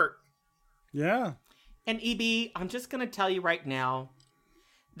your shirt. Yeah. And EB, I'm just going to tell you right now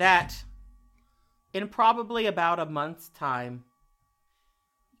that in probably about a month's time,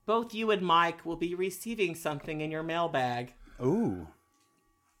 both you and Mike will be receiving something in your mailbag. Ooh.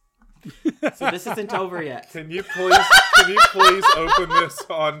 So this isn't over yet. Can you please open this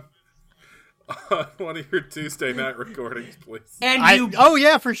on one of your Tuesday night recordings, please? And Oh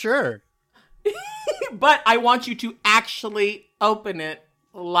yeah, for sure. but I want you to actually open it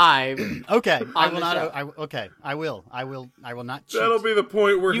live. Okay, I On will the not. show. I will not cheat. That'll be the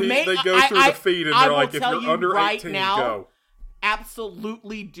point where they go through the feed and I they're will like, if tell you're you under right 18, now, go.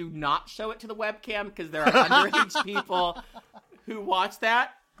 Absolutely do not show it to the webcam because there are underage people who watch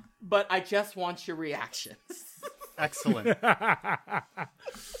that. But I just want your reactions. Excellent.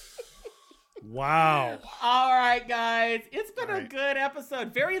 Wow. All right, guys. It's been All a right. good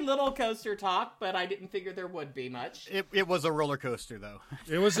episode. Very little coaster talk, but I didn't figure there would be much. It was a roller coaster, though.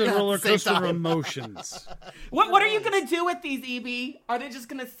 It was a roller Same coaster of time. emotions. What are you going to do with these, EB? Are they just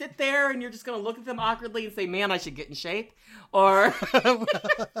going to sit there and you're just going to look at them awkwardly and say, man, I should get in shape? Or,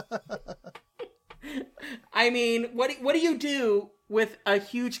 I mean, what do you do with a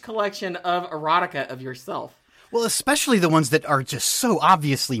huge collection of erotica of yourself? Well, especially the ones that are just so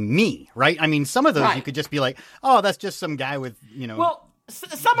obviously me, right? I mean, some of those Right. you could just be like, oh, that's just some guy with, Well,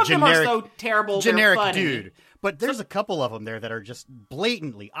 some of them are so terrible, generic they're funny. dude. But there's a couple of them there that are just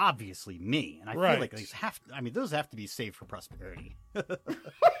blatantly, obviously me, and I feel Right. like those have to be saved for prosperity.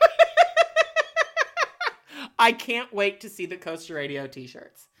 I can't wait to see the Coaster Radio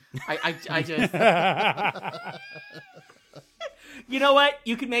t-shirts. I just... You know what?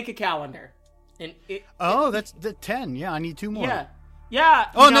 You could make a calendar. And Oh, that's the 10. Yeah, I need 2 more. Yeah.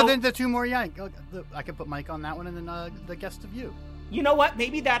 Oh, you no, know, then the 2 more. Yeah, I could put Mike on that one, and then the guest of you. You know what?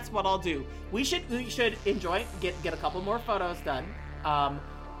 Maybe that's what I'll do. We should enjoy get a couple more photos done.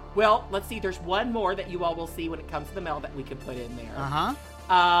 Well, let's see. There's one more that you all will see when it comes to the mail that we can put in there.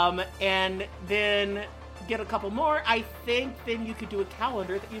 And then get a couple more. I think then you could do a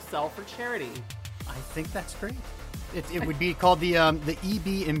calendar that you sell for charity. I think that's great. It would be called the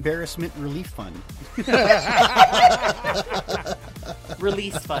EB Embarrassment Relief Fund.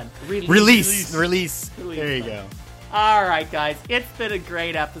 Release fund. Release. Release There you fund. go. All right, guys. It's been a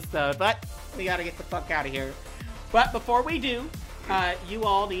great episode, but we got to get the fuck out of here. But before we do, you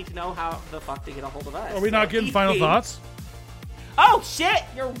all need to know how the fuck to get a hold of us. Are we not So, getting EP final thoughts? Oh, shit!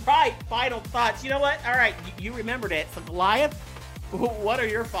 You're right. Final thoughts. You know what? All right. You remembered it. So, Goliath, what are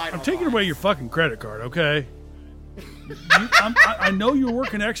your final I'm taking thoughts? away your fucking credit card, okay? I know you're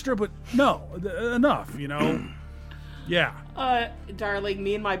working extra, but no, enough, you know? Yeah. Darling,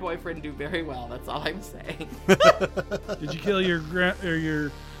 me and my boyfriend do very well. That's all I'm saying. Did you kill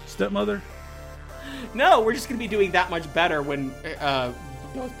your stepmother? No, we're just going to be doing that much better when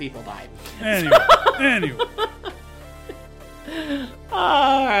those people die. Anyway.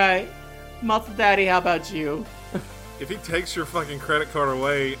 All right. Muscle Daddy, how about you? If he takes your fucking credit card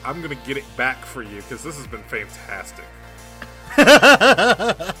away, I'm gonna get it back for you because this has been fantastic.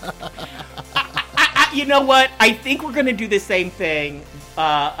 You know what? I think we're going to do the same thing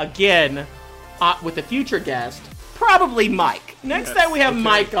again with a future guest. Probably Mike. Next Yes, time we have okay.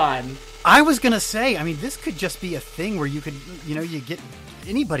 Mike on. I was gonna say, I mean, this could just be a thing where you could, you get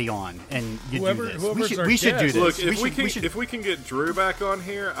anybody on and you do this. Whoever's our We should do guest. this. Look, we should. if we can get Drew back on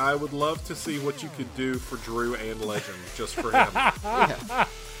here, I would love to see what you could do for Drew and Legend just for him.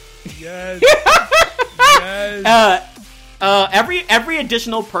 Yes. Yes. Every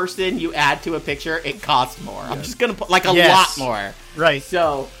additional person you add to a picture, it costs more. I'm just going to put like a Yes. lot more. Right.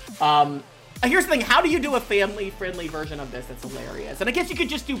 So, here's the thing. How do you do a family-friendly version of this that's hilarious? And I guess you could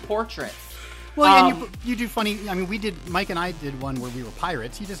just do portraits. Well, and you do funny. I mean, Mike and I did one where we were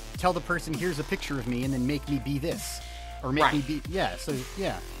pirates. You just tell the person, "Here's a picture of me," and then make me be this, or make Right. me be So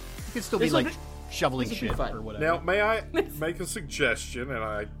yeah, you could still be This like would be- shoveling this would be shit fun. or whatever. Now, may I make a suggestion?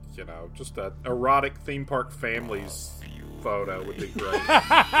 And just a erotic theme park families photo would be great.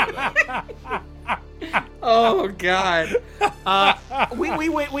 Oh God. I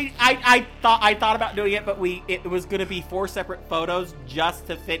thought about doing it, but it was going to be 4 separate photos just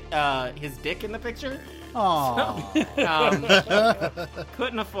to fit his dick in the picture. Aw.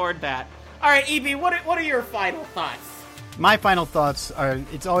 Couldn't afford that. All right, EB, what are your final thoughts? My final thoughts are: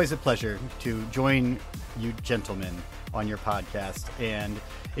 it's always a pleasure to join you gentlemen on your podcast, and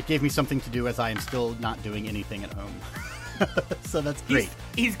it gave me something to do as I am still not doing anything at home. So that's great.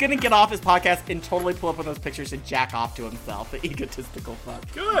 He's gonna get off his podcast and totally pull up one of those pictures and jack off to himself. The egotistical fuck.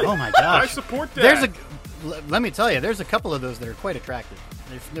 Good. Oh my gosh. I support that. Let me tell you, there's a couple of those that are quite attractive.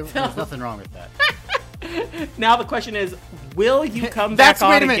 There's nothing wrong with that. Now the question is, will you come back Wait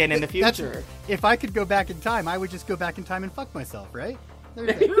on a minute. again in the future? If I could go back in time, I would just go back in time and fuck myself, right?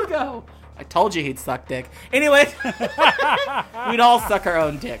 There you go. I told you he'd suck dick. Anyways, we'd all suck our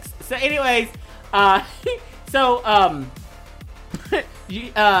own dicks. So anyways,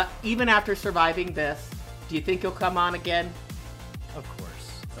 even after surviving this, do you think you'll come on again? Of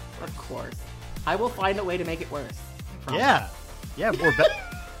course. Of course. I will find a way to make it worse. I promise. Yeah. Yeah,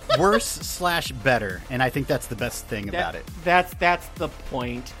 worse/better, and I think that's the best thing about it. That's the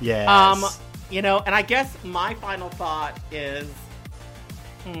point. Yes. You know, and I guess my final thought is,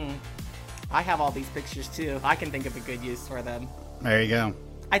 I have all these pictures too. I can think of a good use for them. There you go.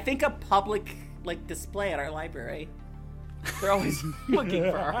 I think a public display at our library. They're always looking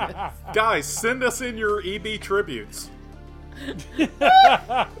for artists. Guys, send us in your EB tributes.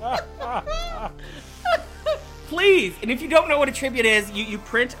 Please, and if you don't know what a tribute is, you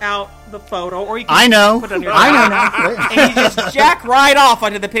print out the photo, or you can I know. put it on your I know now. and you just jack right off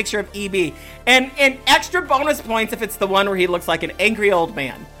onto the picture of EB. And extra bonus points if it's the one where he looks like an angry old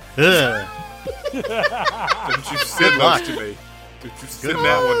man. Ugh. Don't you send those to me. Don't you send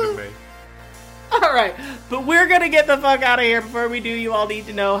that one to me. All right, but we're going to get the fuck out of here. Before we do, you all need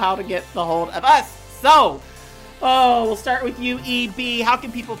to know how to get the hold of us. So, we'll start with you, EB. How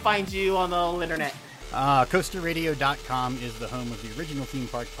can people find you on the internet? CoasterRadio.com is the home of the original theme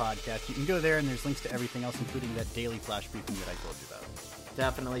park podcast. You can go there, and there's links to everything else, including that daily flash briefing that I told you about.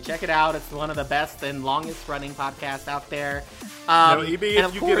 Definitely check it out. It's one of the best and longest running podcasts out there. Now, EB, and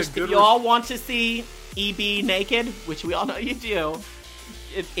of if you course, get a good if you all want to see EB naked, which we all know you do,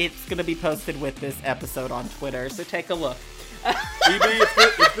 it's going to be posted with this episode on Twitter. So take a look. EB,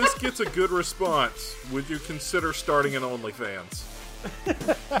 if this gets a good response, would you consider starting an OnlyFans?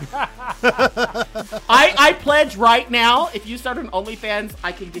 I pledge right now, if you start an OnlyFans,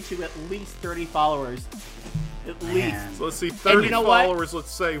 I can get you at least 30 followers. At least. So let's see, 30 you know followers,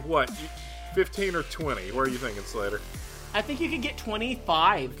 let's say, what, 15 or 20? What are you thinking, Slater? I think you could get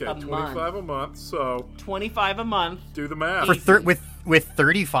 25 Okay, a month. 25 a month, so 25 a month. do the math. With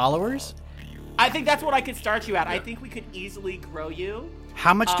 30 followers? I think that's what I could start you at. I think we could easily grow you.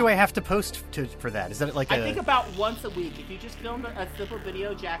 How much do I have to post for that? Is that like I think about once a week. If you just film a simple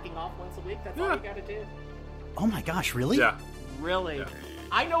video jacking off once a week, that's all you gotta do. Oh my gosh, really? Yeah. Really? Yeah.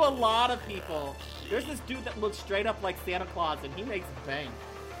 I know a lot of people. There's this dude that looks straight up like Santa Claus, and he makes bank.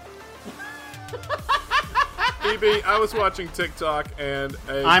 EB, I was watching TikTok, and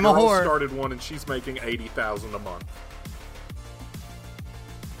I'm a girl whore. started one, and she's making $80,000 a month.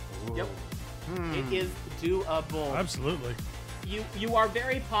 Yep. It is doable. Absolutely. You are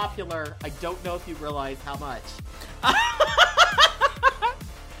very popular. I don't know if you realize how much.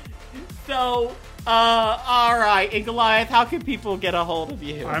 So, all right. And Goliath, how can people get a hold of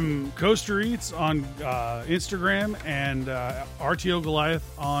you? I'm Coaster Eats on Instagram and RTO Goliath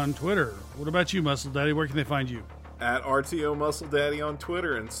on Twitter. What about you, Muscle Daddy? Where can they find you? At RTO Muscle Daddy on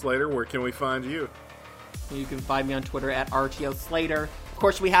Twitter. And Slater, where can we find you? You can find me on Twitter at RTO Slater. Of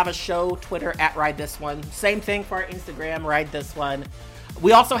course, we have a show, Twitter at Ride This One. Same thing for our Instagram, Ride This One.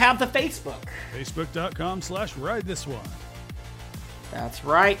 We also have the Facebook. Facebook.com/Ride This One. That's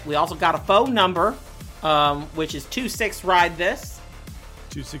right. We also got a phone number, which is 26-RIDE THIS.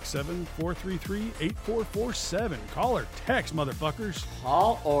 267-433-8447. Call or text, motherfuckers.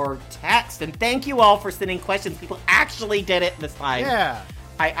 Call or text. And thank you all for sending questions. People actually did it this time. Yeah.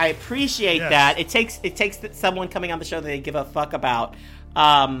 I appreciate that. It takes someone coming on the show that they give a fuck about.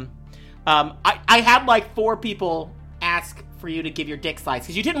 I had like 4 people ask for you to give your dick size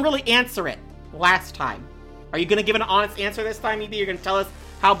because you didn't really answer it last time. Are you going to give an honest answer this time, EB? You're going to tell us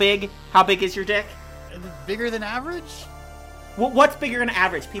how big is your dick? Bigger than average? What's bigger than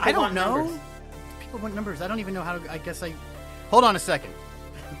average? People I don't want know. numbers. People want numbers. I don't even know how to. I guess I. Hold on a second.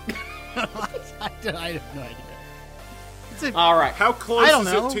 I have no idea. All right. How close I don't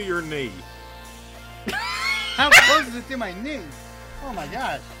is know. it to your knee? How close is it to my knee? Oh my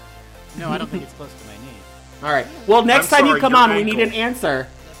gosh. No, I don't think it's close to my knee. All right. Well, next I'm time you sorry, come your on, we need an ankle. answer.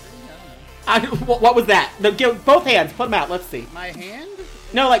 What was that? No, give both hands. Put them out. Let's see. My hand?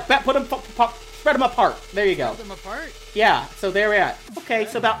 No, like put them, spread them apart. There you go. Put them apart? Yeah. So there we're at. Okay.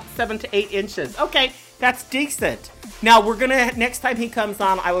 So about 7 to 8 inches. Okay, that's decent. Now we're gonna next time he comes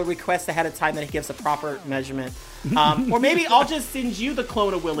on, I will request ahead of time that he gives a proper measurement, or maybe I'll just send you the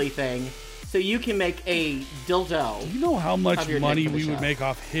Clone a Willy thing, so you can make a dildo. Do you know how much Of your dick money for the we show. would make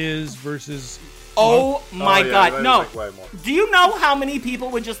off his versus... Oh my yeah, God! that No. is like way more. Do you know how many people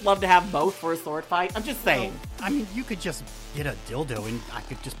would just love to have both for a sword fight? I'm just saying. I mean, you could just get a dildo and I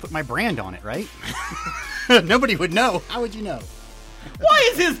could just put my brand on it, right? Nobody would know. How would you know? Why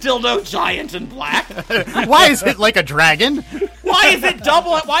is his dildo giant and black? Why is it like a dragon? Why is it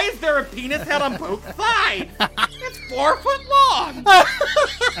double? Why is there a penis head on both sides? It's 4 foot long.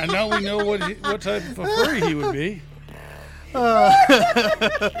 And now we know what type of a furry he would be. Of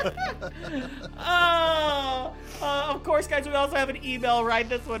course, guys, we also have an email,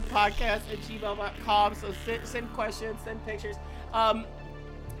 ridethisonepodcast@gmail.com. So send questions, send pictures.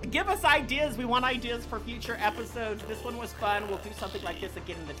 Give us ideas. We want ideas for future episodes. This one was fun. We'll do something like this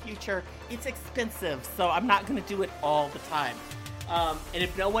again in the future. It's expensive, so I'm not going to do it all the time. And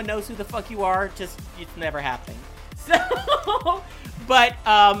if no one knows who the fuck you are, it's never happening. So, but,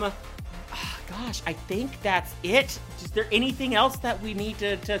 gosh, I think that's it. Is there anything else that we need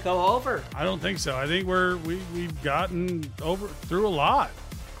to go over? I don't think so. I think we've gotten through a lot.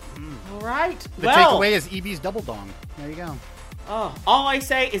 All right. The takeaway is EB's double dong. There you go. Oh, all I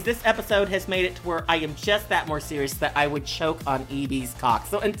say is this episode has made it to where I am just that more serious that I would choke on EB's cock.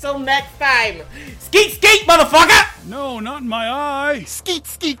 So until next time, skeet skeet, motherfucker! No, not in my eye. Skeet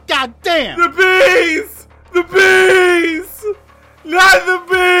skeet, goddamn! The bees! The bees! Not the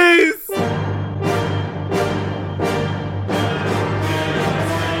bees!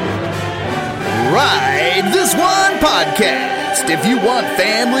 Ride This One Podcast. If you want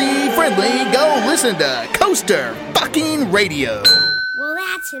family friendly, go listen to Coaster Fucking Radio. Well,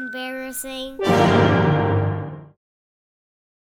 that's embarrassing.